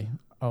 it will be.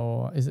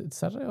 Or is it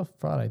Saturday or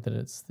Friday that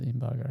it's the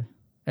embargo?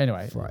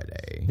 Anyway,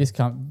 Friday. This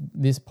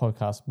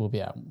podcast will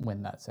be out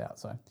when that's out,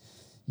 so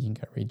you can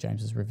go read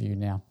James's review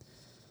now.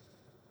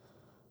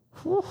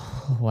 Whew,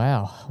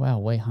 wow,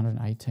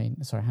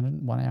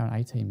 101 hour and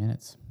 18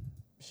 minutes.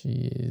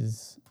 She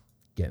is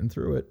getting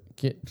through it.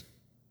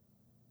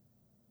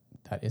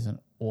 That is an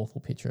awful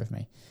picture of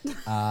me.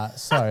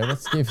 So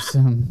let's give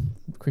some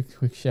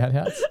quick shout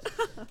outs.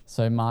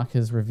 So Mark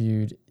has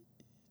reviewed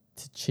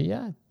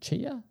Chia?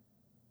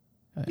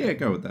 Yeah,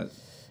 go with that.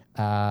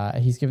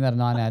 He's given that a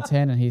 9 out of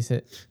 10, and he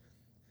says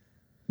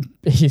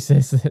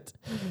that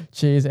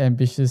Chia's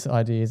ambitious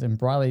ideas and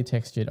brightly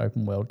textured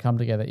open world come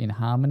together in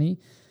harmony.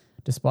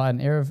 Despite an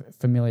air of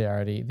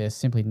familiarity, there's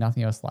simply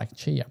nothing else like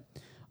Chia,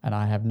 and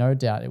I have no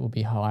doubt it will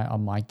be high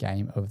on my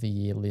game of the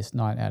year list.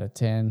 9 out of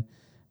 10.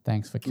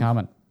 Thanks for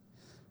coming.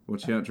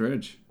 Watch out,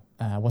 Dredge.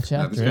 Watch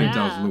out, this Dredge.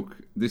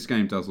 This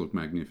game does look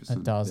magnificent.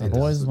 It does. I've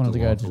always wanted to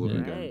go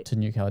game. to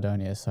New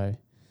Caledonia, so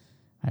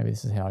maybe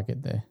this is how I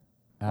get there.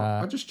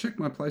 I just checked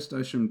my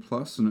PlayStation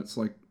Plus, and it's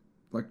like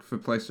like for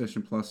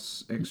PlayStation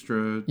Plus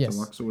Extra Yes.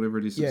 Deluxe or whatever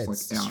it is. Yeah, It's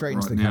it's like out straight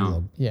right into the now.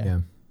 catalog. Yeah.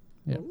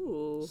 Yeah.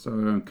 Ooh. So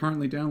I'm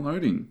currently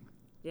downloading.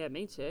 Yeah,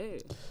 me too.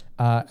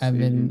 And See you at the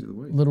then end of the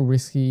week. Little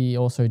Risky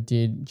also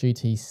did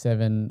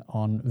GT7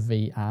 on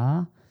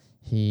VR.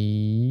 He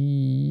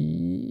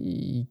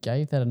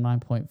gave that a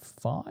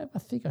 9.5. I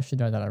think I should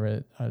know that. I read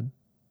it. I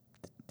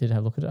did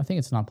have a look at it. I think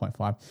it's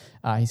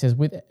 9.5. He says,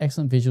 with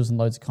excellent visuals and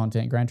loads of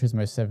content, Gran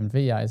Turismo 7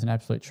 VR is an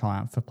absolute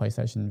triumph for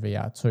PlayStation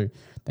VR 2,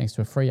 thanks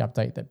to a free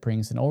update that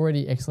brings an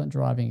already excellent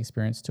driving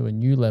experience to a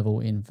new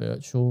level in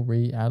virtual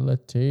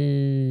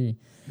reality.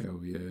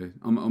 Hell yeah!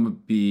 I'm a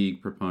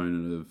big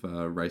proponent of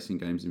racing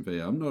games in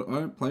VR. I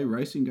don't play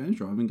racing games,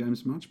 driving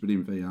games much, but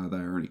in VR they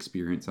are an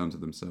experience unto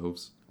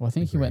themselves. Well, I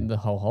think he went the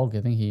whole hog.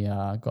 I think he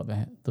got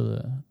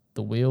the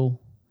wheel,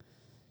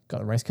 got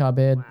the race car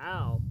bed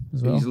Wow.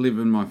 as well. He's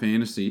living my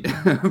fantasy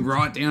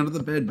right down to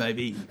the bed,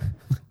 baby.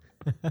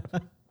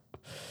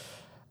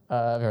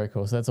 Very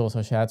cool. So that's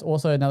also shout-outs.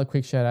 Also, another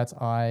quick shout-outs.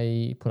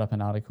 I put up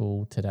an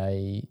article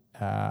today,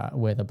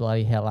 where the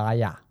bloody hell are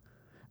ya?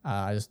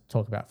 I just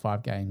talk about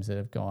 5 games that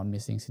have gone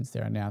missing since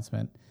their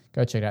announcement.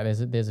 Go check it out.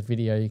 There's a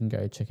video. You can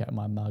go check out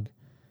my mug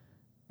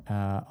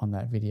on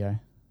that video.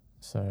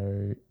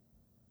 So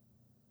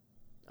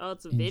Oh,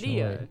 it's a enjoy.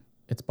 video.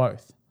 It's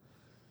both.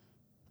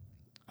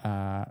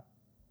 For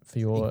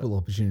your Equal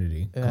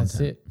opportunity. That's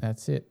content. it.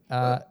 That's it.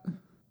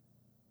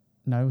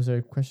 No, was there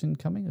a question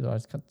coming? Did I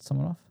just cut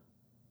someone off?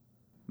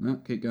 No,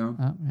 keep going.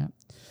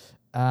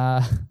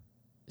 Yeah.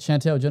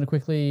 Chantelle, do you want to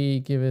quickly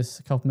give us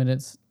a couple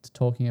minutes to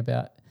talking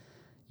about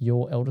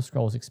your Elder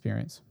Scrolls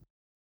experience?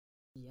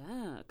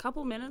 Yeah, a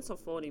couple minutes or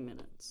 40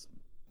 minutes.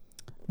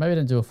 Maybe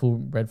don't do a full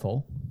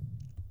Redfall.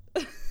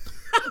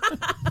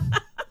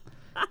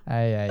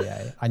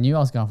 Hey. I knew I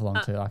was going for long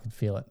too. I could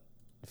feel it.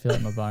 Feel it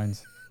in my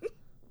bones.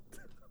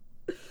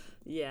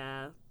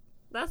 Yeah,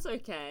 that's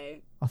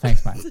okay. Oh,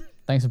 thanks, mate.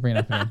 Thanks for bringing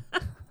it up again.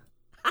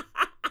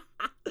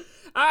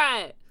 All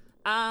right.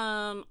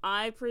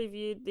 I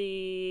previewed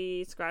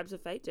the Scribes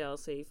of Fate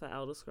DLC for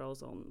Elder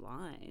Scrolls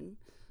Online,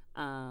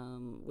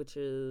 which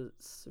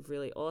is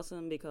really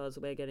awesome because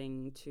we're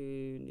getting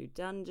 2 new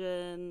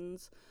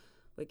dungeons.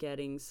 We're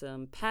getting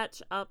some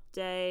patch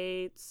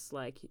updates,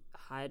 like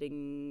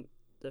hiding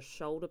the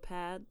shoulder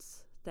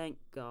pads. Thank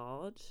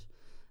God.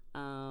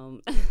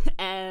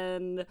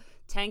 And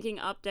tanking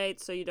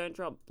updates so you don't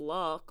drop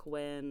block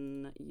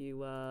when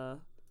you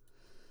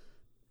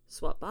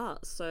swap bars.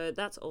 So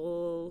that's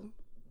all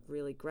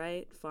really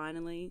great.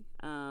 Finally,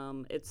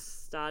 it's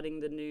starting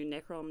the new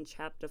Necrom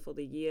chapter for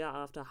the year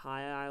after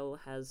High Isle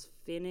has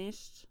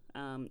finished.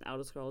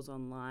 Elder Scrolls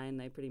Online,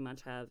 they pretty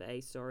much have a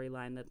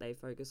storyline that they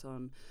focus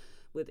on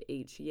with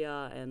each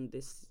year, and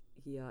this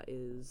year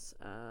is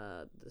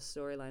the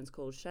storyline's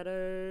called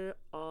Shadow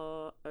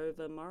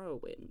over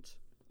Morrowind.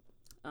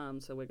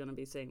 So we're going to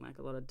be seeing like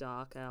a lot of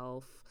Dark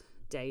Elf,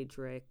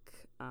 Daedric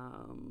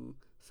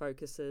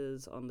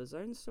focuses on the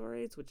zone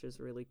stories, which is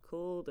really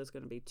cool. There's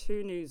going to be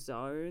 2 new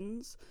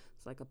zones.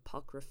 It's like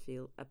apocryphy,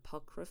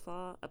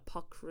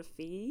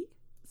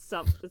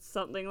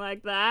 something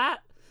like that.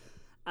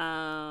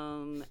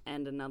 And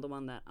another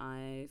one that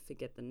I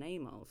forget the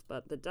name of.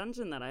 But the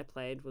dungeon that I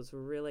played was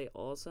really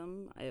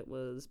awesome. It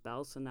was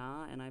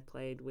Balsanar, and I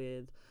played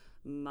with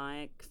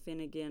Mike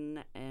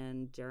Finnegan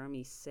and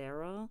Jeremy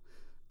Serra,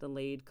 the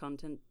lead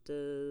content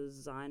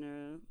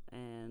designer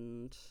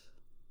and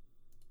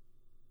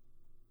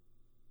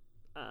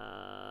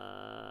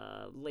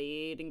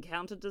lead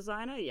encounter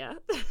designer, yeah.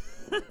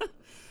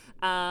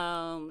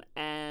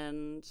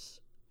 And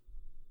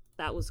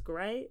that was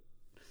great.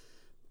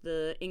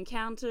 The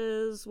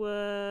encounters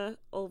were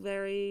all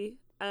very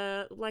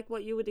like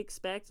what you would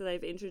expect.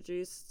 They've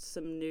introduced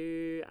some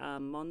new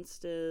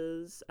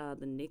monsters,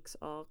 the Nyx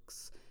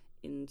Ox,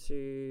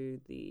 into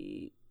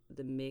the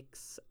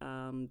mix.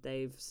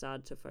 They've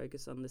started to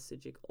focus on the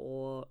Sigic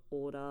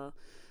Order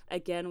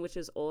again, which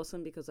is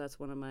awesome because that's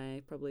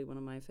probably one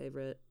of my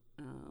favorite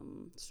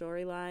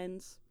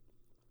storylines.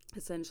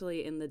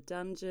 Essentially, in the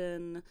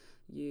dungeon,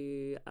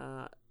 you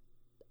are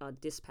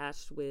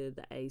dispatched with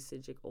a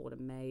Sigic Order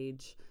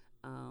mage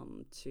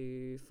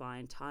to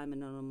find time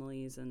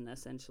anomalies and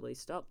essentially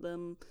stop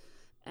them.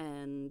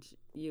 And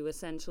you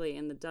essentially,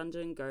 in the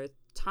dungeon, go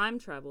time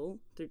travel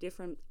through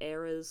different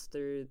eras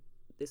through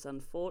this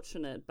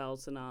unfortunate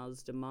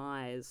Balsanar's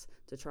demise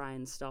to try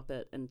and stop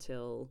it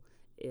until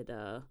it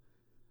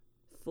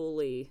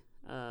fully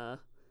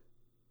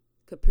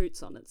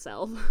kapoots on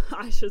itself,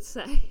 I should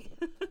say.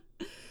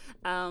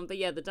 But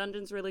yeah, the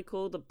dungeon's really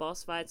cool. The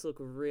boss fights look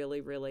really,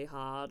 really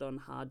hard on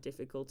hard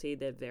difficulty.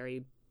 They're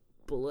very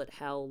bullet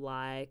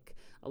hell-like,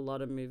 a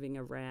lot of moving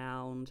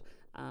around.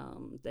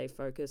 They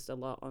focused a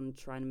lot on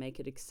trying to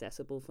make it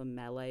accessible for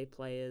melee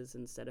players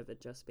instead of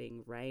it just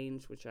being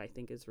ranged, which I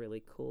think is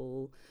really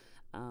cool.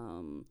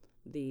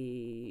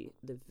 The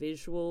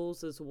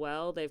visuals as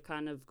well, they've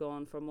kind of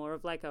gone for more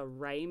of like a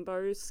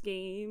rainbow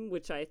scheme,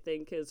 which I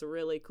think is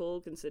really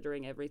cool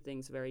considering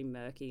everything's very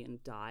murky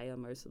and dire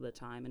most of the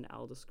time in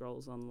Elder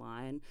Scrolls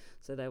Online.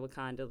 So they were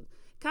kind of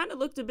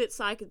looked a bit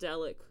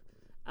psychedelic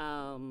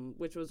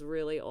which was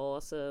really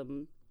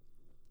awesome.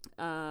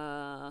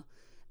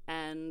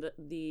 And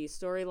the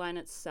storyline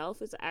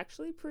itself is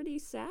actually pretty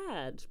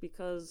sad,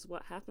 because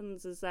what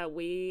happens is that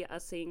we are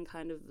seeing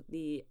kind of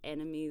the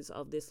enemies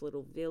of this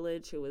little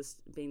village who has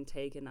been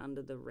taken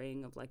under the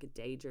ring of like a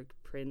Daedric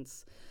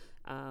prince,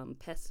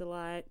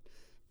 Pestilite,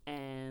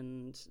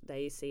 and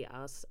they see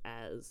us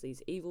as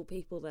these evil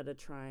people that are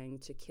trying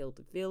to kill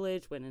the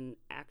village, when in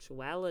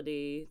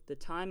actuality the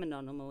time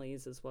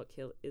anomalies is what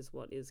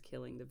is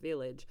killing the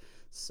village.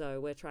 So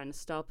we're trying to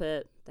stop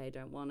it. They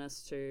don't want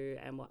us to,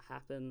 and what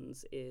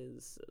happens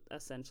is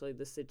essentially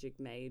the Psijic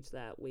mage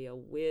that we are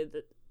with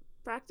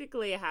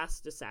practically has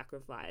to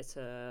sacrifice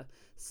her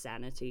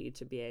sanity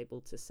to be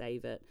able to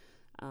save it.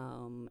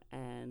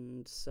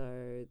 And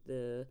so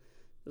it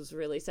was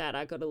really sad.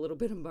 I got a little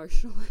bit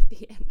emotional at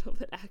the end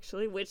of it,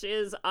 actually, which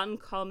is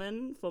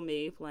uncommon for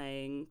me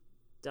playing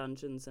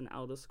Dungeons and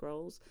Elder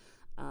Scrolls.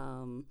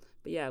 But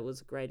yeah, it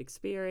was a great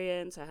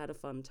experience. I had a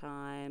fun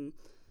time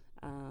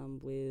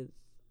with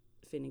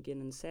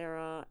Finnegan and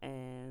Sarah,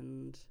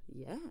 and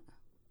yeah,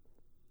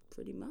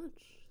 pretty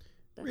much.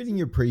 Reading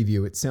your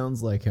preview, it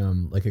sounds like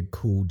a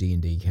cool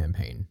D&D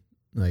campaign.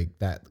 Like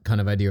that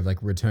kind of idea of like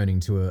returning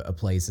to a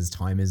place as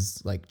time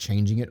is like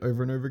changing it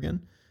over and over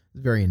again.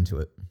 Very into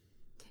it.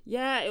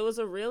 Yeah, it was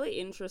a really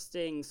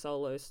interesting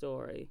solo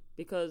story,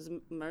 because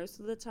most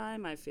of the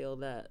time I feel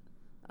that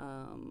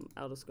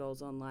Elder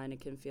Scrolls Online, it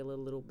can feel a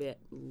little bit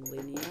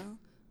linear.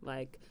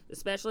 Like,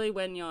 especially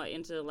when you're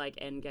into like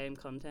end game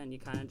content, you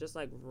kind of just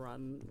like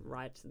run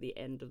right to the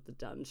end of the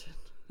dungeon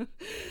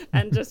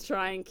and just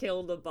try and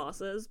kill the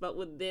bosses. But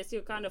with this,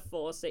 you're kind of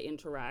forced to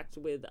interact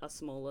with a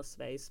smaller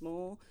space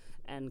more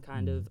and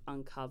kind of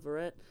uncover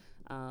it,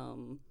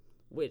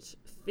 which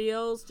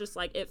feels just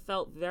like it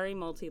felt very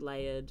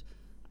multi-layered.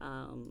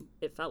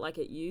 It felt like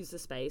it used the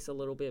space a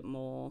little bit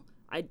more.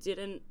 I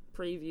didn't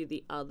preview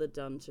the other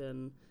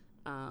dungeon,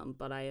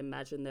 but I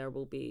imagine there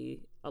will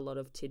be a lot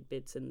of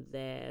tidbits in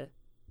there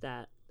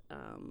that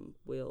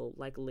will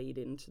like lead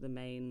into the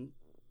main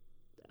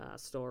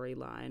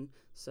storyline.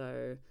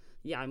 So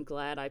yeah, I'm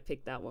glad I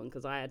picked that one,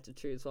 because I had to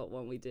choose what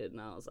one we did, and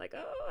I was like,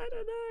 oh, I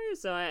don't know.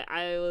 So I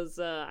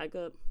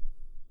got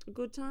a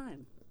good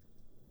time.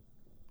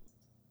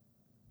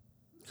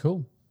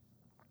 Cool.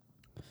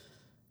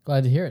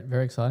 Glad to hear it.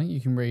 Very exciting.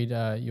 You can read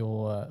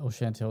your or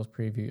Chantelle's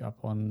preview up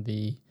on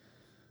the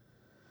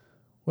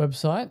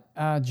website.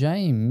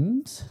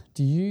 James,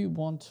 do you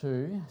want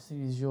to,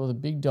 seeing as you're the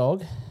big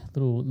dog,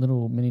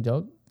 little mini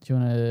dog, do you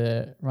want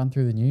to run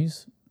through the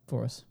news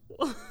for us?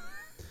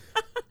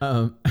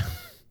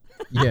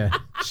 Yeah.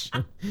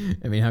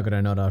 I mean, how could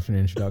I not after an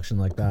introduction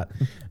like that?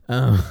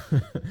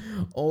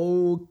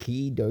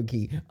 Okie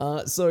dokie.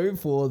 So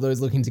for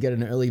those looking to get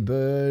an early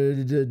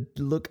bird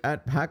look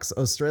at PAX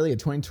Australia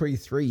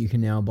 2023, you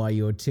can now buy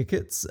your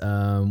tickets,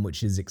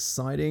 which is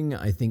exciting.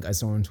 I think I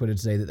saw on Twitter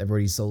today that they've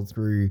already sold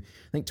through,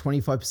 I think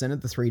 25% of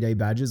the 3-day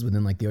badges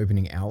within like the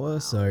opening hour. Wow.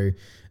 So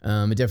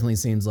it definitely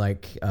seems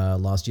like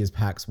last year's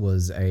PAX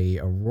was a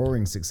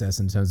roaring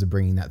success in terms of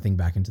bringing that thing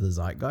back into the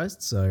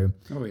zeitgeist. So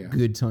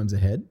good times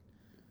ahead.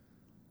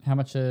 How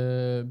much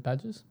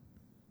badges?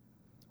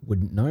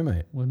 Wouldn't know,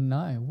 mate. Wouldn't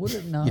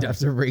know. You'd have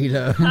to read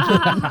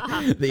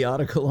the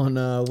article on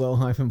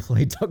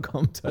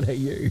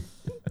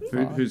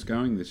well-played.com.au. Who's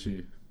going this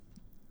year?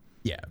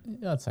 Yeah.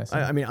 I'd say so.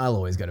 I mean, I'll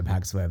always go to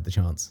PAX if I have the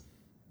chance.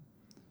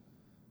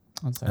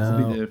 I'd say I'll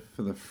so. be there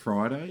for the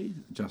Friday,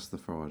 just the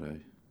Friday.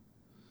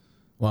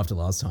 Well, after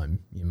last time,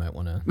 you might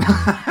want to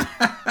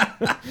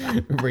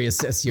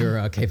reassess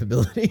your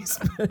capabilities.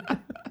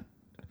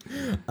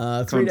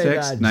 3-day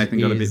Context, Nathan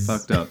got a bit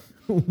fucked up.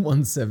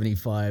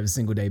 $175.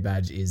 Single day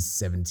badge is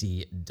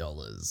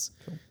 $70.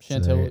 Cool.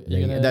 Chantelle,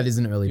 so, that is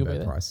an early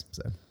bird price.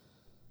 So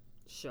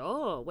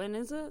sure. When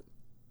is it?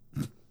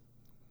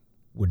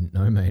 Wouldn't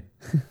know, mate.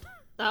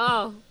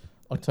 Oh,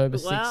 October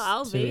 6th. Well,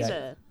 I'll be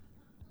there.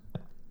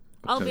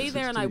 I'll be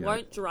there, and I 68.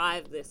 won't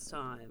drive this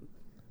time.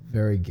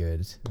 Very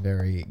good.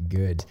 Very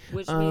good.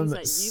 Which means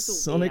that you will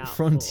Sonic be out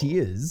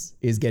Frontiers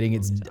is getting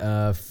its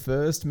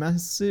first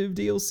massive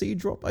DLC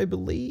drop, I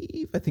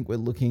believe. I think we're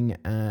looking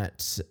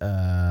at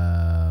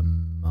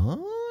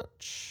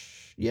March.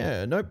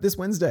 Yeah, nope, this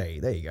Wednesday.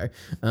 There you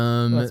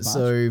go.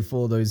 So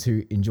for those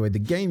who enjoyed the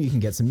game, you can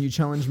get some new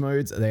challenge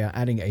modes. They are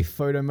adding a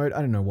photo mode. I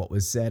don't know what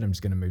was said. I'm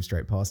just going to move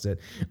straight past it.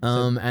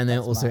 And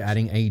they're also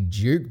adding a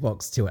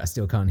jukebox to it. I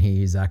still can't hear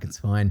you, Zach. It's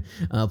fine.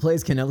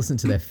 Players can now listen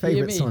to their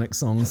favorite Sonic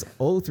songs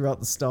all throughout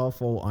the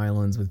Starfall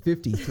Islands with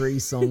 53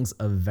 songs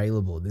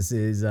available. This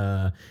is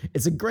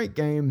it's a great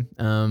game.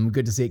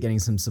 Good to see it getting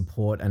some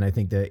support, and I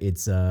think that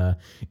it's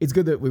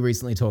good that we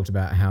recently talked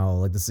about how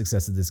like the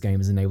success of this game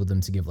has enabled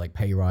them to give like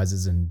pay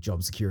rises and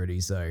job security.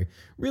 So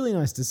really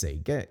nice to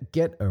see.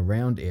 Get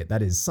around it.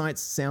 That is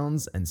Sights,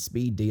 Sounds, and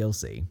Speed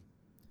DLC.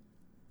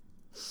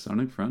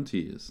 Sonic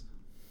Frontiers.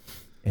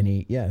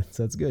 So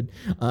that's good.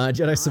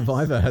 Jedi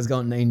Survivor has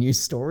gotten a new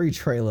story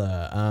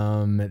trailer.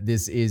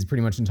 This is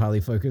pretty much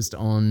entirely focused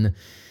on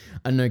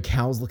I don't know,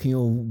 Cal's looking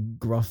all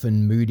gruff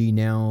and moody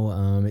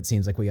now. It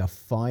seems like we are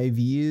 5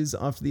 years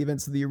after the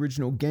events of the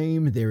original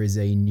game. There is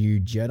a new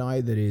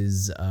Jedi that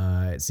is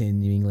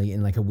seemingly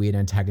in like a weird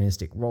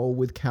antagonistic role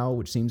with Cal,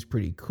 which seems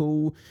pretty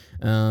cool.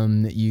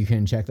 You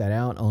can check that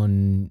out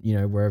on,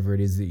 wherever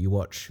it is that you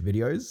watch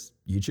videos,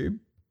 YouTube,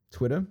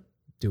 Twitter,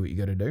 do what you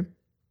got to do.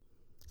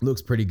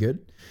 Looks pretty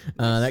good.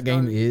 That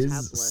game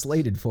is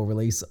slated for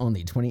release on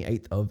the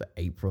 28th of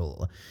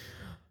April.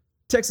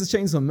 Texas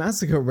Chainsaw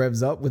Massacre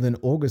revs up with an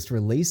August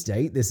release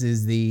date. This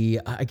is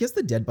the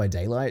Dead by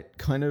Daylight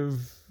kind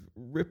of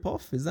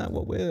rip-off. Is that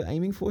what we're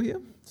aiming for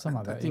here? Something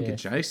like that, I think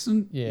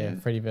adjacent. Yeah,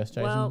 Freddy vs.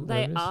 Jason. Well,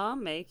 they are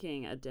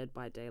making a Dead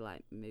by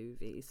Daylight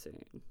movie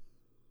soon.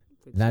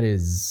 That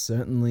is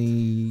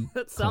certainly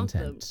That's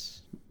content.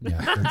 something.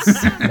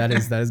 Yeah, that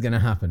is going to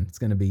happen. It's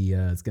going to be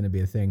a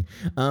thing.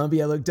 But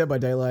yeah, look, Dead by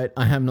Daylight.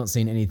 I have not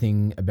seen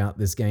anything about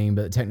this game,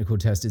 but the technical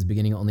test is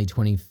beginning on the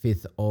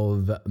 25th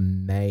of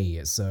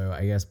May. So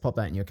I guess pop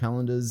that in your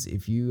calendars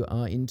if you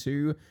are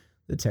into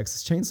the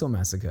Texas Chainsaw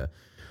Massacre.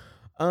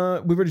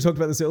 We've already talked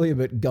about this earlier,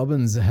 but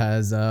Gubbins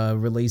has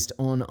released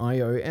on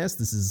iOS.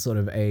 This is sort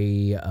of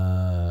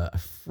a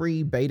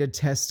free beta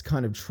test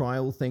kind of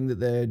trial thing that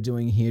they're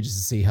doing here just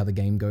to see how the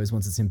game goes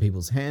once it's in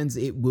people's hands.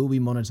 It will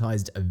be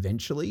monetized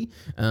eventually.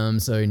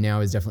 So now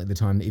is definitely the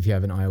time, if you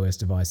have an iOS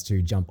device,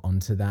 to jump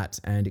onto that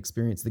and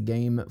experience the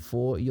game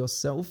for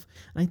yourself.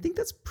 And I think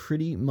that's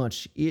pretty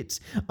much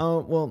it.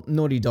 Well,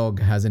 Naughty Dog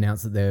has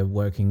announced that they're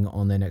working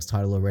on their next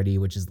title already,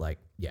 which is like,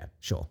 yeah,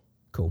 sure,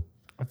 cool.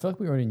 I feel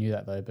like we already knew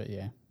that though, but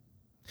yeah.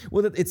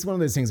 Well, it's one of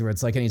those things where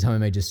it's like anytime a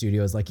major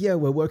studio is like, yeah,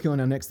 we're working on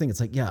our next thing. It's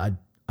like, yeah,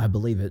 I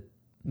believe it.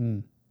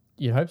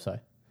 You'd hope so.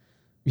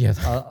 Yeah.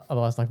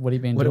 Otherwise, like, what have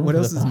you been doing? What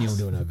else is Neil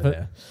doing over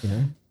there?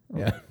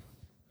 Yeah.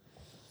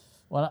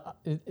 Well,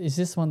 is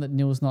this one that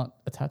Neil's not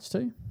attached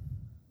to?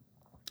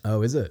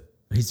 Oh, is it?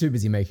 He's too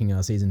busy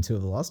making season 2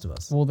 of The Last of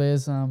Us. Well,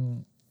 there's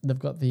they've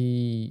got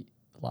the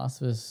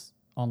Last of Us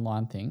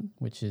online thing,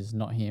 which is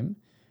not him.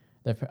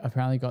 They've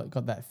apparently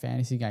got that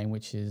fantasy game,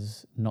 which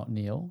is not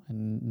Neil,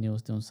 and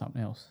Neil's doing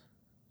something else.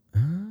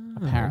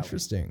 Apparently.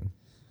 Interesting.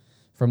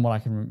 From what I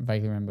can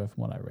vaguely remember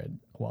from what I read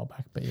a while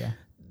back, but yeah.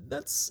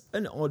 That's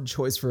an odd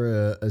choice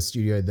for a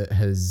studio that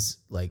has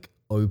like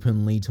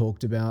openly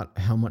talked about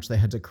how much they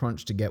had to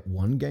crunch to get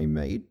one game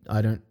made.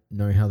 I don't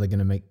know how they're going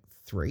to make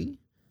 3.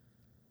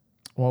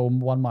 Well,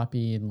 one might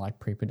be in like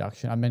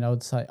pre-production. I mean, I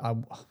would say,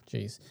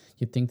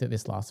 you'd think that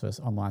this Last of Us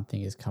online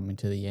thing is coming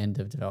to the end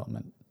of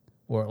development,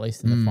 or at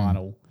least in the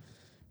final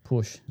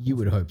push. You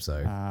would hope so.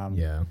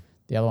 Yeah.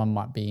 The other one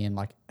might be in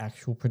like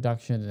actual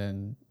production,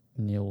 and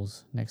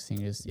Neil's next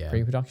thing is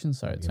pre-production,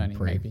 so it's only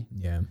maybe.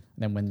 Yeah. And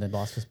then when the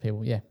Last of Us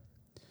people, Yeah,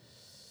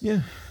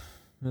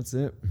 that's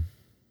it.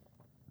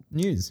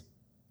 News.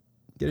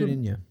 Get it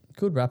in you.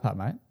 Good wrap up,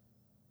 mate.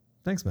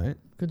 Thanks, mate.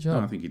 Good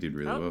job. I think you did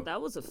really well.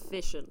 That was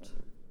efficient.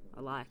 I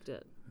liked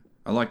it.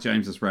 I like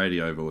James's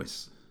radio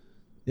voice.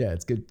 Yeah,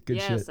 it's good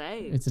Yeah, shit.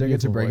 same. It's a Don't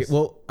get to beautiful break voice. it.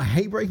 Well, I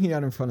hate breaking it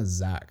out in front of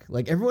Zach.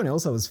 Like everyone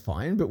else, I was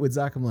fine, but with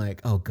Zach, I'm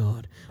like, oh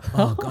god,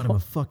 I'm a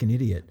fucking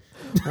idiot.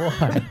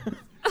 Why?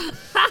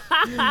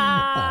 Mate,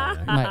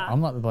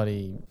 I'm not the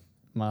bloody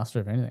master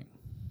of anything.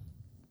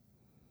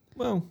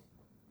 Well,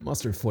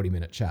 master of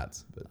 40-minute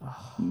chats, but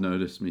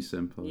Notice me,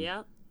 senpai.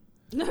 Yeah.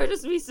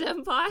 Notice me,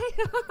 senpai.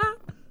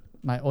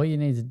 Mate, all you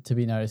need to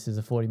be noticed is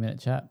a 40-minute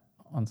chat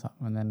on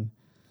something, and then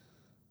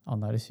I'll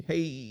notice you.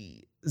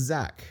 hey,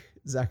 Zach.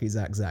 Do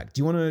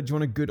you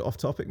want a good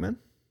off-topic, man?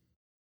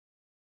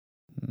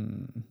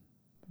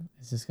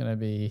 Is this going to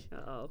be...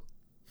 Uh-oh.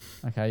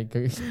 Okay,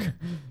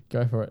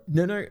 go for it.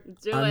 No,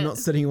 Do I'm it. not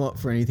setting you up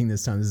for anything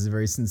this time. This is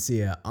very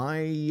sincere.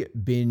 I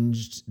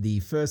binged the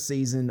first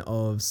season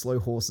of Slow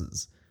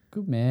Horses.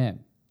 Good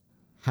man.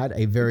 Had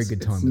a very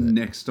good time It's with it.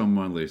 next on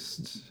my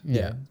list.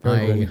 Yeah,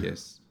 very I good.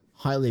 Yes.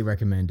 highly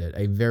recommend it.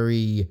 A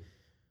very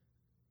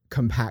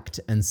compact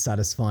and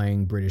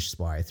satisfying British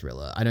spy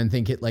thriller. I don't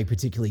think it like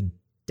particularly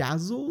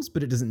dazzles,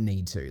 but it doesn't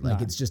need to. Like,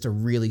 No. it's just a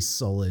really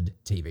solid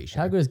TV show.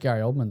 How good is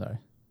Gary Oldman, though?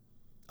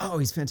 Oh,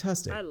 he's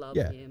fantastic. I love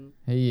yeah. him.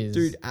 He is.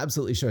 Dude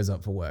absolutely shows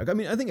up for work. I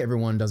mean, I think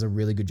everyone does a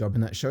really good job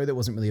in that show. There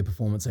wasn't really a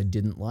performance I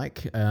didn't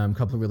like. A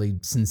couple of really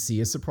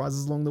sincere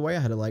surprises along the way. I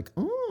had to like,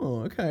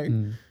 oh, okay.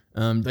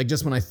 Like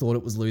just when I thought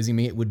it was losing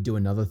me, it would do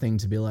another thing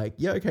to be like,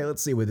 yeah, okay,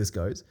 let's see where this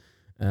goes.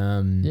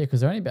 Yeah,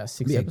 because they're only about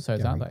 6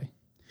 episodes, aren't they?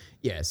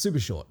 Yeah, super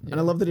short. And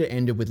I love that it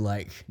ended with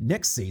like,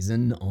 next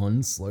season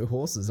on Slow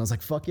Horses. And I was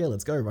like, fuck yeah,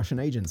 let's go. Russian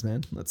agents,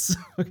 man. Let's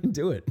fucking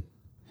do it.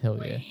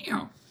 Hell yeah.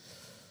 Wow.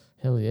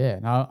 Hell yeah.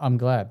 No, I'm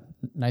glad.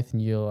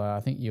 Nathan, I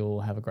think you'll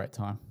have a great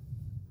time.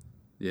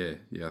 Yeah,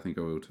 I think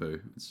I will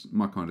too. It's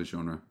my kind of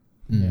genre.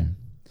 Yeah.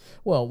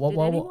 Well, Did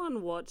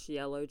anyone watch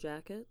Yellow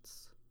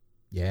Jackets?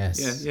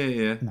 Yes.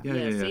 Yeah.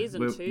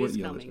 Season We're- 2's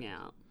we're coming yellow.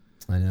 out.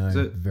 I know. Is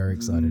it Very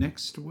excited.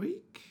 Next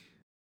week?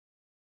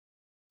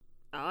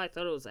 Oh, I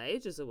thought it was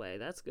ages away.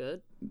 That's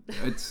good.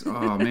 It's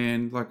oh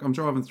man, like I'm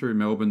driving through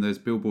Melbourne. There's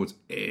billboards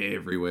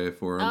everywhere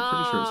for it. I'm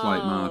pretty sure it's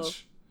late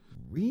March.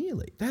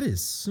 Really? That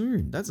is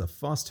soon. That's a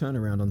fast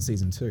turnaround on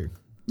season 2.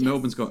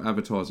 Melbourne's got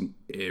advertising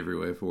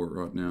everywhere for it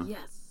right now.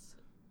 Yes.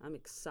 I'm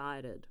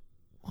excited.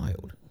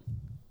 Wild.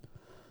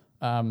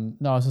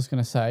 No, I was just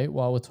going to say,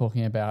 while we're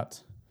talking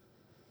about,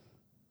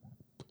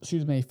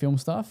 film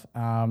stuff,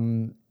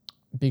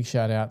 big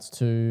shout outs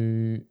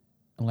to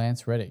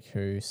Lance Reddick,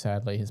 who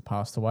sadly has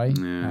passed away.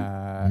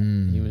 Yeah.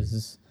 He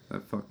was...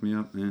 That fucked me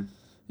up, man.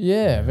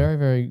 Yeah, very,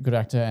 very good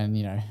actor, and,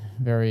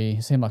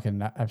 seemed like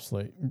an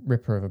absolute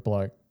ripper of a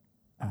bloke.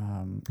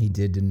 He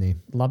did, didn't he?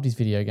 Loved his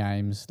video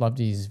games, loved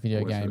his video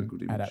Always had a game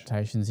good image.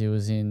 adaptations. He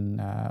was in,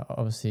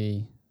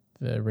 obviously,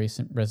 the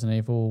recent Resident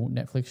Evil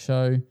Netflix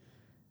show.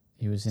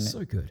 He was in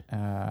So good.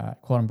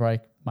 Quantum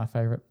Break, my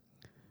favourite.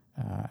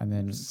 And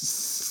then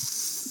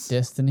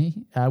Destiny,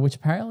 which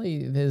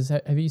apparently there's...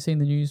 Have you seen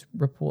the news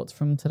reports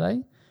from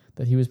today?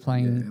 That he was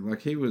playing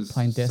he was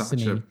playing such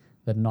Destiny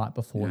the night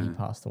before he Yeah.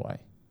 passed away.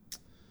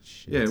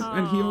 Shit. Yeah,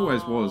 and he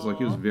always was. Like,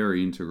 he was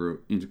very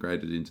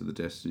integrated into the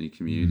Destiny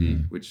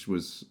community, which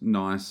was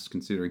nice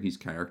considering his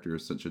character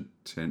is such a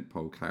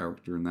tentpole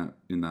character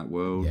in that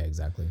world. Yeah,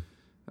 exactly.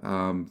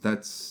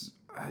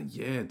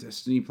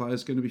 Destiny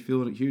players going to be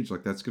feeling it huge.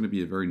 Like, that's going to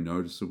be a very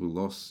noticeable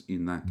loss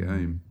in that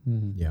game.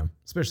 Yeah,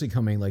 especially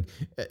coming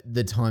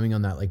the timing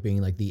on that,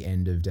 being the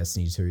end of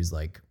Destiny 2's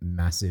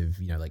massive,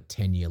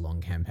 10-year long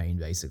campaign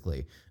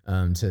basically.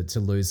 To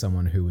lose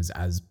someone who was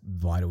as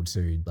vital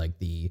to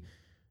the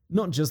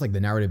not just the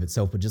narrative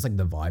itself, but just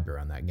the vibe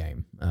around that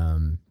game.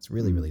 It's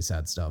really really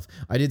sad stuff.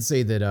 I did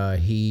see that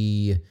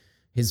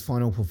his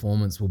final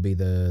performance will be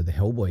the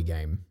Hellboy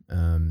game.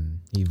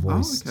 He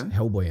voiced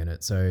Hellboy in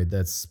it, so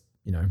that's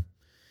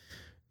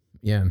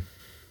yeah.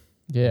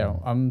 Yeah,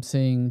 I'm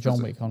seeing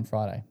John Wick on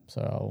Friday,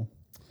 so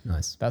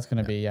Nice. that's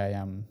going to be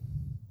a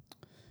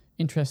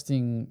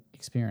interesting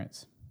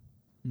experience.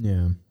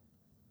 Yeah.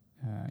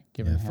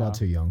 Given how far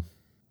too young.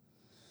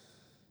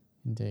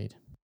 indeed.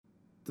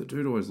 The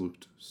dude always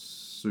looked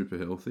super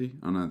healthy.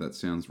 I know that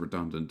sounds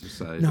redundant to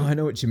say. No, but I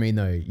know what you mean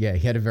though. Yeah,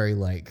 he had a very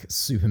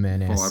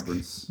Superman-esque.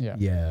 vibrance. Yeah.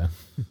 Yeah.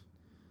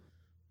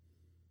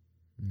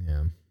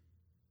 Yeah.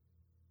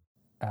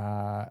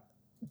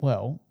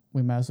 Well,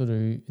 we may as well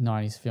do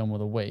 90s film of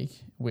the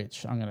week,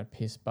 which I'm going to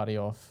piss Buddy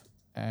off,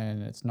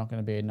 and it's not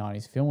going to be a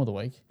 90s film of the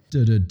week.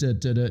 Film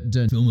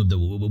of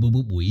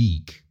the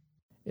week.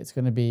 It's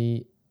going to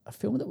be a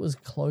film that was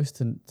close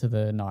to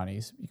the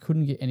 90s. You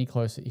couldn't get any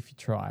closer if you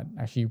tried.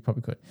 Actually, you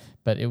probably could,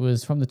 but it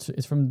was from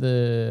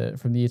the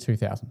year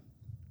 2000.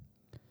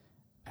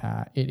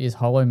 It is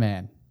Hollow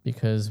Man,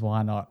 because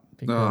why not?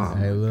 Because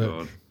Hey, look.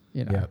 God.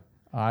 Yep.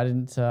 I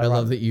didn't. I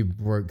love that you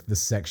broke the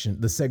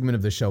segment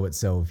of the show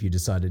itself. You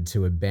decided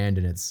to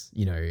abandon its,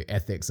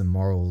 ethics and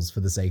morals for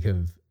the sake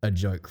of a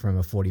joke from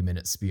a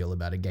 40-minute spiel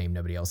about a game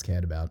nobody else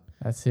cared about.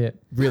 That's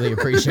it. Really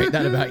appreciate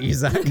that about you,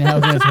 Zach. Now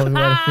we're going to talk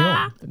about a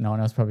film that no one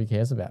else probably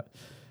cares about.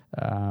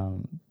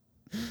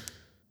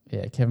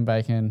 Kevin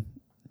Bacon,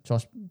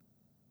 Josh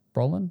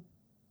Brolin,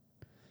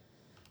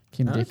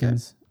 Kim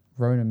Dickens,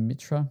 Rona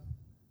Mitra.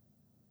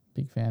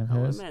 Big fan of Oh,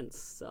 hers. man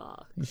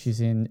sucks.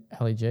 She's in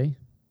Ali G.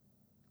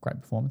 Great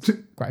performance.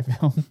 Great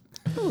film.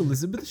 Oh,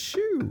 Elizabeth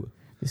Shue.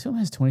 This film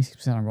has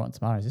 26% on Rotten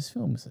Tomatoes. This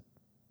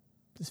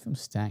film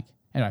stank.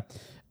 Anyway,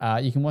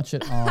 you can watch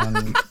it on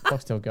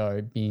Foxtel Go,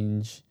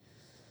 binge.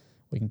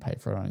 We can pay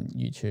for it on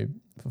YouTube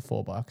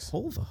for $4.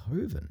 Paul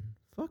Verhoeven.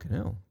 Fucking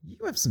hell. You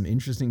have some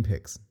interesting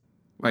picks.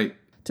 Wait,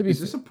 To be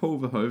is this a Paul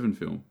Verhoeven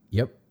film?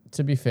 Yep.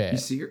 To be fair, You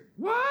serious?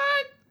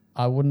 What?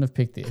 I wouldn't have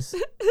picked this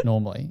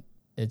normally.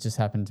 It just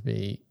happened to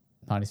be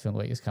 90s Film of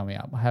the Week is coming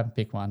up. I haven't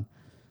picked one.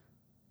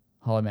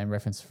 Hollow Man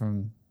reference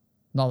from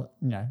not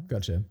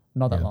Gotcha.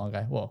 that Yeah. long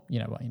ago. Well, you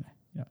know what.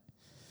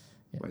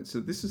 Wait, so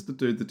this is the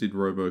dude that did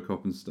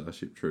RoboCop and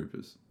Starship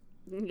Troopers.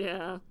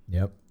 Yeah.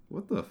 Yep.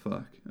 What the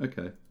fuck?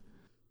 Okay.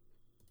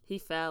 He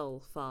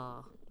fell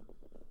far.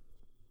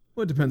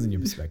 Well, it depends on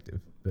your perspective,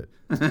 but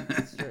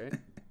That's true.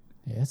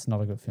 Yeah, that's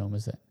not a good film,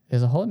 is it?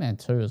 There's a Hollow Man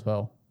 2 as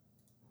well.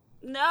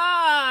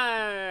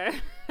 No!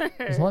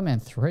 There's Hollow Man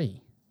 3.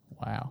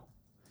 Wow.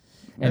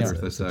 I wonder Anyway,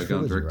 if they start a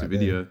going trilogy direct to right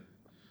video.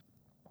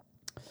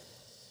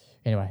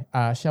 Anyway,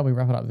 shall we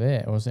wrap it up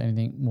there? Or is there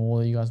anything more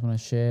that you guys want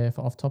to share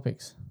for off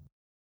topics?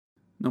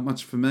 Not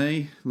much for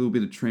me. A little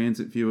bit of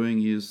transit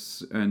viewing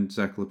is, and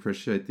Zach will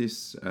appreciate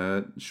this.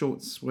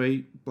 Short,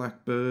 sweet,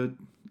 Blackbird,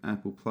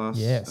 Apple Plus,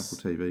 Yes.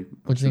 Apple TV.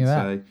 What'd you think of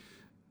that?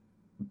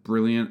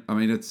 Brilliant. I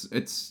mean, it's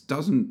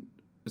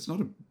not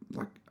a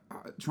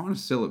trying to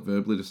sell it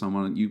verbally to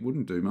someone. You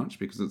wouldn't do much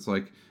because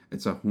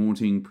it's a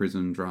haunting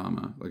prison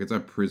drama. Like, it's a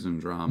prison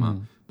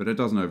drama, but it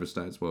doesn't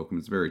overstay its welcome.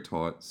 It's very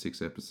tight,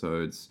 6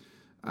 episodes.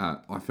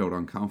 I felt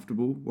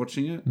uncomfortable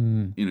watching it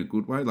in a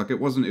good way. Like, there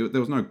was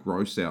no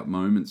gross out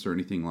moments or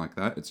anything like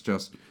that. It's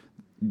just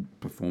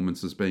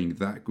performances being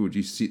that good.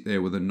 You sit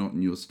there with a knot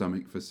in your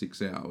stomach for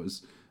 6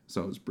 hours.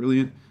 So it was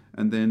brilliant.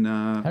 And then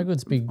How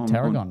good's Big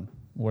Tarragon?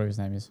 Whatever his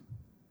name is.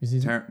 Is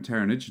his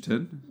Taron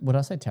Egerton. What did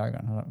I say?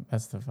 Tarragon. I don't-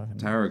 That's the fucking...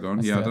 Tarragon.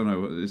 That's Yeah, I the- don't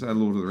know. Is that a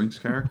Lord of the Rings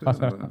character? I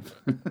don't know.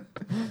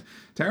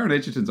 Taron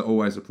Egerton's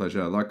always a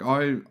pleasure. Like,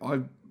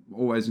 I've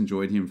always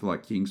enjoyed him for,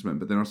 like, Kingsman,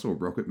 but then I saw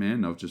Rocket Man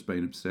and I've just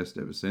been obsessed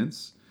ever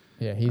since.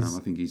 Yeah, I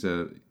think he's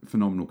a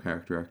phenomenal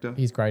character actor.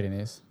 he's great in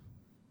this.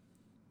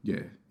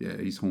 Yeah,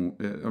 he's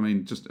I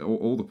mean, just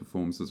all the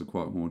performances are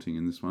quite haunting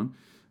in this one.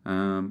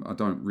 I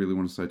don't really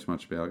want to say too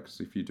much about it because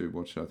if you do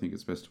watch it, I think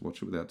it's best to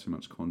watch it without too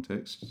much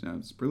context.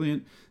 It's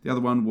brilliant. The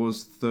other one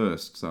was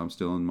Thirst, so I'm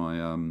still in my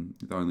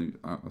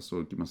I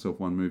sort of give myself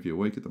one movie a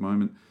week at the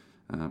moment.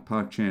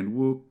 Park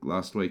Chan-wook.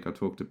 Last week I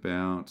talked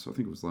about, I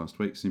think it was last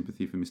week,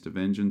 Sympathy for Mr.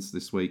 Vengeance.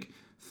 This week,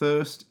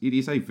 Thirst. It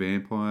is a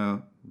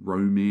vampire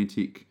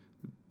romantic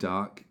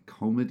dark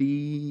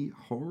comedy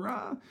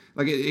horror.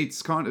 Like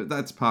it's kind of,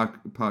 that's Park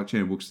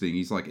Chan-wook's thing.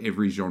 He's like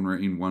every genre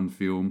in one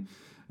film.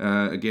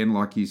 Again,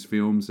 like his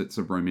films, it's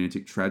a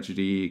romantic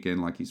tragedy.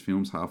 Again, like his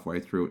films, halfway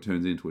through it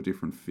turns into a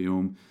different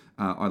film.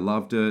 I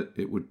loved it.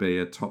 It would be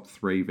a top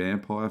 3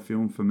 vampire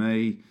film for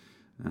me.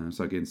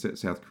 So again,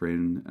 South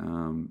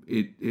Korean.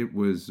 It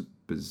was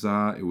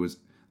bizarre. It was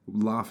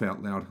laugh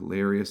out loud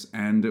hilarious,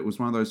 and it was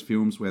one of those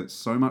films where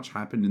so much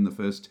happened in the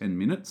first 10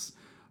 minutes.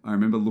 I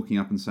remember looking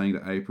up and saying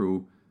to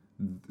April,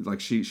 like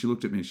she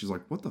looked at me and she's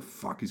like, what the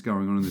fuck is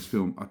going on in this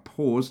film? I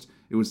paused.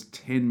 It was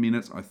 10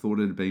 minutes. I thought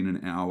it had been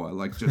an hour.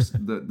 Like just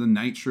the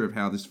nature of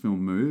how this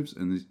film moves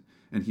and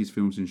his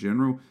films in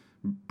general.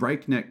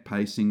 Breakneck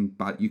pacing,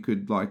 but you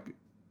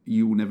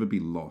will never be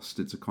lost.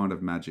 It's a kind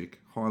of magic.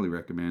 Highly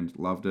recommend.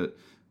 Loved it.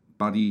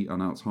 Buddy, I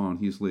know it's high on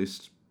his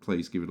list.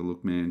 Please give it a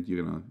look, man.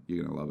 You're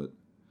gonna love it.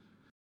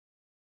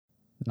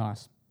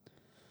 Nice.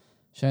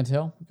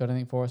 Chantelle, got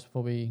anything for us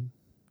before we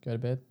go to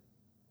bed?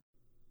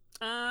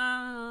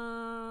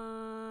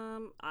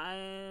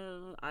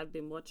 I've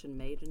been watching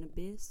Made in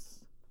Abyss.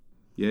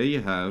 Yeah,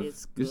 you have.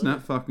 Isn't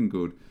that fucking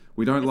good?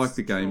 We don't like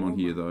the game on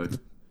here though.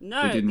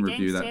 No, we didn't the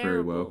review game's that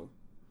terrible. very well.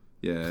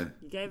 Yeah.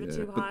 You gave it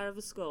too high of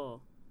a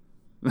score.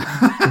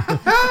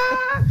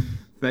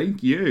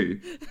 Thank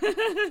you.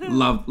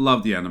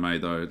 Love the anime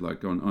though,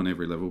 like on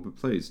every level. But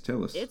please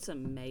tell us. It's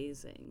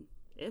amazing.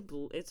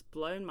 It's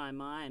blown my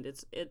mind.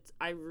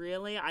 I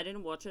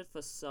didn't watch it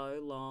for so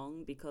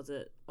long because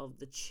of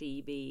the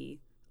chibi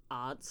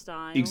art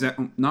style.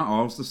 Exactly. No,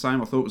 I was the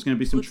same. I thought it was going to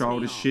be some Puts me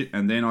childish off. shit,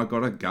 and then I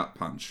got a gut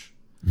punch.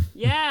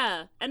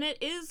 Yeah, and it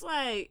is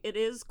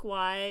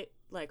quite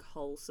like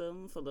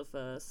wholesome for the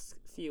first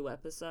few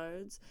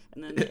episodes,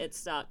 and then it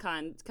start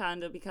kind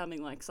of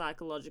becoming like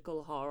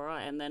psychological horror,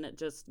 and then it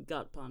just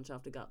gut punch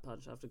after gut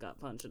punch after gut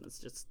punch, and it's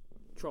just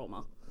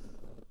trauma.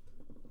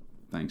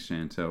 Thanks,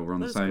 Chantelle. We're on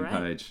That the was same great.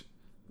 page.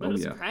 But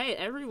it's great.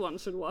 Everyone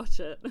should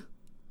watch it.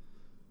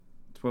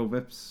 12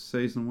 eps,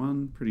 season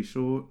 1, pretty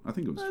short. I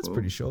think it was 12. That's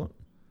pretty short.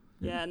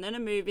 Yeah, and then a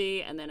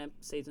movie, and then a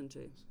season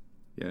 2.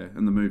 Yeah,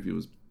 and the movie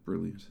was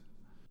brilliant.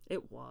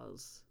 It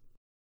was.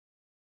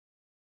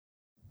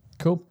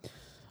 Cool.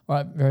 All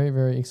right, very,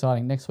 very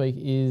exciting. Next week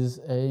is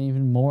an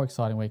even more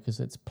exciting week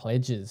because it's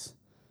pledges.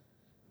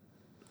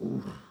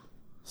 Ooh.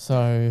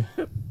 So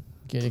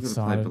get We're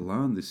excited. going to play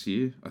Balan this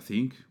year, I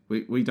think.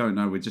 We don't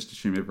know. We just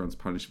assume everyone's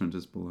punishment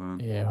is Balan.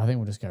 Yeah, I think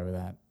we'll just go with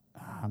that.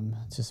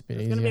 It's just a bit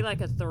It's easier. going to be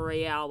like a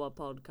 3-hour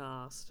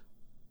podcast.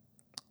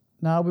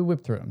 No, we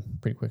whip through them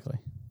pretty quickly.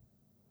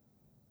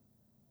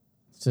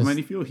 It's I just, mean,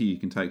 if you're here, you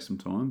can take some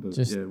time, but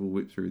just yeah, we'll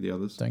whip through the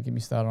others. don't get me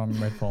started on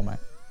Redfall, mate.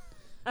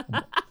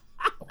 I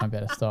won't be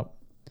able to stop.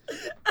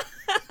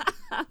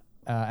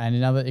 And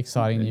in other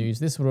exciting news,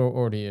 this would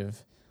already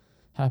have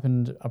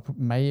happened. I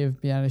may have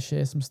been able to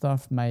share some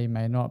stuff, may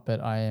not, but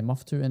I am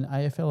off to an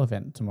AFL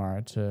event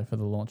tomorrow for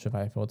the launch of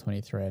AFL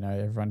 23. I know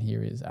everyone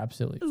here is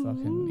absolutely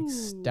fucking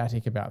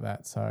ecstatic about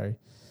that. So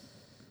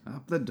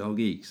Up the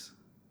doggies.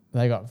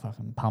 they got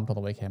fucking pumped all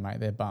the weekend, mate.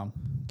 They're bum.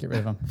 Get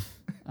rid of them.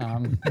 I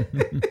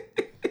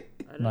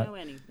don't know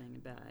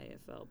anything about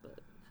AFL, but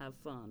have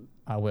fun.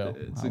 I will.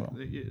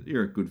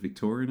 You're a good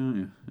Victorian, aren't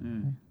you?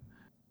 Yeah.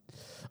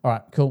 All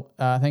right, cool.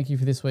 Thank you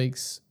for this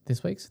week's.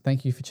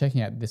 Thank you for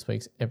checking out this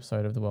week's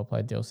episode of the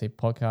WellPlayed DLC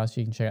podcast.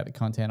 You can check out the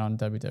content on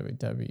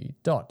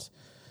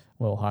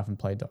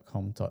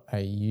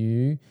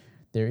www.well-played.com.au.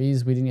 We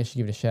didn't actually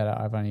give it a shout out.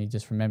 I've only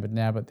just remembered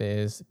now, but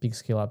there's Big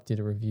Skill Up did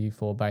a review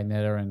for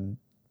Bayonetta and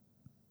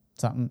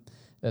something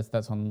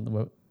that's on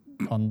the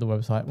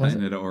website. What is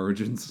it? Bayonetta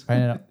Origins.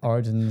 Bayonetta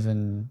Origins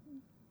and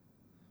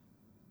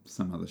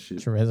Some other shit.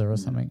 Chorizo or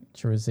something.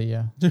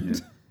 Chorizia. Yeah.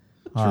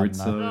 I don't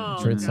Chorizo. know.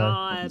 Oh, Chorizo.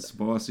 God.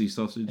 Spicy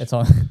sausage. It's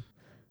on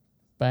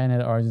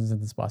Bayonetta Origins and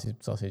the Spicy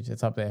Sausage.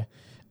 It's up there.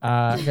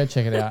 Go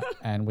check it out,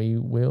 and we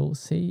will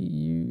see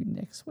you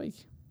next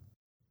week.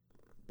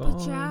 Bye.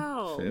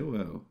 Ciao.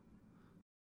 Farewell.